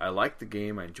I liked the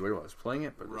game, I enjoyed it while I was playing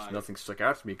it, but there's nothing stuck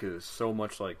out to me because it's so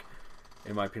much like,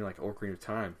 in my opinion, like Ocarina of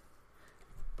Time.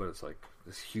 But it's like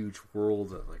this huge world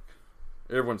that like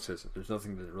everyone says it. There's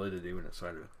nothing really to do inside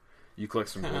of it. You collect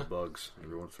some gold bugs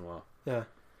every once in a while. Yeah.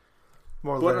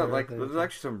 More But there's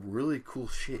actually some really cool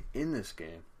shit in this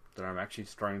game that I'm actually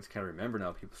starting to kind of remember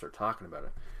now. People start talking about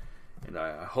it, and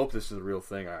I hope this is a real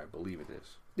thing. I believe it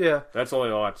is. Yeah. That's all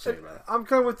I have to say about it. I'm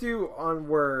kind of with you on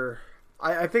where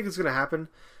I think it's going to happen.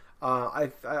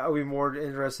 I'll be more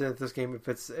interested in this game if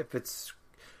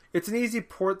it's an easy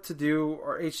port to do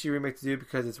or HD remake to do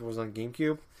because it was on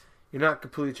GameCube. You're not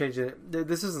completely changing it.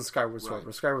 This isn't Skyward Sword. Right.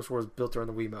 Where Skyward Sword is built around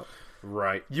the Wiimote.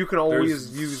 Right. You can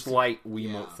always There's use. slight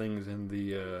Wiimote Yeah. things in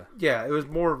the Yeah, it was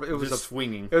more. It was just a.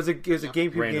 swinging. It was a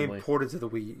GameCube Randomly. game ported to the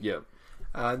Wii. Yep.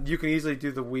 You can easily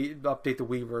do the Wii, update the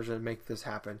Wii version and make this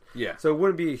happen. Yeah. So it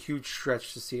wouldn't be a huge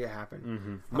stretch to see it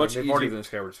happen. Much they've easier already- than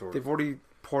Skyward Sword. They've already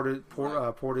ported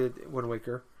Wind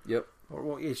Waker, Yep.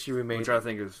 or HD remade. Which I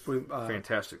think is Uh,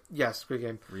 fantastic Yes, great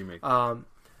game. remake.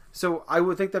 So I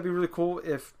would think that'd be really cool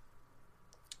if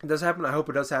it does happen. I hope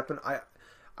it does happen.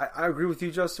 I agree with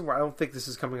you, Justin, where I don't think this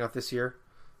is coming out this year.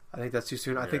 I think that's too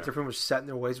soon. I think Yeah. they're pretty much set in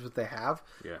their ways with what they have.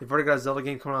 Yeah. They've already got a Zelda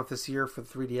game coming out this year for the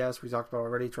 3DS. We talked about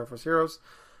already, Triforce Heroes.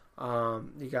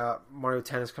 You got Mario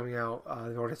Tennis coming out.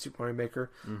 They've already got Super Mario Maker.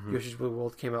 Yoshi's Woolly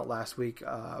World came out last week.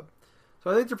 So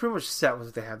I think they're pretty much set with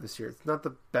what they have this year. It's not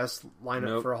the best lineup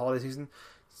Nope. for a holiday season.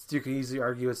 You can easily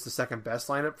argue it's the second best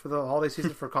lineup for the holiday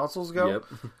season for consoles go. Yep.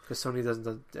 Because Sony doesn't,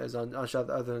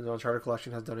 other than the Uncharted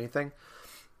Collection, has done anything.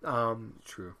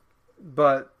 True.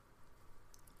 But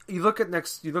you look at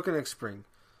next spring.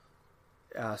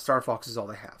 Star Fox is all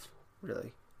they have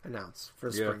really announced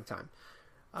for the Yeah. springtime.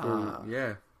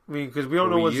 Yeah. I mean, because we don't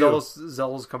For know what Wii U.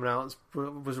 Zelda's coming out. We're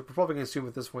probably going to assume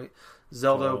at this point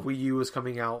Zelda Fall. Wii U is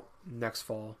coming out next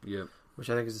fall, Yep. which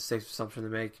I think is a safe assumption to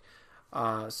make.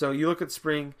 So you look at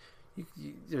spring,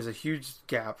 there's a huge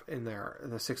gap in there in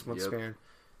the 6 month Yep. span.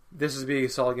 This is being a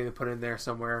solid game to put in there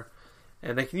somewhere,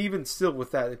 and they can even still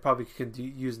with that they probably can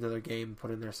use another game and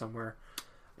put in there somewhere.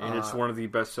 And it's one of the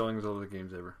best selling Zelda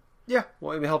games ever. Yeah,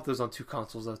 well, it would help those on 2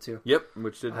 consoles though too. Yep.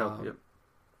 Which did help. Yep.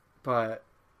 But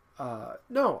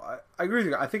no, I agree with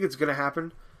you. I think it's going to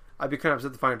happen. I'd be kind of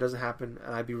upset to find it doesn't happen,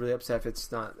 and I'd be really upset if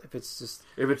it's not. If it's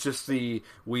just the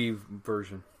Wii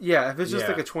version, if it's just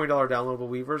Yeah. like a $20 downloadable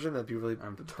Wii version, that'd be really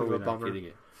I'm be a totally not bummer. getting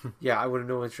it. Yeah, I would have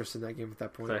no interest in that game at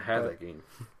that point. 'Cause I had But, that game.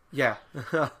 Yeah.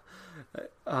 If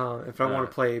I want Uh, to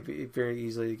play, it'd be very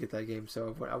easily to get that game.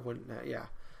 So I wouldn't. Yeah.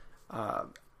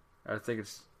 I think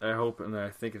it's. I hope, and I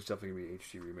think it's definitely gonna be an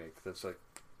HD remake. That's like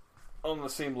on the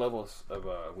same level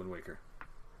of Wind Waker.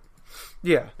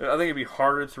 Yeah. I think it'd be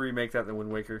harder to remake that than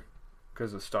Wind Waker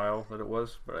because of the style that it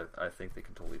was, but I think they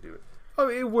can totally do it. I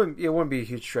mean, it wouldn't be a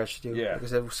huge stretch to do. Yeah. Like I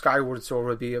said, Skyward Sword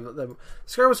would be.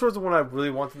 Skyward Sword's the one I really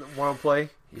want to play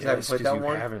because I haven't played that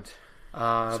one. Haven't.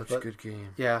 Such But, a good game.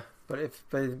 Yeah, but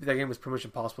that game was pretty much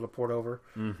impossible to port over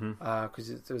Mm-hmm. because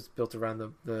it was built around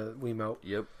the Wiimote.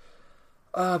 Yep.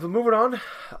 But moving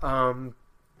on,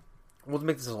 we'll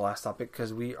make this the last topic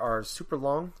because we are super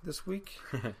long this week.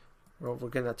 We're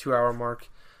getting that 2-hour mark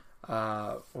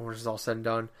when this is all said and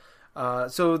done.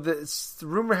 So the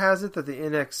rumor has it that the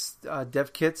NX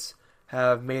dev kits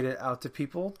have made it out to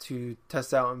people to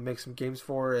test out and make some games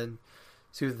for and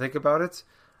see what they think about it.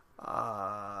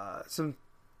 Some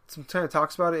kind of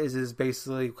talks about it is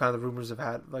basically kind of the rumors have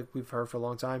had, like we've heard for a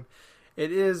long time.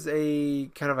 It is a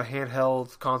kind of a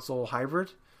handheld console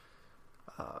hybrid.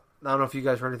 I don't know if you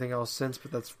guys heard anything else since,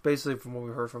 but that's basically from what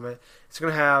we heard from it. It's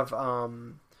going to have I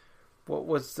don't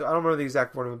remember the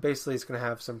exact wording, but basically it's going to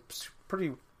have some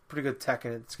pretty good tech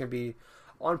in it. It's going to be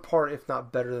on par, if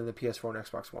not better, than the PS4 and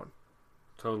Xbox One.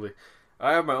 Totally.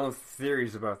 I have my own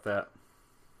theories about that.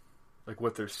 Like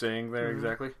what they're saying there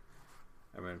exactly.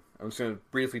 I mean, I'm just going to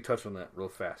briefly touch on that real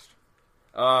fast.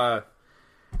 The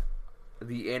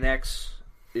NX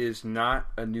is not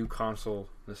a new console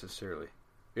necessarily.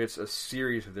 It's a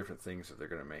series of different things that they're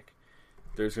going to make.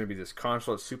 There's going to be this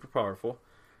console that's super powerful.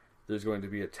 There's going to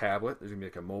be a tablet. There's going to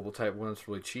be like a mobile type one that's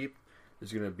really cheap.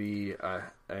 There's going to be a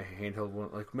handheld one.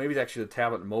 Like maybe it's actually the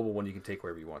tablet and mobile one you can take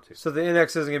wherever you want to. So the NX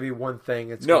isn't going to be one thing.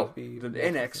 It's going No, to be the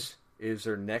multiple NX is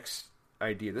their next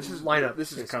idea. This is Lineup,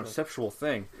 This is a basically. conceptual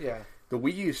thing. things. Yeah. The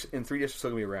Wii U and 3DS are still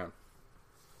going to be around,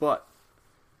 but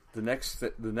the next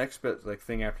bit like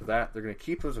thing after that, they're going to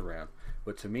keep those around.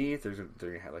 But to me, they're going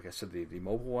to have, like I said, the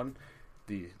mobile one,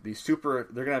 the super.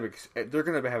 They're going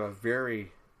to have a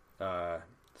very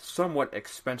somewhat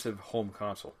expensive home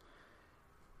console,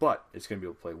 but it's going to be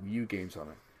able to play Wii U games on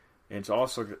it, and it's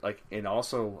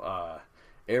also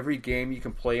every game you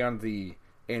can play on the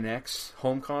NX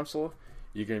home console,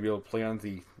 you're going to be able to play on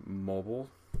the mobile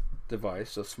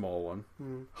device, a small one,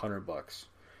 $100.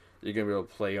 You're going to be able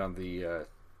to play on the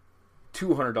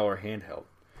 $200 handheld.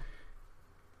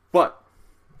 But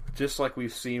just like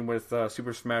we've seen with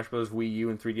Super Smash Bros. Wii U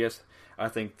and 3DS, I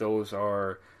think those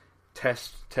are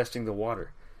testing the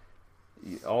water.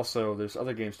 Also, there's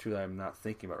other games too that I'm not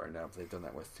thinking about right now, but they've done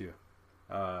that with too.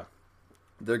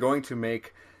 They're going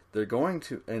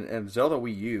to, and Zelda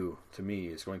Wii U to me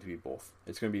is going to be both.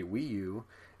 It's going to be Wii U.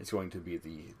 It's going to be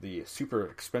the super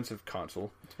expensive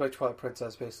console. It's like Twilight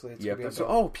Princess, basically. It's Yeah, gonna be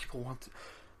so people want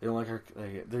They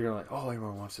don't they're like, oh,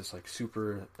 everyone wants this like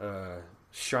super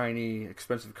shiny,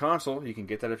 expensive console. You can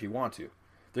get that if you want to.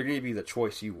 They're going to be the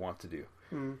choice you want to do.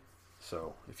 Mm.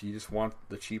 So if you just want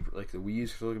the cheap, like the Wii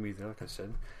is still going to be there. Like I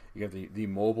said, you have the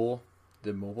mobile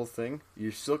thing.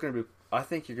 You're still going to be. I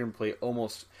think you're going to play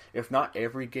almost, if not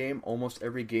every game, almost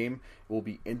every game will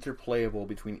be interplayable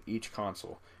between each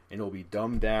console, and it will be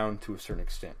dumbed down to a certain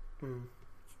extent,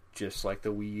 just like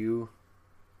the Wii U.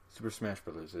 Super Smash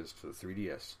Brothers is to the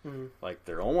 3DS. Like,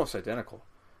 they're almost identical.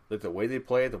 Like, the way they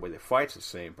play, the way they fight's the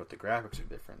same, but the graphics are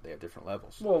different. They have different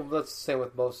levels. Well, that's the same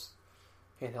with most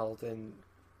handheld and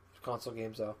console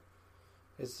games, though.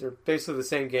 They're basically the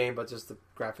same game, but just the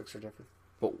graphics are different.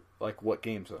 But, like, what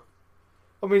games, though?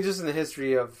 I mean, just in the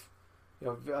history of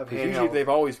Because usually they've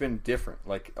always been different.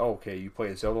 Like, oh, okay, you play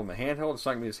a Zelda on the handheld, it's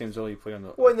not going to be the same Zelda you play on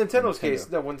the... Well, in Nintendo's case,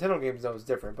 no, Nintendo games, no, it's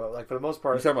different. But, like, for the most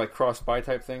part... You're talking about, like, cross-buy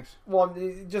type things? Well,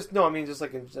 just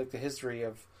like in like the history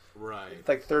of... Right.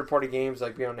 Like, third-party games,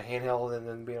 like, being on the handheld and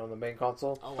then being on the main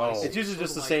console. Oh. It's usually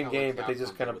just the same game, but they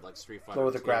just kind of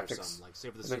lower the graphics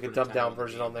and make a dumbed-down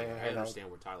version on the handheld. I understand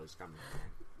where Tyler's coming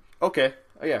from. Okay.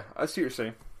 Yeah, I see what you're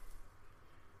saying.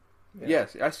 Yeah.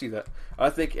 Yes, I see that. I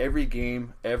think every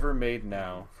game ever made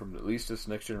now, from at least this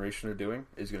next generation are doing,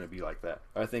 is going to be like that.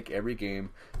 I think every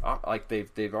game, like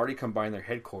they've already combined their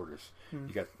headquarters. You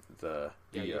got the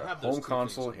home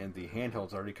console and the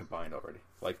handhelds already combined already.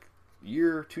 Like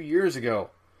 2 years ago.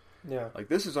 Yeah. Like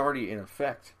this is already in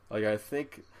effect. Like I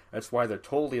think that's why they're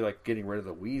totally like getting rid of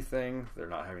the Wii thing. They're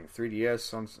not having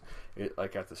 3DS on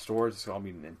like at the stores. It's all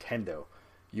be Nintendo.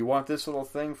 You want this little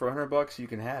thing for $100? You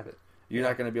can have it. You're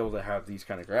not going to be able to have these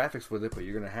kind of graphics with it, but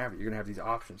you're going to have it. You're going to have these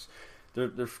options. They're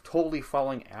totally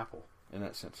following Apple in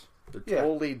that sense. They're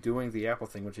totally doing the Apple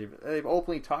thing, which they've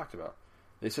openly talked about.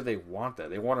 They said they want that.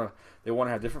 They want to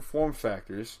have different form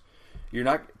factors. You're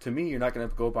not going to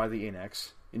go buy the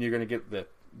NX, and you're going to get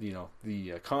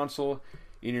the console,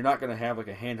 and you're not going to have like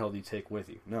a handheld you take with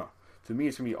you. No. To me,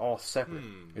 it's going to be all separate.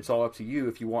 It's all up to you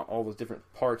if you want all those different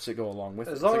parts that go along with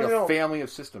it. It's like a family of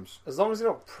systems. As long as they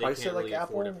don't price it like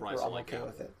Apple, I'm okay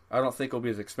with it. I don't think it'll be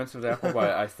as expensive as Apple,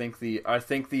 but I think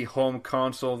the home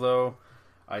console, though,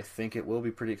 I think it will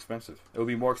be pretty expensive. It will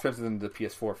be more expensive than the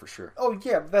PS4 for sure. Oh,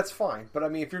 yeah, that's fine. But, I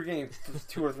mean, if you're getting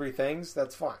 2 or 3 things,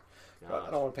 that's fine. But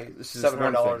I don't want to pay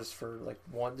 $700 for like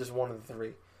one of the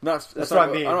 3. That's what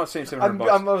I mean. I'm not saying $700.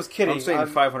 I was kidding. I'm saying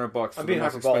 $500. I'm being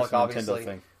hyperbolic, obviously,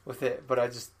 thing. with it. But I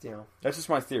just, That's just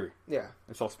my theory. Yeah.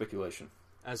 It's all speculation.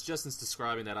 As Justin's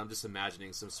describing that, I'm just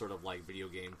imagining some sort of like video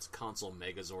game console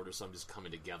Megazord or something just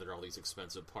coming together, all these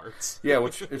expensive parts. Yeah,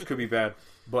 which it could be bad.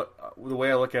 But the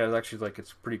way I look at it, actually, like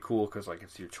it's pretty cool because like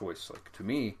it's your choice. Like to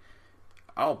me,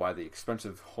 I'll buy the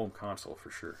expensive home console for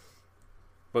sure.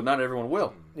 But not everyone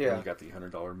will. Yeah. And you got the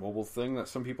 $100 mobile thing that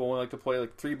some people only like to play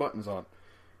like 3 buttons on.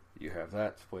 You have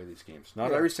that to play these games.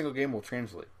 Not every single game will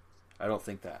translate. I don't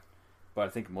think that. But I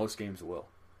think most games will.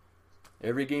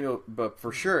 But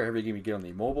for sure, every game you get on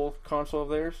the mobile console of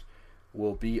theirs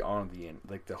will be on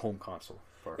the home console.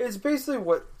 It's basically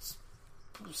what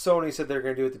Sony said they're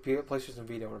going to do with the PlayStation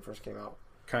Vita when it first came out.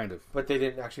 Kind of. But they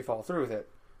didn't actually follow through with it.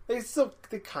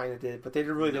 They kind of did, but they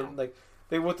didn't like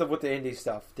they what the indie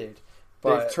stuff did.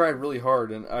 But they've tried really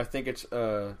hard, and I think it's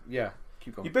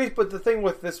keep going. But the thing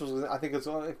with this was, I think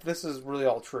if this is really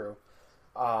all true,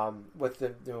 with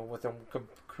them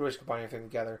combining everything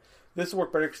together, this will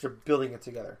work better because they're building it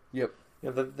together. Yep.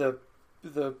 The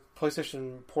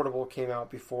PlayStation Portable came out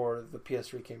before the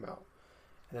PS3 came out,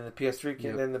 and then the PS3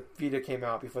 came, then the Vita came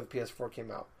out before the PS4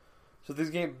 came out. So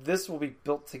this will be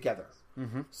built together.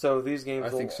 Mm-hmm. So these games, I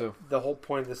think so. The whole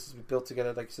point of this is to be built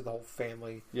together, like you said, the whole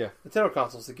family. Yeah. Nintendo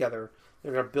consoles together.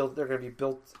 They're going to be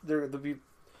built. There'll be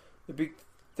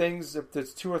things. If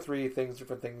there's 2 or 3 things,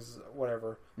 different things,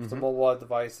 whatever. Mm-hmm. It's a mobile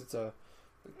device. It's a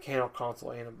handheld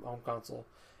console and a home console.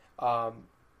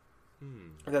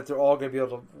 That they're all going to be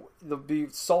able to. They'll be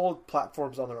solid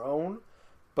platforms on their own,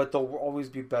 but they'll always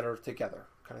be better together,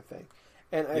 kind of thing.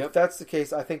 And if that's the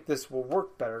case, I think this will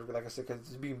work better. Like I said, because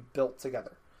it's being built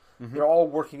together. Mm-hmm. They're all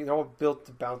working. They're all built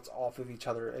to bounce off of each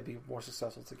other and be more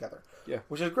successful together. Yeah,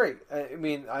 which is great. I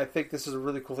mean, I think this is a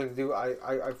really cool thing to do.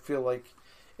 I feel like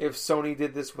if Sony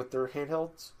did this with their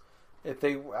handhelds, if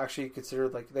they actually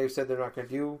considered, like they've said they're not going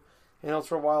to do handhelds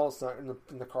for a while, it's not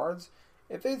in the cards.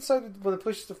 If they decided when the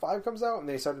PlayStation 5 comes out and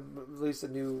they decided to release a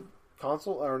new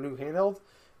console or a new handheld,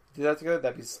 do that together,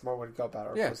 that'd be a smart way to go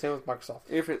about it. Yeah. Same with Microsoft.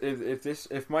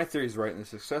 If my theory is right and it's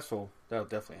successful, that'll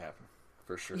definitely happen.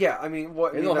 For sure. Yeah, I mean,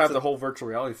 and they'll have the whole virtual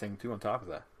reality thing too on top of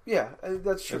that. Yeah,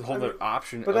 that's true. The whole other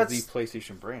option of the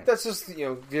PlayStation brand. That's just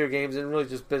video games and really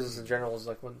just business in general is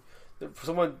like when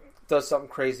someone does something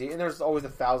crazy, and there's always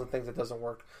 1,000 things that doesn't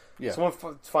work. Yeah. Someone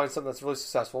finds something that's really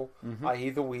successful, Mhm. i.e.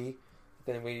 the Wii.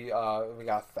 Then we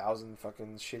got 1,000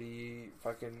 fucking shitty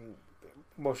fucking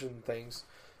motion things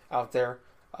out there.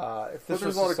 If But this there's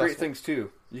was a lot of great successful- thing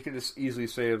too. You can just easily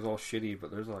say it was all shitty,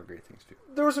 but there's a lot of great things too.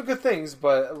 There were some good things,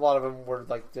 but a lot of them were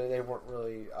like they weren't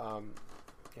really,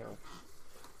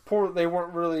 poor. They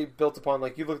weren't really built upon.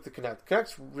 Like you look at the Kinect.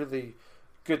 Kinect's really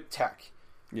good tech.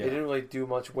 Yeah. They didn't really do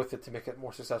much with it to make it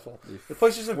more successful. They The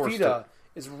PlayStation forced Vita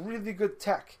is really good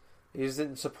tech. They just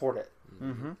didn't support it.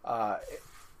 Mm-hmm.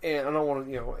 And I don't want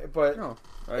to, but No.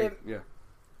 Yeah.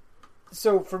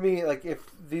 so for me, like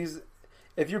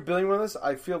if you're building one of this,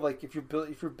 I feel like if you're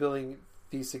building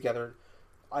these together,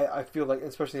 I feel like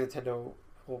especially Nintendo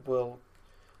will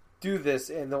do this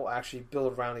and they'll actually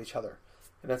build around each other.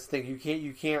 And that's the thing.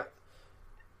 You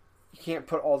can't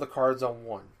put all the cards on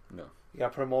one. No. You got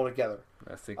to put them all together.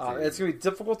 I think It's going to be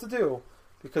difficult to do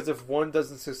because if one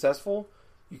doesn't successful,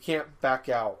 you can't back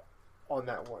out on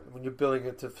that one when you're building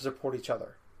it to support each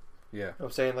other. yeah. You know what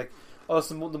I'm saying? Like, so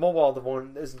the mobile, the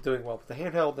one isn't doing well, but the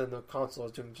handheld and the console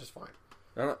is doing just fine.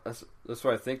 That's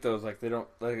what I think though. Is like they don't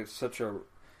like it's such a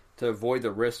to avoid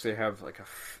the risk. They have like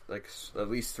at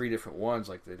least 3 different ones.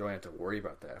 Like they don't have to worry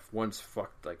about that. If one's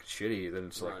fucked like shitty, then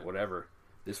it's like Right. whatever.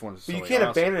 This one's. But you totally can't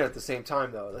awesome. abandon it at the same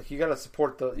time, though. Like, you got to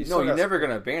support the. You're never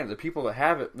going to abandon it. The people that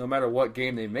have it, no matter what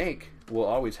game they make, will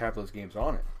always have those games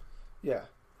on it. Yeah.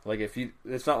 Like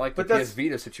it's not like the But that's- PS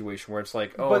Vita situation where it's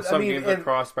like, oh, But, I some mean, games are and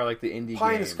crossed by like the indie Pie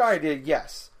in the games. Sky did,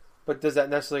 yes. But does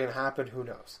that necessarily going to happen? Who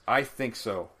knows? I think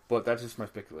so, but that's just my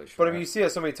speculation. But I mean, you see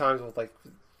it so many times with like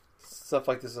stuff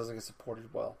like this doesn't get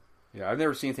supported well. yeah, I've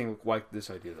never seen anything like this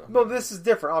idea though. No, this is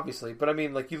different, obviously. But I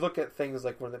mean, like you look at things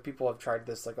like when the people have tried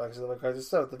this, like I just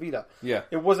said with the Vita, Yeah,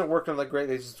 it wasn't working like great.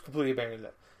 They just completely abandoned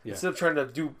it. Yeah. Instead of trying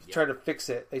to fix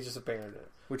it, they just abandoned it.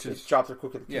 which They is dropped it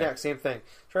quickly. The Yeah. Kinect, same thing.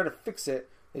 Trying to fix it,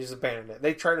 they just abandoned it.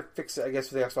 They tried to fix it, I guess,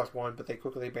 for the Xbox One, but they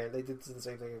quickly abandoned it. They did the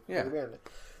same thing. And Yeah. abandoned it.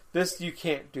 This, you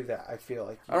can't do that, I feel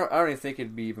like. I don't even think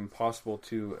it'd be even possible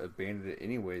to abandon it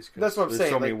anyways. Cause That's what I'm there's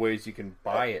saying, so many like- ways you can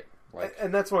buy it. Like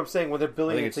And that's what I'm saying. When they're I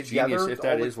building think it it's together, genius if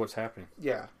that all is what's happening.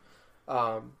 yeah.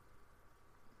 I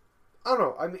don't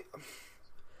know. I mean,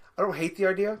 I don't hate the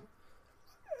idea.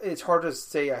 It's hard to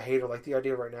say I hate or like the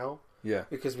idea right now Yeah,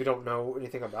 because we don't know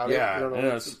anything about it. yeah. We don't know. And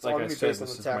It's like all I gonna be said, based on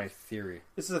this the is tech. my theory,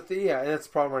 This is and that's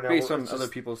the problem right now. based on It's other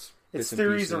just- people's. It's bits and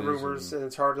theories and pieces rumors, and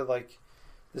it's hard to like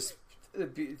this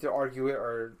to argue it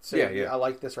or say Yeah, yeah. I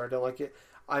like this or I don't like it.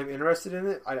 I'm interested in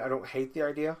it. I don't hate the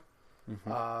idea.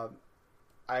 Mhm.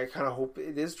 I kind of hope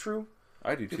it is true.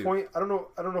 I do To the too. point, I don't know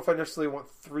if I necessarily want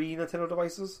 3 Nintendo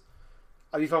devices.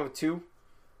 I'd be fine with 2.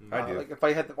 I do. Like if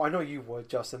I had, I know you would,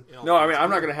 Justin. No, I mean I'm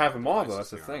not going to have them all though. That's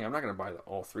the Yeah. thing. I'm not going to buy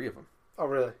all 3 of them. Oh,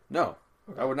 really? No,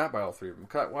 Okay. I would not buy all 3 of them.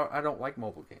 'Cause I don't like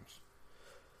mobile games.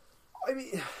 I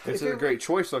mean, It's if a it- great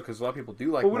choice though, because a lot of people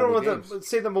do like But we don't mobile know games, that.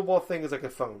 Say the mobile thing is like a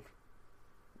phone.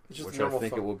 It's just which a I normal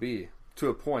think phone. it will be to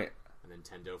a point. A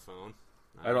Nintendo phone.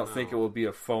 I don't think it will be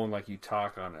a phone like you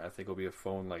talk on it. I think it'll be a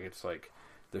phone like it's like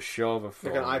the shell of a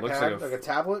phone. Like an It looks iPad, like like a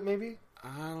tablet, maybe.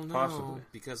 I don't know. Possibly.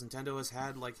 Because Nintendo has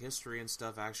had like history and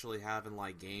stuff actually having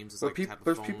like games. As, But like, peop type of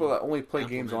there's phone people that only play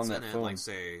games on implements that in it, phone. Like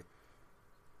say,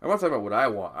 I'm not talking about what I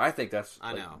want. I think that's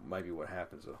I like, know. might be what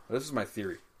happens though. This is my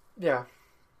theory. Yeah,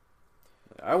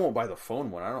 I won't buy the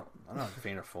phone one. I'm not a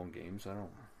fan of phone games.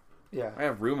 yeah. I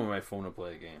have room on my phone to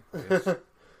play a game. I guess.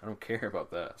 I don't care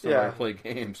about that. So Yeah. I play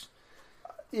games.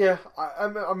 Yeah,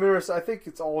 I'm interested. I think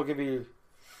it's all gonna be.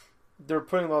 They're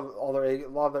putting a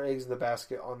lot of their eggs in the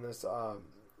basket on this.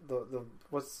 The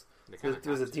what's they kinda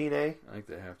was have it to. DNA? I think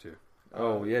they have to.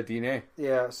 Oh yeah, DNA.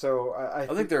 Yeah, so I I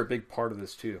think they're a big part of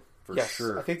this too, for yes,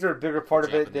 sure. I think they're a bigger part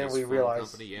of it than Japanese we phone realize.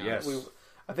 company, yeah. Yes.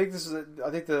 I think this is. I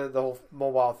think the whole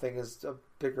mobile thing is a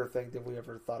bigger thing than we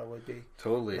ever thought it would be.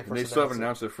 Totally. They And they first still haven't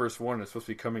announced announced their first one. It's supposed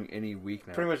to be coming any week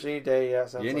now. Pretty much any day. Yeah,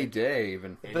 sounds Any like. day,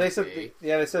 even. But they said, Any day? they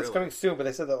said it's Really? coming soon. But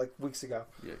they said that like weeks ago.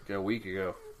 Yeah, a week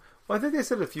ago. Well, I think they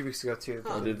said it a few weeks ago too.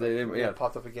 Huh. Did they? Yeah, Yeah. it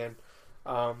popped up again.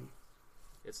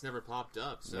 It's never popped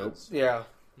up Nope. since. Yeah.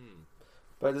 Hmm.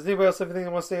 But does anybody else have anything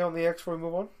they want to say on the X before we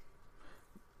move on?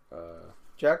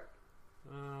 Jack?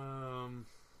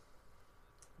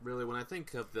 Really, when I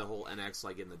think of the whole NX,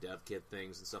 like in the dev kit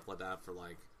things and stuff like that for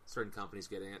like certain companies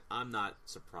getting it, I'm not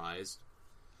surprised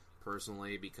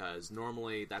personally because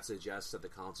normally that suggests that the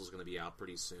console's going to be out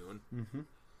pretty soon. Mm-hmm.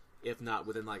 If not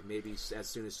within like maybe as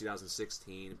soon as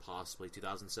 2016, possibly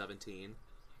 2017.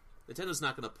 Nintendo's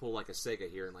not going to pull like a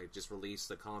Sega here and like just release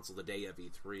the console the day of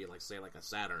E3, like say like a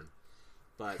Saturn.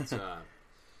 But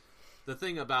the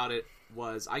thing about it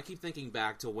was, I keep thinking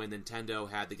back to when Nintendo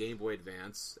had the Game Boy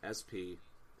Advance SP,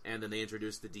 And then they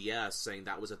introduced the DS, saying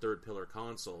that was a third pillar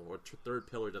console or third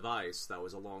pillar device that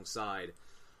was alongside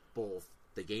both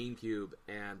the GameCube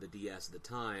and the DS at the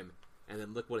time. And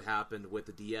then look what happened with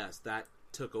the DS. That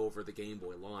took over the Game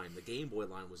Boy line. The Game Boy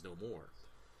line was no more.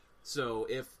 So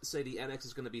if, say, the NX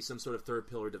is going to be some sort of third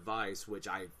pillar device, which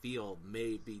I feel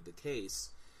may be the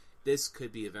case, this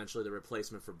could be eventually the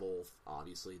replacement for both,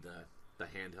 obviously, the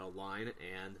handheld line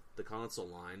and the console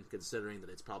line, considering that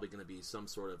it's probably going to be some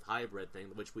sort of hybrid thing,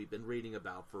 which we've been reading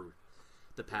about for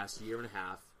the past year and a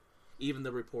half. Even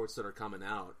the reports that are coming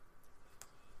out,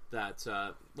 that,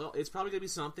 well, it's probably going to be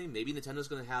something. Maybe Nintendo's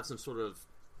going to have some sort of,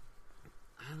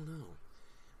 I don't know.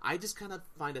 I just kind of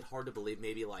find it hard to believe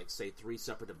maybe, like, say, 3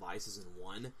 separate devices in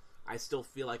one. I still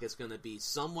feel like it's going to be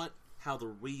somewhat how the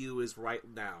Wii U is right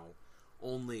now,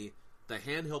 only the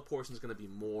handheld portion is going to be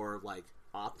more, like,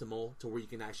 optimal to where you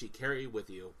can actually carry it with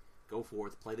you, go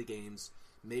forth, play the games,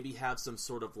 maybe have some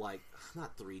sort of, like,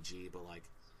 not 3G, but, like,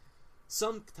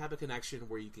 some type of connection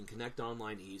where you can connect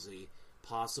online easy,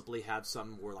 possibly have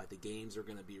something where, like, the games are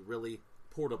going to be really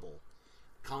portable.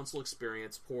 Console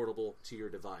experience portable to your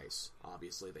device.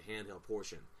 Obviously, the handheld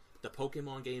portion. The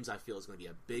Pokemon games, I feel, is going to be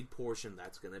a big portion.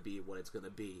 That's going to be what it's going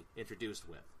to be introduced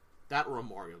with. That or a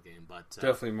Mario game, but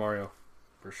Definitely Mario,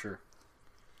 for sure.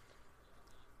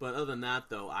 But other than that,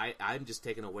 though, I'm just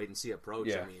taking a wait and see approach.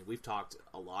 Yeah. I mean, we've talked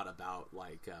a lot about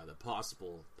like the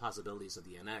possibilities of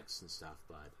the NX and stuff,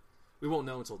 but we won't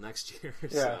know until next year. Yeah.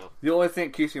 So. The only thing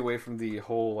that keeps me away from the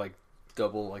whole like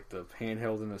double like the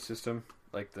handheld in the system,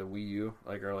 like the Wii U,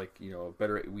 like or like a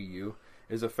better Wii U,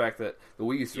 is the fact that the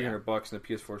Wii U is $300 and the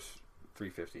PS4 is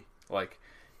 $350. Like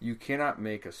you cannot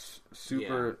make a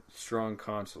super strong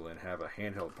console and have a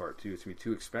handheld part too. It's gonna be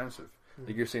too expensive. Mm-hmm.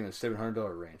 Like you're saying, the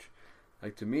 $700 range.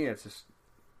 Like to me, it's just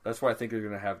that's why I think they're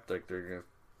gonna have like they're gonna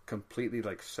completely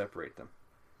like separate them.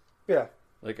 Yeah.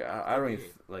 Like I don't even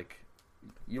like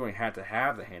you don't even have to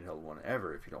have the handheld one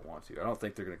ever if you don't want to. I don't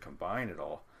think they're gonna combine it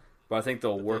all. But I think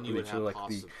they'll work with each other. Like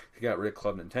you got rid of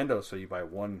Club Nintendo, so you buy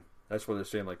one. That's what they're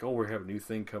saying. Like, oh, we have a new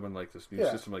thing coming, like this new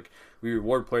system. Like we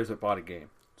reward players that bought a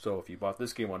game. So if you bought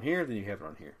this game on here, then you have it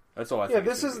on here. That's all I think. Yeah,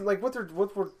 this isn't like what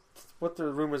the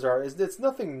rumors are. Is it's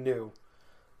nothing new.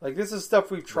 Like this is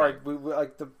stuff we've tried. Right. We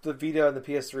like the Vita and the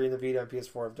PS3 and the Vita and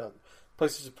PS4 have done.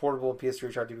 PlayStation Portable and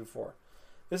PS3 tried to do before.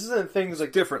 This isn't things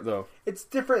like different though. It's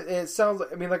different, and it sounds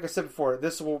like. I mean, like I said before,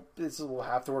 this will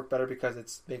have to work better because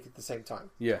it's making it at the same time.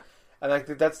 Yeah, and I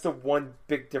think that's the one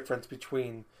big difference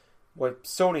between what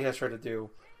Sony has tried to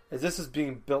do is this is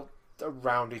being built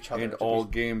around each other. And all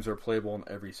games are playable on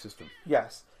every system.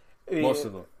 Yes, most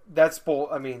of them. That's bull.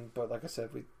 I mean, but like I said,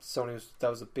 that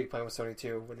was a big plan with Sony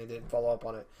too when they didn't follow up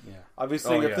on it. Yeah.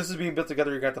 Obviously, if this is being built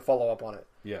together, you're going to have to follow up on it.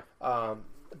 Yeah.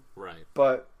 Right.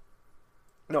 But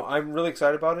no, I'm really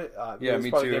excited about it. Yeah,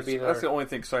 me too. That's the only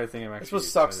exciting thing I'm actually. That's what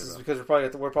sucks is because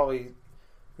we're probably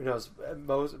who knows,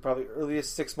 probably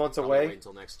earliest 6 months away. Wait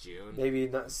until next June. Maybe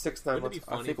not 6-9 months.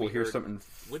 I think we'll hear something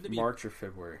in March or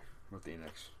February with the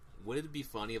NX. Would it be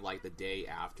funny, like, the day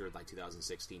after, like,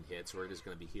 2016 hits, we're just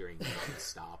going to be hearing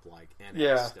non-stop, like,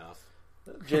 NX stuff?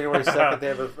 January 2nd, they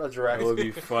have a direct. That would be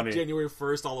funny. January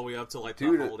 1st all the way up to, like, the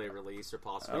holiday release or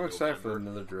possibly I'm excited for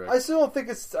another direct. I still don't think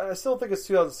it's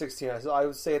 2016. I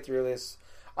would say at the earliest.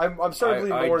 I'm starting to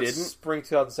believe more it's spring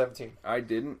 2017. I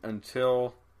didn't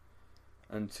until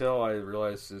I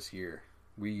realized this year.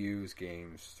 Wii U's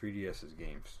games, 3DS's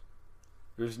games.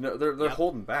 There's no, they're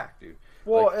holding back, dude.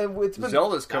 Well, like, and it's been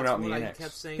Zelda's coming out in the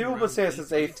NX. People have been saying since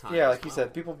E3. Yeah, like you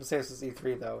said, people have been saying since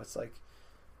E3 though. It's like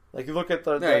you look at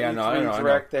the E3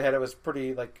 direct they had. It was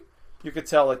pretty like you could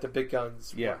tell like the big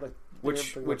guns. Yeah, like,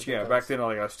 which back then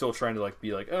like I was still trying to like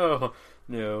be like oh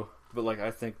no, but like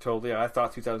I think totally. I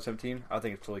thought 2017. I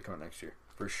think it's totally coming next year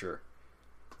for sure.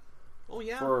 Oh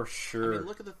yeah, for sure. I mean,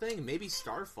 look at the thing. Maybe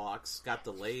Star Fox got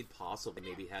delayed. Possibly,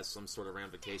 maybe has some sort of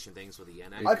ramification things with the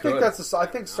NX. I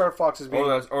think Star Fox is being.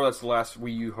 That's the last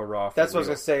Wii U hurrah. That's what I was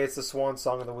gonna say. It's the swan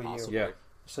song of the Wii U. Yeah.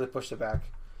 So they pushed it back.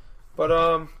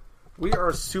 But we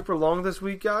are super long this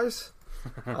week, guys.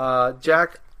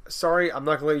 Jack, sorry, I'm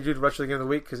not gonna let you do the retro game of the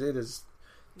week because it is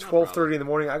 12:30 in the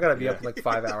morning. I gotta be up in like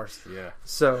 5 hours. Yeah.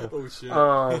 So,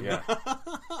 yeah.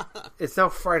 It's now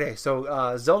Friday,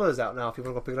 so Zelda is out now. If you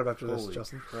want to go pick it up after this,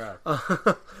 Justin. Crap.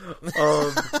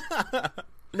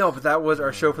 No, but that was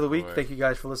our show for the week. Thank you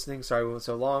guys for listening. Sorry we went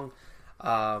so long.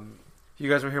 If you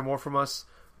guys want to hear more from us,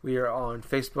 we are on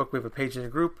Facebook. We have a page in a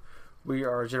group. We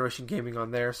are Generation Gaming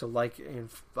on there, so like and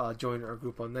join our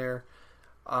group on there.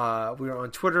 We are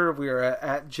on Twitter. We are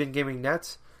at Gen Gaming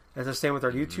Net. As the same with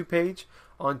our YouTube page.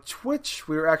 On Twitch,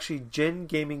 we are actually Gen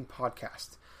Gaming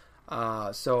Podcast.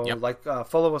 So Yep.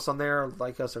 follow us on there,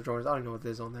 like us or join us. I don't know what it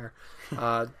is on there.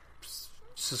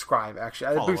 Subscribe, actually.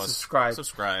 I Follow believe us. subscribe.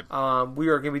 Subscribe. We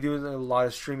are going to be doing a lot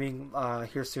of streaming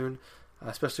here soon,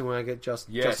 especially when I get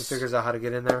Justin figures out how to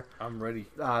get in there. I'm ready.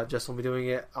 Justin will be doing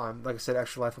it. Like I said,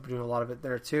 Extra Life will be doing a lot of it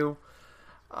there too.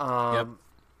 Yep.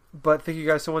 But thank you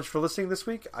guys so much for listening this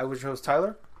week. I was your host,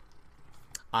 Tyler.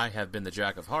 I have been the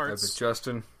Jack of That's Hearts.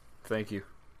 Justin. Thank you.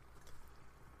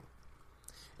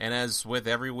 And as with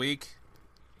every week,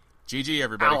 GG,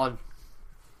 everybody. Alan.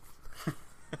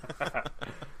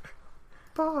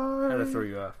 Bye. I had to throw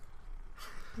you off.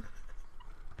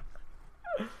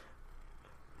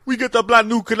 We got a brand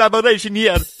new collaboration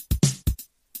here.